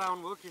के लिएर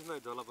आउनुभयो कृष्ण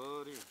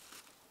झोलाभरि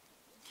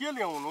के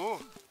ल्याउनु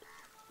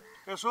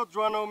यसो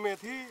ज्वानो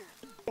मेथी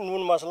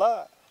नुन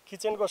मसला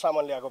किचनको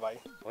सामान ल्याएको भाइ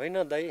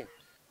होइन दाइ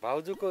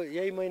भाउजूको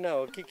यही महिना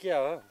हो कि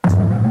क्या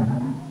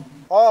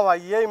हो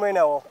भाइ यही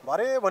महिना हो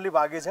भरे भोलि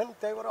भागे छन्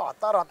त्यही भएर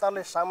हतार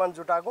हतारले सामान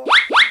जुटाएको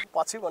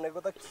पछि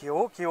भनेको त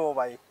के हो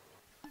भाइ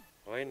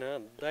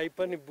होइन दाइ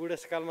पनि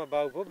बुढेसकालमा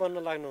बाउ पो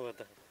बन्न लाग्नुभयो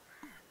त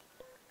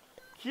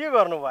के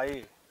गर्नु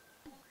भाइ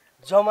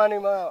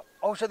जमानीमा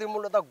औषधि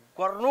मूल्य त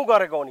गर्नु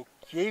गरेको हो नि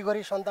केही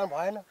गरी सन्तान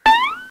भएन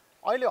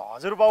अहिले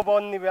हजुरबाउ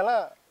बन्ने बेला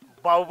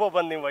बाउ पो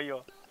बन्ने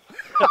भयो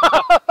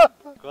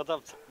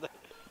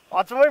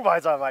अचम्मै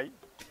भएछ भाइ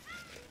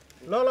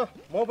ल ल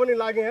म पनि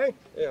लागेँ है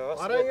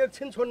अरे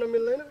एकछिन छोड्न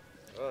मिल्दैन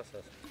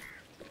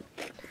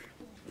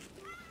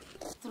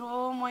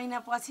यत्रो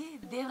महिनापछि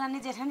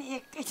देउरानी जेठानी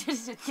एकैचोटि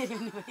सुत्केरी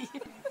हुनुभयो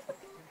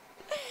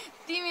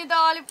तिमी त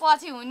अलिक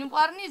पछि हुनु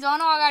पर्ने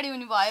झन् अगाडि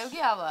हुने भयो कि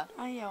अब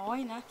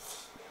होइन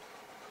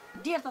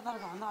डेढ त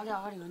तपाईँको भन्दा अलि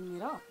अगाडि हो नि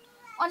मेरो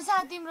अनि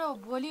सायद तिम्रो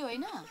भोलि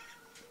होइन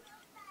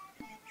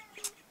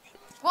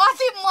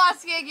कति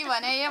मस्के कि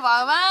भने ए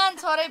भगवान्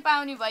छोरै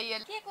पाउने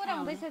भइयो के कुरा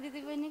हुँदैछ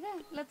दिदी बहिनीको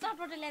ल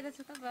चटपटे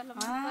ल्याइदिएछु त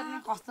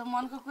कस्तो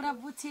मनको कुरा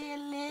बुझ्छ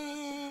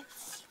यसले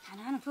खाना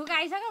खानु फुक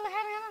आइसक्यो ल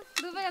खाना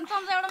दुबैजना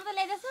चम्चा एउटा मात्रै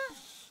ल्याइदिएछु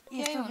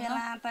यस्तो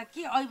बेला त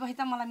के अहिले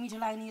त मलाई मिठो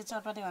लाग्ने यो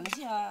चटपटे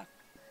भनेपछि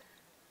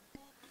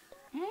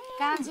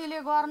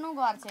कान्छीले गर्नु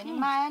गर्छ नि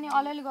माया नि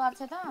अलिअलि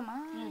गर्छ त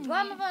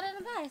गर्नु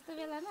परेन त यस्तो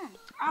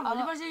बेलामा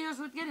भोलि पर्सि यो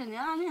सुत्केरी हुने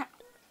अनि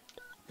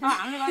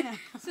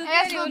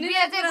यसको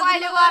बिहे चाहिँ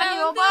कहिले गर्ने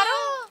हो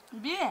बरु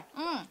बिहे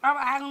अब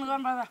आगो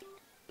गर्नुपर्छ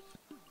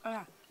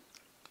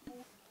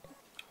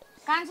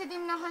कान्छी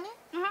तिमी नखाने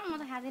म त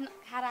खाँदिनँ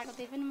खाएर आएको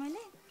त्यही पनि मैले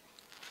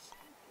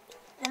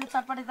यसले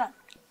चटपटे त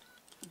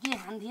के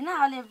खान्थिनँ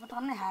अहिले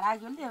टन्नै खाएर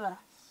आएको त्यही भएर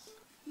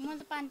मैले त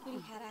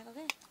पानीपुरी खाएर आएको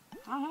क्या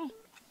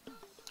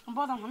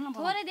बदाम खानु न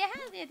थोरै देखा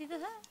यति त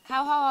छ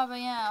खाऊ खाऊ अब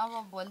यहाँ अब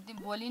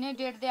भोलि नै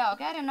डेट दिया हो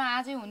क्या अरे न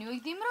आजै हुने हो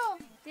कि तिम्रो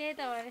त्यही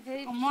त भएर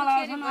फेरि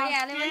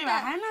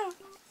भइहाल्यो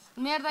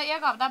मेरो त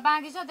एक हप्ता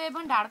बाँकी छ त्यही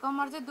पनि ढाड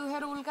कम्मर चाहिँ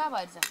दुखेर उल्का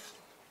भएछ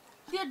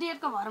त्यो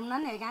डेटको भरमा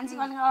नि कान्छी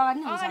अलिक अगाडि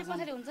नै हुन्छ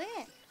कसरी हुन्छ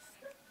कि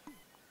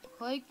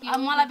खोइ अब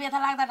मलाई व्यथा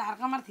लाग्दा ढाड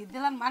कम्मर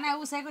थिच्दैला भने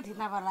उसैको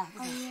थिच्न पर्ला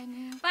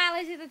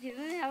पालैसी त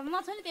थिच्दैन अब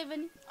म छु नि त्यही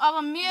पनि अब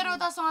मेरो त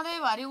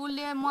सधैँभरि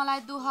उसले मलाई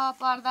दुःख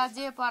पर्दा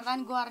जे पर्दा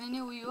नि गर्ने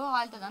नै उयो हो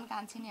अहिले त झन्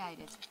कान्छी नै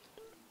आइरहेछ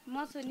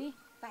म छु नि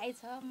भाइ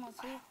छ म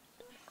छु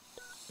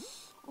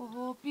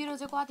ओहो पिरो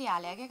चाहिँ कति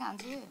हाल्यो क्या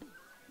कान्छी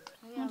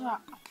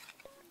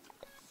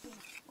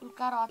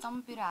उल्का र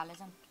अचम्म पिरो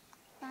हालेछन्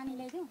पानी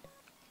ल्याइदिउँ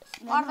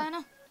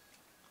पर्दैन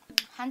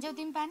खान्छौ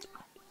तिमी पानी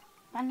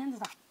पानी नि त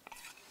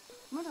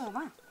म त हो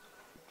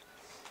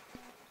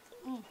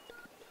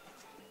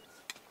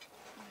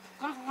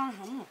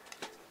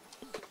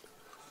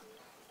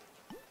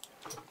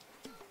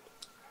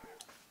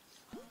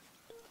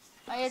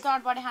ए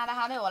चटपटे खाँदा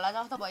खाँदै होला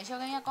जस्तो भइसक्यो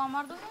यहाँ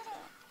कम्मर दुखेर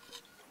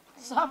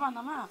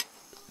सबभन्दामा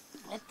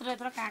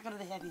यत्रो काँक्रो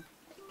देखाएको थिएँ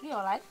के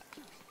होला है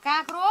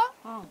काँक्रो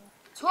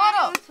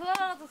छोरो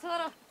छोरो त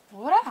छोरो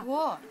हो र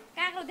हो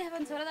काँक्रो देख्यो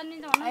भने छोरो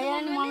जन्मिन्छ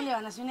मम्मीले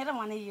भने सुनेर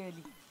भने यो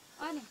अलि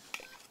अनि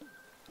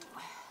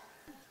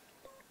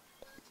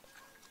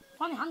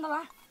पनि खानु त ल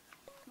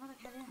म त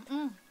खाँदैन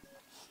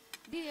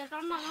दिदी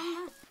टन्न न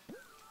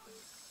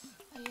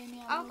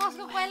अब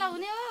कसको पहिला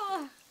हुने हो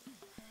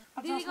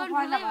दिदीको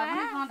पहिला भए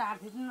पनि ढाड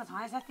थिच्नु छ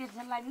तेल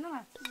लगाइदिनु न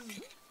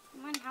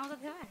मैले खाउँ त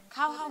थियो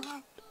खाऊ खाऊ खाऊ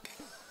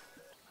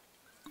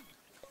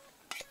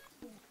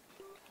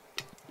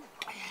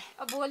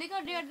अब भोलिको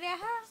डेट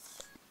देखा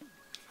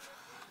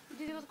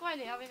दिदीको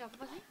कहिले अब एक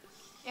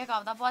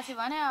हप्ता पछि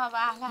भने अब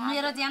आफूलाई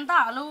मेरो ज्यान त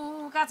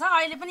हलुका छ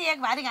अहिले पनि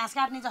एक भारी घाँस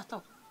काट्ने जस्तो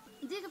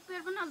दिदीको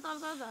पेट पनि अलि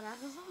तल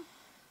झराएको छ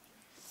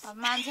अब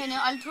मान्छे नि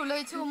अलि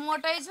ठुलै छु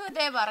मोटै छु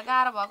त्यही भएर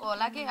गाह्रो भएको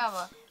होला कि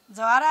अब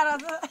झरा र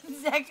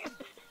ज्याकेट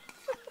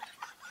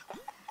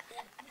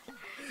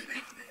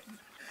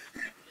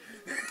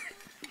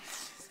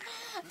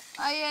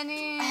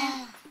अनि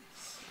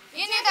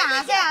यिनी त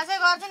हाँसे हाँसे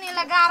गर्छ नि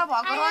यसलाई गाह्रो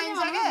भएको रहन्छ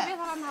क्या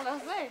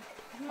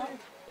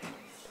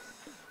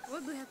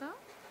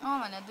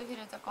भने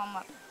दुखिरहेछ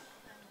कम्मर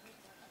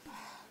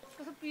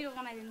कस्तो पिरो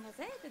बनाइदिनु पर्छ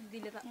है त्यो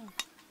दिदीले त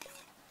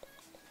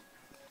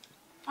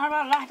अब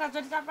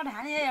लास्टचोटि चटपट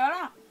खाने यही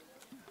होला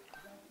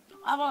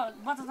अब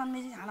बच्चा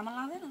जन्मेपछि खान मन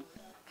लाग्दैन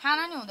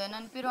खाना नि हुँदैन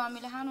नि पिरो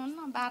अमीले खानुहुन्न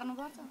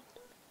बार्नुपर्छ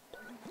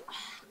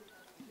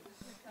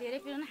धेरै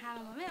पिरो नि खानु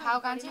भयो खाऊ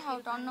कान्छी खाऊ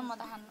टन्न म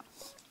त खान्न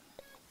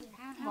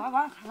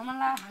भयो खान मन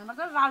लाग्यो खानु पर्छ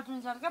लाल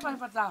चुनी चर्के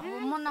परिपर्छ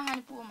म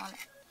नखाने पुगो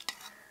मलाई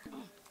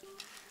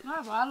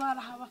भयो ल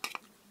अब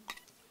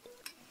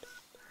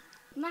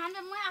नखान्छ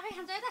म आफै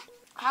खान्छु है त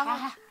खाऊ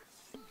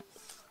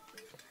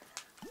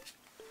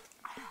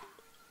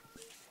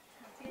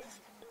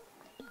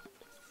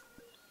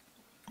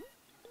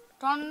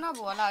टन्न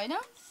भयो होला होइन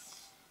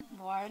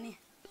भयो नि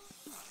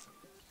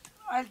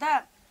अहिले त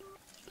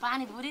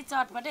पानीपुरी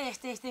चटपटे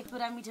यस्तै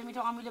कुरा मिठो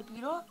मिठो अमिलो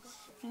पिरो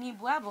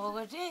निबुवा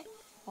भोगटे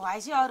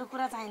भएपछि अरू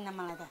कुरा चाहिन्न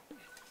मलाई त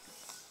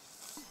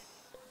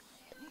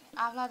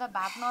आफूलाई त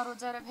भात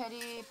नरोजेर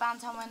फेरि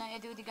 5-6 महिना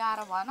यति उति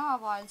गाह्रो भएन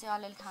अब अहिले चाहिँ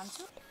अलिअलि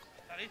खान्छु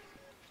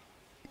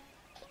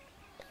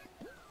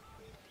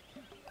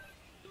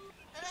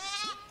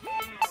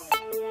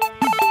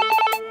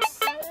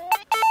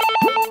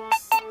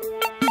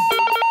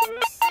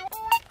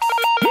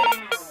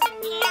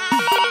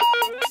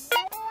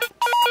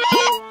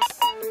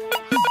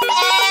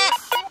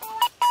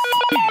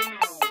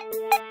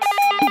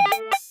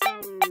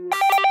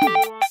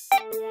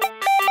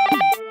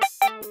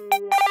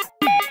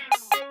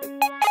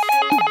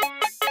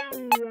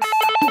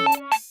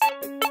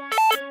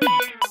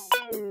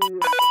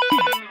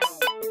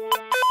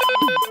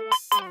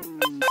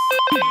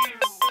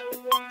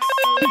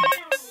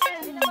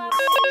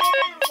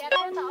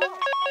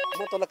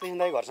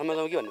घरसम्म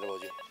जाउँ कि भनेर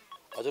भाउजू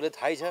हजुरले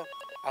थाहै छ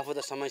आफू त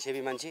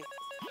समाजसेवी मान्छे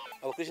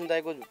अब कृष्ण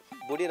दाईको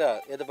बुढी र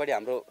यतापट्टि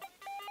हाम्रो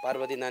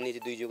पार्वती नानी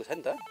चाहिँ दुईजोको छ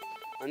नि त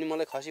अनि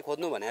मलाई खसी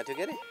खोज्नु भनेको थियो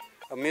के अरे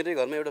अब मेरै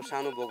घरमा एउटा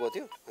सानो बोको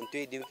थियो अनि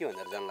त्यही दिउँ कि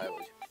भनेर जान लाग्यो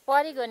भाउजू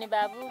परिगयो नि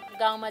बाबु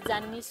गाउँमा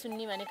जान्ने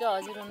सुन्ने भनेको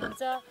हजुर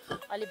हुनुहुन्छ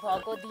अलि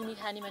भएको दिने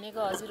खाने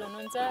भनेको हजुर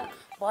हुनुहुन्छ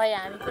भए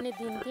हामी पनि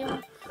दिन्थ्यौँ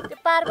त्यो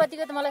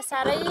पार्वतीको त मलाई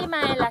साह्रै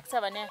माया लाग्छ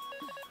भने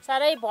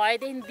साह्रै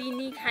भएदेखि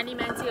दिने खाने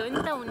मान्छे हो नि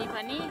त उनी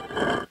पनि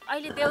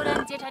अहिले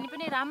देउरानी जेठानी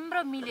पनि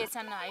राम्रो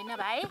मिलेछन् होइन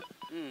भाइ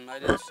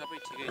अहिले सबै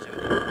ठिकै छ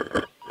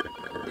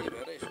त्यही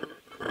भएर यसो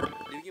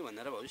दिउँ कि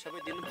भनेर भाउजू सबै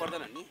दिनु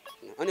पर्दैन नि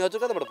अनि हजुर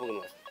कताबाट पुग्नु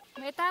भयो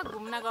म यता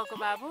घुम्न गएको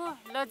बाबु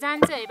ल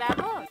जान्छु है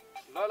बाबु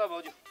ल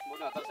भाउजू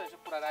बोल्नु हतार छ यसो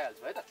पुरा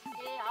आइहाल्छु है त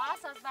ए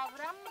हस् हस् बाबु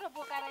राम्रो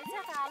बोका रहेछ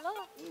कालो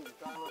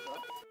कालो छ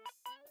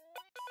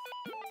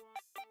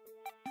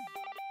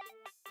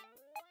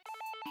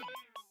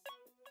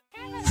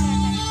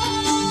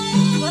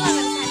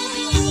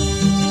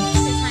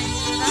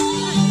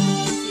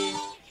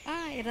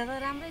हेरेर त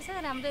राम्रै छ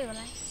राम्रै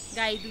होला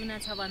गाई दुना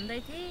छ भन्दै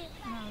थिए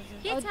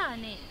के छ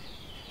अनि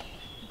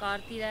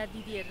घरतिर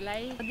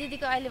दिदीहरूलाई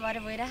दिदीको अहिले भरे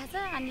भइरहेछ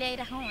अनि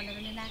ल्याइराखौँ भनेर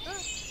नि ल्याएको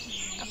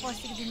अब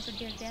पर्सिको दिनको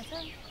डेट दिएको छ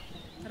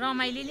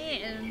रमाइली नै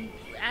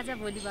आज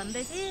भोलि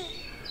भन्दै थिए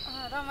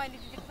रमाइली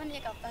दिदीको पनि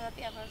 1 हप्ता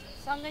जति अब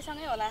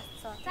सँगै होला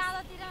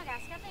चाँदोतिर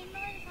घाँस काट्न हिँड्नु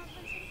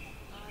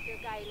त्यो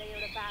गाईलाई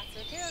एउटा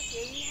बाछो थियो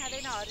केही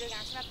खाँदैन हरियो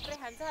घाँस मात्रै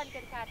खान्छ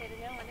अलिकति काटेर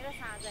ल्याउँ भनेर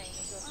साँझ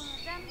हिँडेको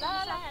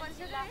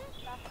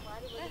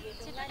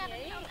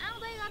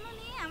आउँदै गर्नु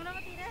नि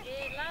हाम्रोतिर ए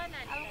ल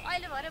नानी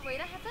अहिले भरे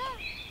भइरहेको छ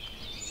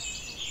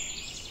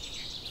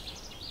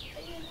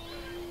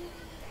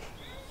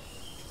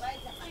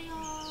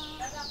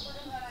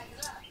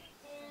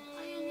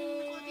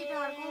कति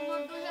ढाडको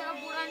दुखेर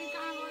बुढानी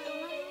कहाँ गयो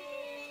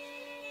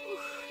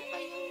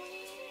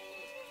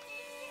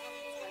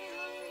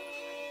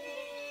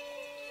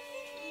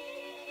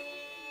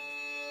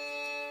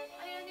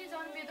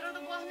भित्र त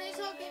बस्नै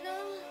सकिन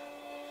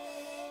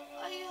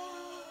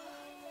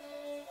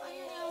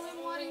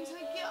मरिन्छ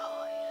क्या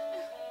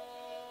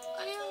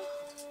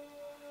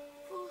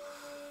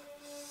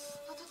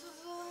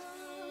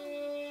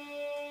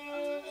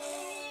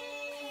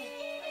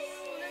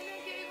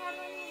केही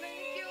गर्नु हुँदैन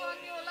के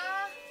गर्ने होला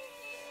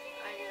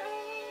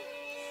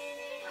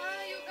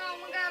यो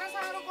गाउँमा गाह्रो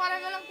साह्रो परे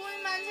बेला कोही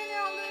मान्छे नै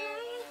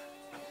आउँदैन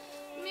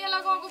मेला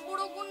गएको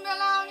बुढो कुन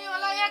बेला आउने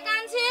होला ए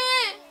कान्छी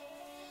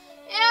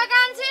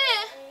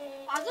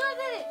हजुर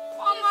दिदी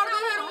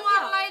मर्दाखेरि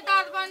मरलाई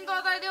दाँत पानी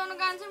तताइदेऊ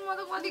कान्छी म त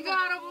कति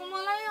गाह्रो भयो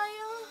मलाई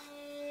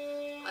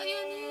आयो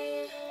नि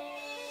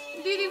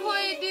दिदी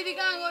खोइ दिदी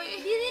कहाँ गयो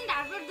दिदी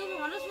ढाडपेट दुख्नु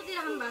भनेर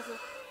सुतिराख्नु भएको छ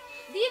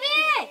दिदी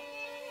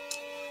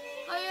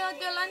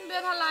त्यसलाई नि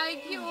बेथा लाग्यो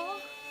के हो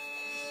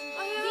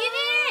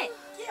दिदी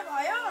के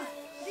भयो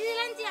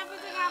दिदीलाई नि चिया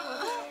पिएको गाह्रो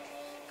भयो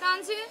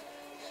कान्छी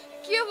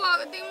के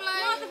भयो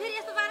तिमीलाई म त फेरि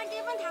यस्तो बारे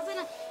केही पनि थाहा छैन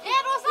ए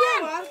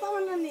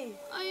रोशन नि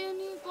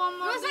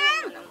कमर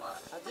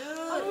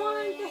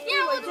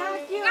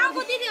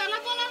गाउँको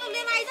दिदीहरूलाई बोलाउनु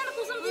लिएर आइज न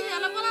कुसुम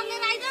दिदीहरूलाई बोलाउनु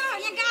लिएर आइज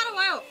यहाँ गाह्रो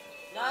भयो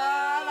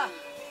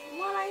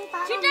मलाई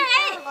छिटो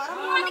है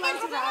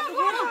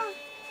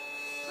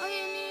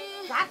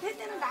भात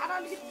थिच्दैन ढाडा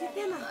अलिकति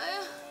थिच्दैन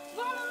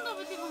बनाउनु त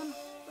बेटी बनाउनु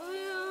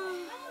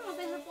म त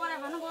यसो पऱ्यो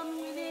भने गर्नु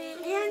मैले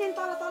यहाँनिर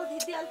तल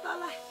थिचिहाल्छ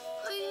तल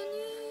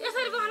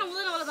यसरी बगाउनु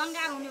हुँदैन होला झन्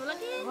गाह्रो हुने होला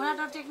कि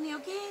घोडा टेक्ने हो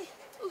कि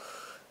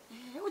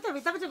उता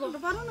भित्रपट्टि घोड्नु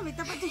पर्नु न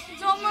भित्रपट्टि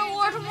जम्मै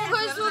ओठ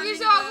मुखै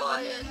सुकिसक्यो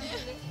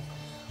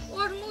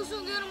ओठ मुख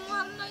सुकेर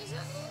मर्दैछ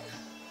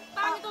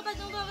पानी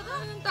तताइदिउँ त अब त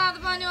तातो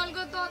पानी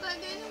हल्का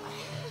तताइदिनु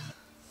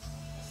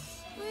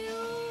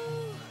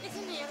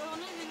एकछिन हेरौ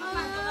न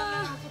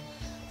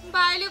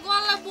भाइले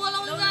कसलाई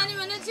बोलाउनु जाने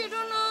भने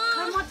छिटो न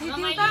म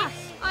थिदिम त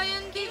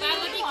अयन के के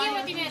हो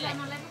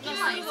तिमीहरुलाई के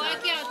भयो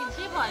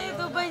के भयो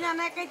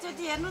दुवैजना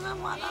एकैचोटि हेर्नु न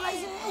मलाई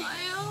चाहिँ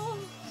आयो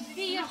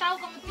यो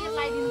टाउकोमा तेल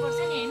लगाइदिनु पर्छ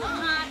नि हैन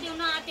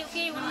नआत्यो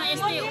के हुन्न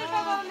यस्तै हो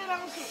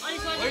अलि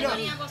सजिलो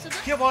गरी यहाँ बस्छु त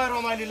के भयो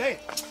रमाइलीलाई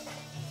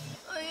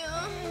आयो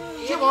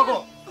के भएको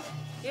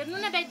हेर्नु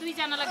न दाइ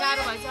दुईजनालाई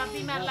गाह्रो भएछ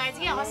बिमार लागेछ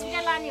कि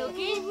हस्पिटल लाने हो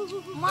कि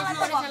मलाई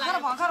त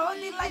भर्खर हो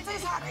निलाई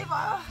चाहिँ साह्रै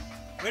भयो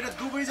होइन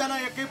दुवैजना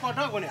एकै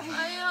पटक भने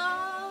आयो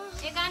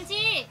ए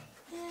कान्छी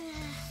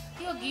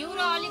त्यो घिउ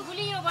र अलि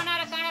गुलियो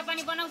बनाएर काँडा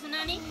पानी बनाउँछु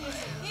नानी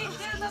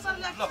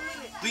ल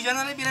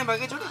दुईजनाले बिना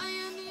भएकै छोडी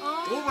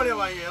हो बढ्यो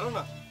भाइ हेरौ न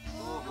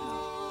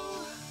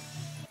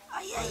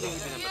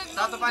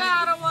तातो पानी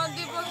गाह्रो भयो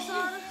दिपक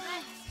सर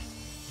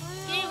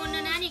केही हुन्न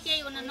नानी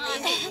केही हुन्न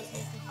नआत्यो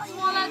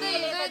मलाई त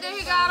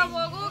हिजोदेखि गाह्रो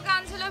भएको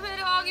कान्छीले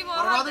फेरि अघि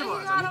भयो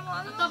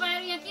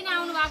तपाईहरु यहाँ किन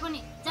आउनु भएको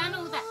नि जानु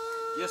उता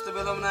यस्तो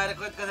बेलामा नआएर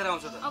कहिले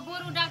आउँछ त अब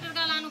बरु डाक्टर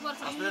कहाँ लानुपर्छ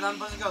हस्पिटल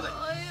लानुपर्छ के हुँदै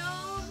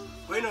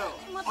होइन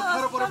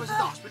 18 परेपछि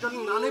त हस्पिटल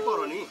लानै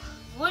पर्यो नि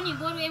हो नि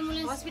बरु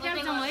एम्बुलेन्स हस्पिटल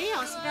जाउँ है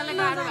हस्पिटलले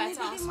गाह्रो भएको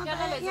छ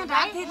हस्पिटलले यहाँ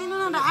ढाक थिदिनु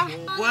न ढाक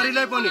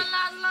बुहारीलाई पनि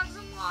लाज लाग्छ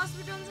म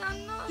हस्पिटल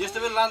जान्न यस्तो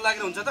बेला लाज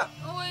लागेर हुन्छ त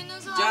होइन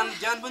सर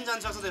जान पनि जान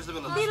सक्छ त्यस्तो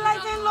बेला दिललाई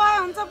चाहिँ लय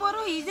हुन्छ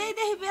बरु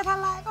हिजैदेखि व्यथा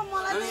लागेको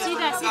मलाई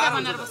सिधा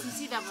बनाएर बस्नु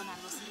सिधा बनाएर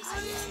बस्नु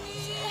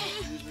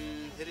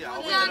फेरि हाउ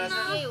के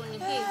हुने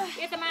के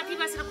यता माथि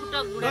बसेर खुट्टा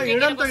घुँडा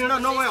हिँड त हिँड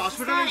नभए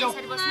हस्पिटलै जाऊ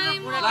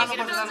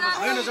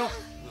होइन जाऊ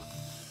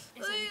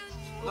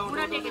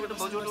बुढा टेकेर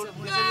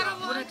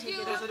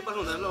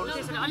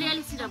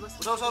अलिअलि सिधा बस्नु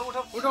उठाउ सर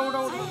उठाउ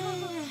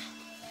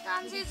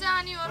कान्छी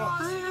जानी हो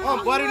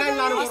बुहारीलाई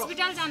लानु पर्यो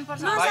हस्पिटल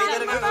जानुपर्छ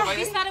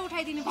बिस्तारै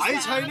उठाइदिनु भाइ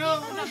छैन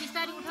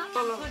बिस्तारै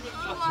उठाउ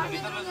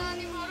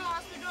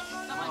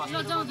ल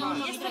जाउँ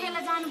यस्तो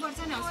बेला जानुपर्छ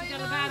नि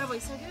हस्पिटल गाह्रो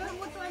भइसक्यो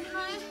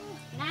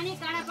नानी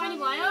काँडा पानी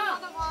भयो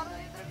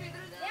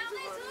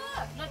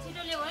ल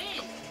छिटो ल्याऊ है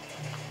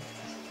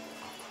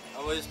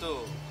अब यस्तो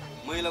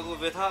महिलाको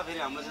व्यथा फेरि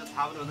हामीलाई चाहिँ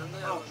थाहा पनि हुँदैन नि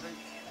त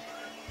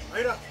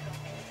होइन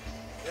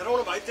हेरौँ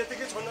न भाइ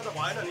त्यतिकै छोड्न त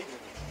भएन नि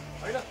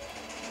होइन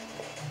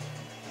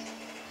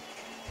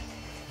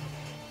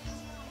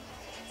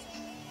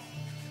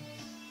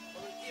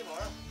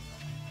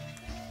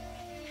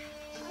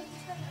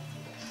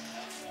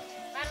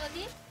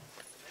पार्वती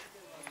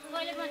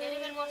मैले पनि धेरै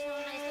बेर बस्नु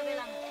न यस्तो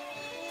बेलामा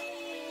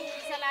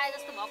पैसा लाए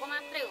जस्तो भएको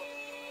मात्रै हो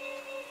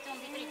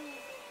चम्भित्री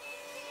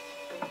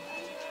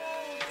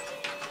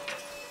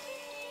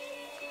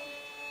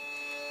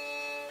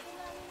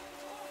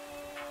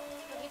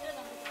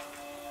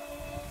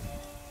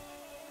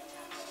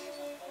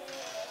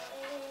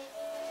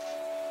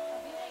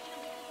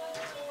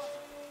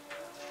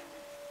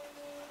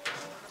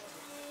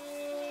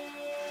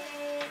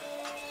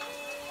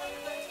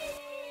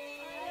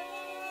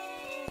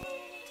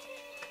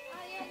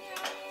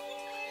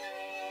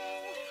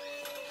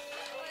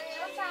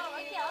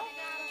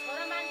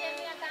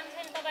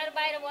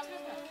बाहिर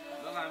बस्नुस् न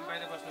ल हामी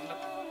बाहिर बस्नु ल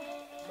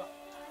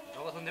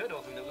ढोका सुन्दै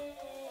ढोका सुन्दै ल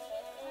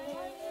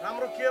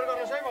राम्रो केयर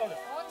गर्नुहोस् है बाउले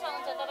हुन्छ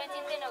हुन्छ तपाईँ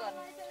चिन्तै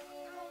नगर्नु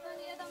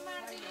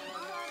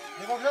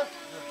देखौ सर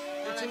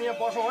एकछिन यहाँ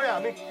बसौँ है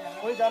हामी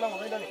कोही जान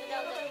हुँदैन नि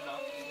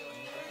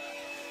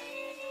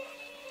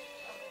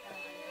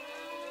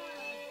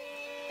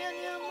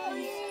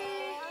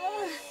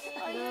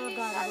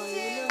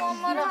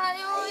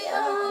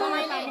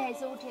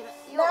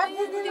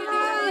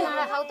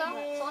खाऊ त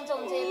सन्चो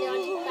हुन्छ यसले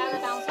अलिक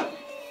तागत आउँछ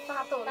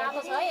तातो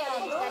छ है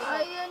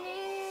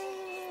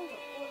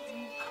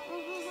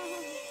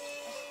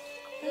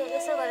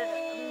यसो गरेर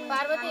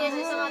पार्वती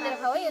यसो समातेर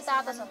खाऊ है यो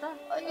तातो छ त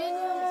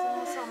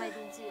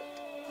समाइदिन्छु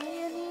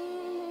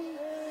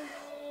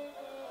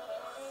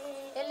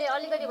यसले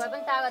अलिकति भए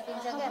पनि तागत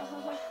दिन्छ क्या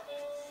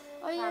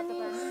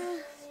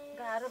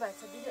गाह्रो भएको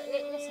छ दिदी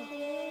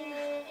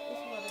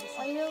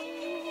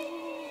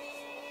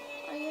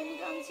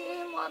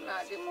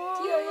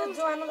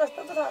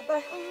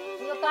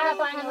यो काँडा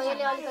पानी हो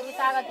यसले अलिकति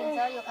तागत दिन्छ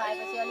यो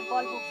खाएपछि अलिक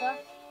बल पुग्छ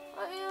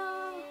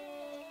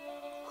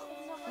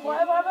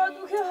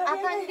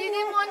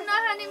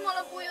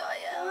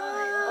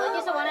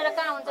त्यसो भनेर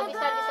कहाँ हुन्छ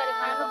बिस्तारै बिस्तारै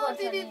खानुपर्छ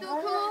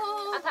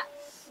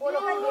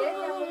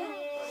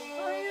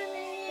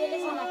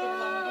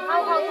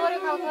खाऊ खाऊ थोरै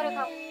खाऊ थोरै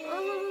खाऊ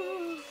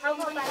खाऊ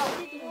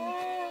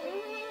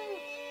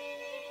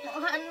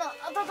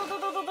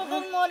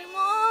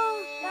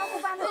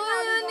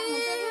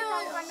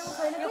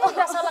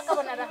सलक्क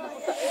बनाएर राख्नु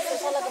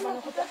सलक्क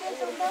बनाउनु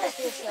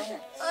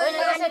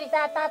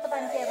तातो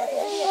पानी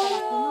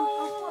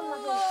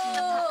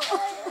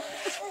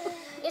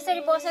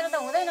यसरी बसेर त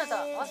हुँदैन त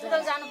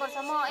हस्पिटल जानुपर्छ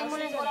म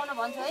एम्बुलेन्स बोलाउन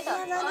भन्छु है त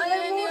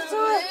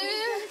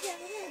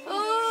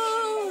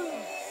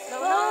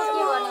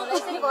के गर्नु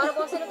यसरी घर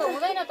बसेर त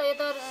हुँदैन त यो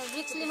त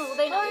रिस्क लिनु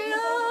हुँदैन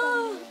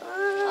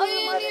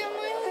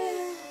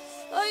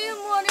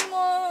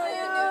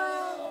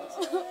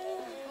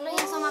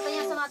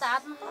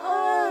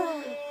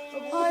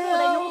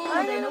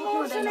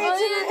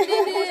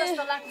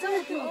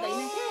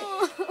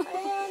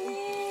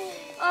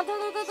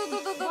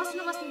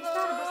बस्नु बस्नु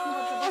बिस्तारै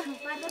बस्नुपर्छ बस्नु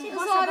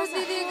पार्वती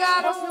सरी दिदी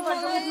गाह्रो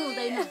बस्नुपर्छ उठ्नु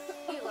हुँदैन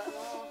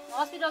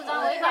हस्पिटल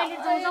जाऊ है कहिले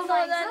जाऊ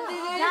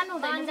जानु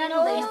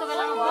हुँदैन यस्तो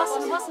बेलामा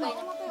बस्नु बस्नु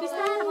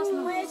बिस्तारै बस्नु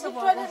होइन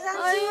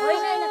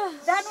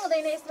जानु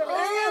हुँदैन यस्तो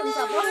बेला यस्तै हुन्छ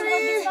बस्नु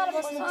बिस्तारै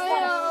बस्नु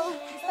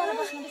बिस्तारै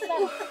बस्नु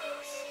बिस्तारै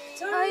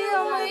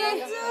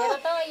हेर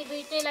त यी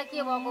दुईटैलाई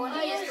के भएको हो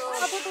नि यस्तो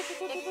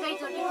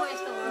एकैचोटि पो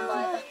यस्तो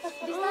हुनुभयो त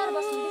बिस्तारै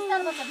बस्नु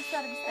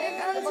बिस्तारै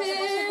बस्नु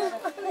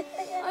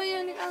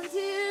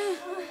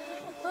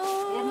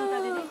हेर्नु त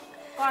दिदी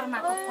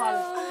कर्माको फल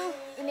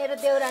यिनीहरू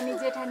देउरानी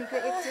जेठानीको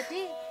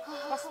एकचोटि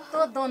कस्तो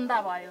द्वन्द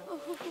भयो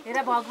हेर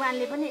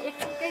भगवान्ले पनि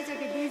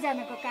एकैचोटि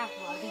दुईजनाको काख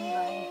भरिदिनु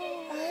भयो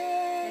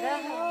हेर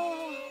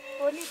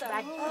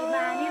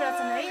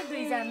मानिरहेछन् है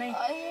दुईजनै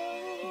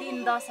दिन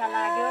दशा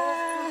लाग्यो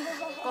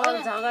कल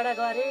झगडा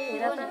गरे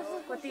हेर त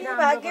कति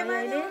राम्रो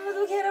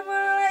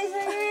भयो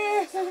अहिले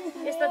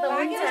यस्तो त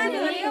हुन्छ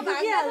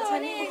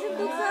नि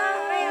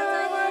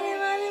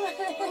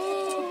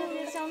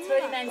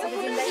छोरी मान्छेको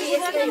जिन्दगी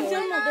यस्तै हो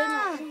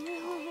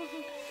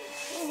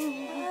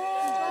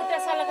एउटा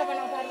सलका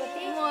बनाऊ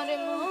पार्वती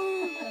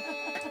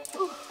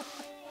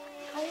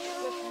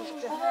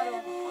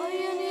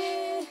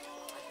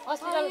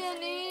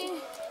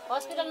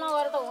हस्पिटल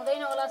नगएर त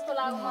हुँदैन होला जस्तो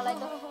लाग्यो मलाई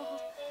त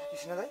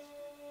कृष्ण दाइ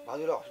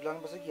भाउजूलाई हस्पिटल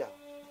लानुपर्छ कि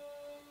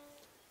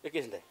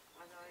एकैछिन दाइ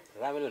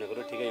रामेले भनेको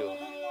कुरो ठिकै हो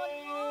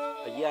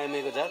यहाँ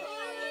आइमाईको जार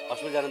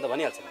हस्पिटल जानु त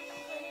भनिहाल्छ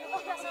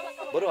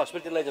बरु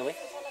हस्पिटल लैजाउँ है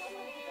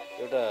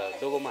एउटा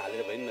डोगोमा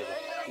हालेर भयो नि लैजाउँ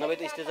नभए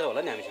त स्टेजर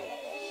होला नि हामीसँग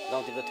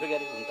गाउँतिर त थियो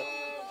क्यारे हुन त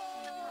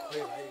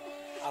खोइ भाइ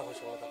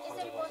आफूसँग त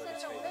खर्च गर्दै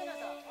छैन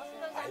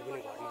भाइ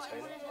पनि घरमा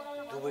छैन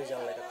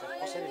दुवैजनालाई त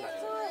कसरी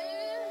लाग्छ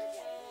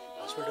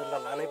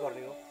हस्पिटललाई लानै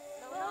पर्ने हो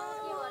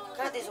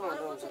कहाँ त्यसो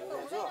भन्नुहुन्छ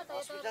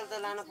हस्पिटल त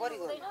लानु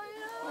परेको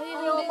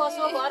यो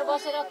कसो घर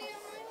बसेर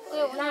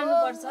उयो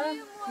लानुपर्छ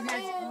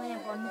यहाँ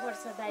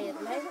भन्नुपर्छ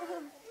दाइहरूलाई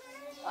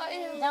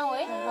जाउँ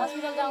है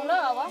हस्पिटल जाउँ ल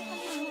अब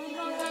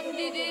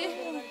दिदी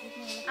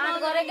आँट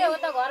गरेकै हो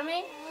त घरमै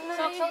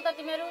सक्छौ त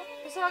तिमीहरू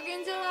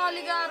सकिन्छ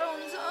अलिक गाह्रो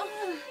हुन्छ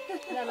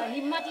ल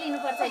हिम्मत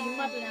लिनुपर्छ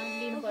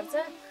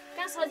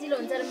कहाँ सजिलो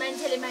हुन्छ र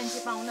मान्छेले मान्छे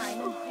पाउन होइन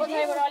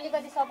कोठाबाट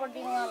अलिकति सपोर्ट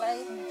दिनु मलाई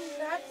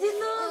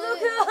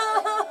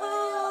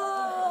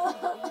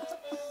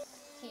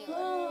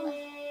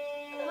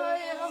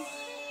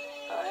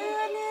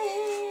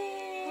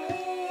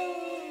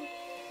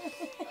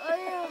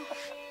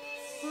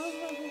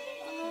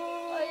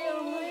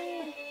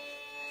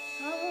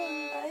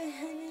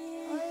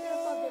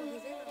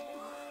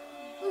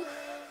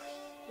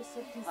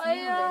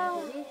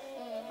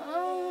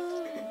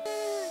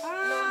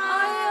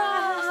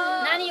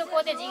नानी यो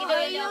पोते झिकिँदै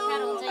यसले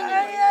अप्ठ्यारो हुन्छ यो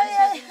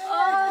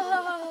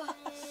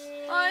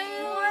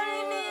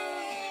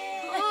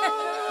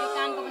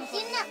कानको पनि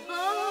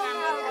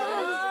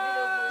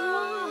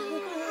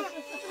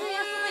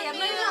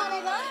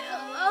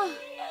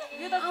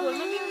यो त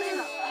खोल्नु मिल्दैन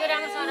यो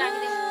राम्रोसँग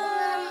राखिदिनु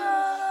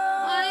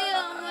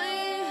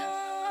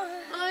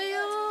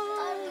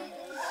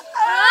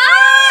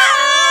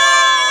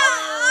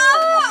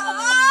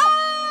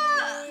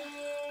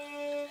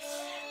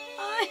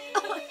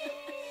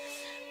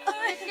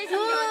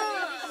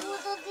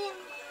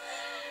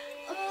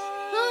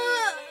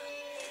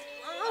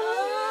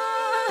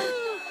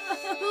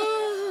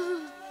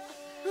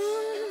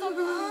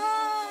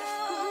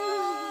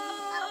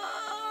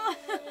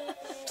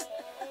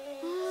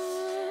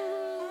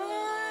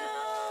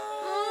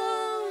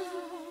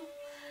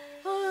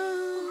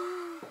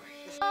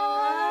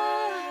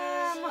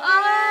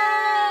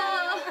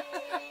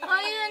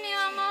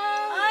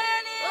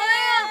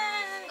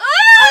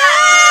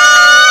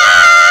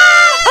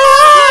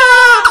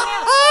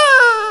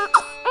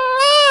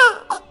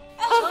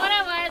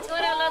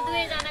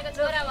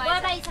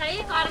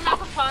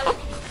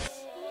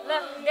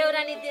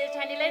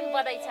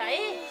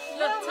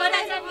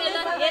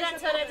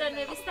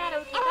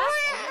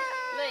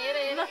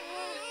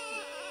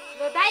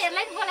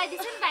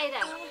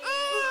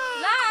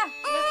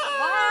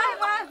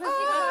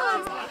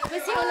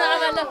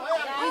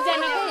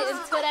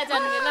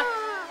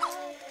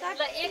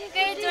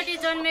एकैचोटि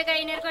जन्मेका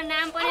यिनीहरूको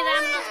नाम पनि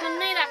राम लक्ष्मण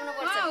नै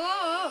राख्नुपर्छ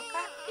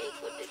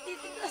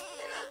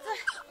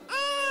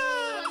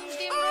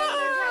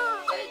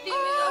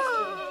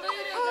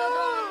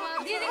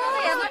दिदीको त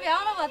हेर्न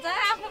भ्याउनु भन्छ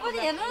आफ्नो पनि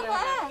हेर्नु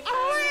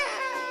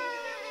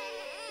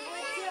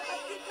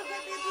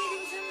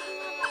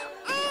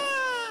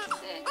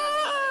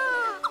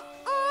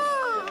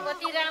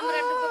कति राम्रो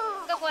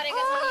टुक्क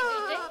परेका छन् यी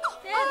दुईटै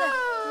त्यही त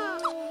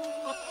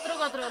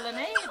कत्रो होला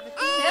नै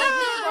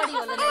बढी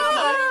होला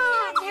नै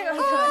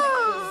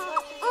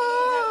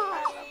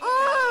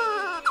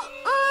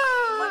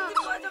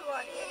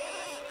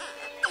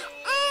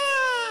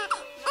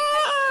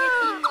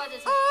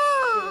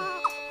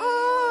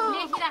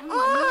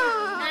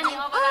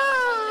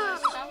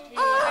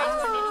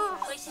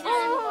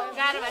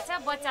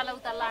बच्चालाई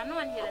उता लानु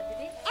अनि हेर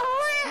दिदी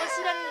म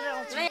सिरानी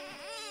राख्छु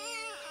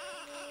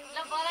ल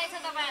बधाई छ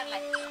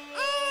तपाईहरुलाई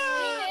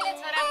दुईटैले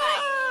छोरा पाए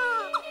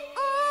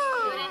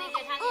छोरानी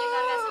जेठानीले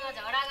गर्दा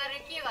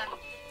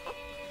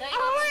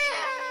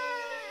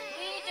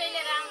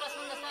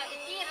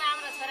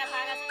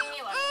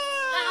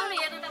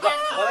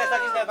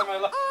किस्ता किस्ता तपाईँ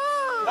ल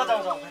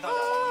जाउँ जाउँ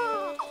जाउँ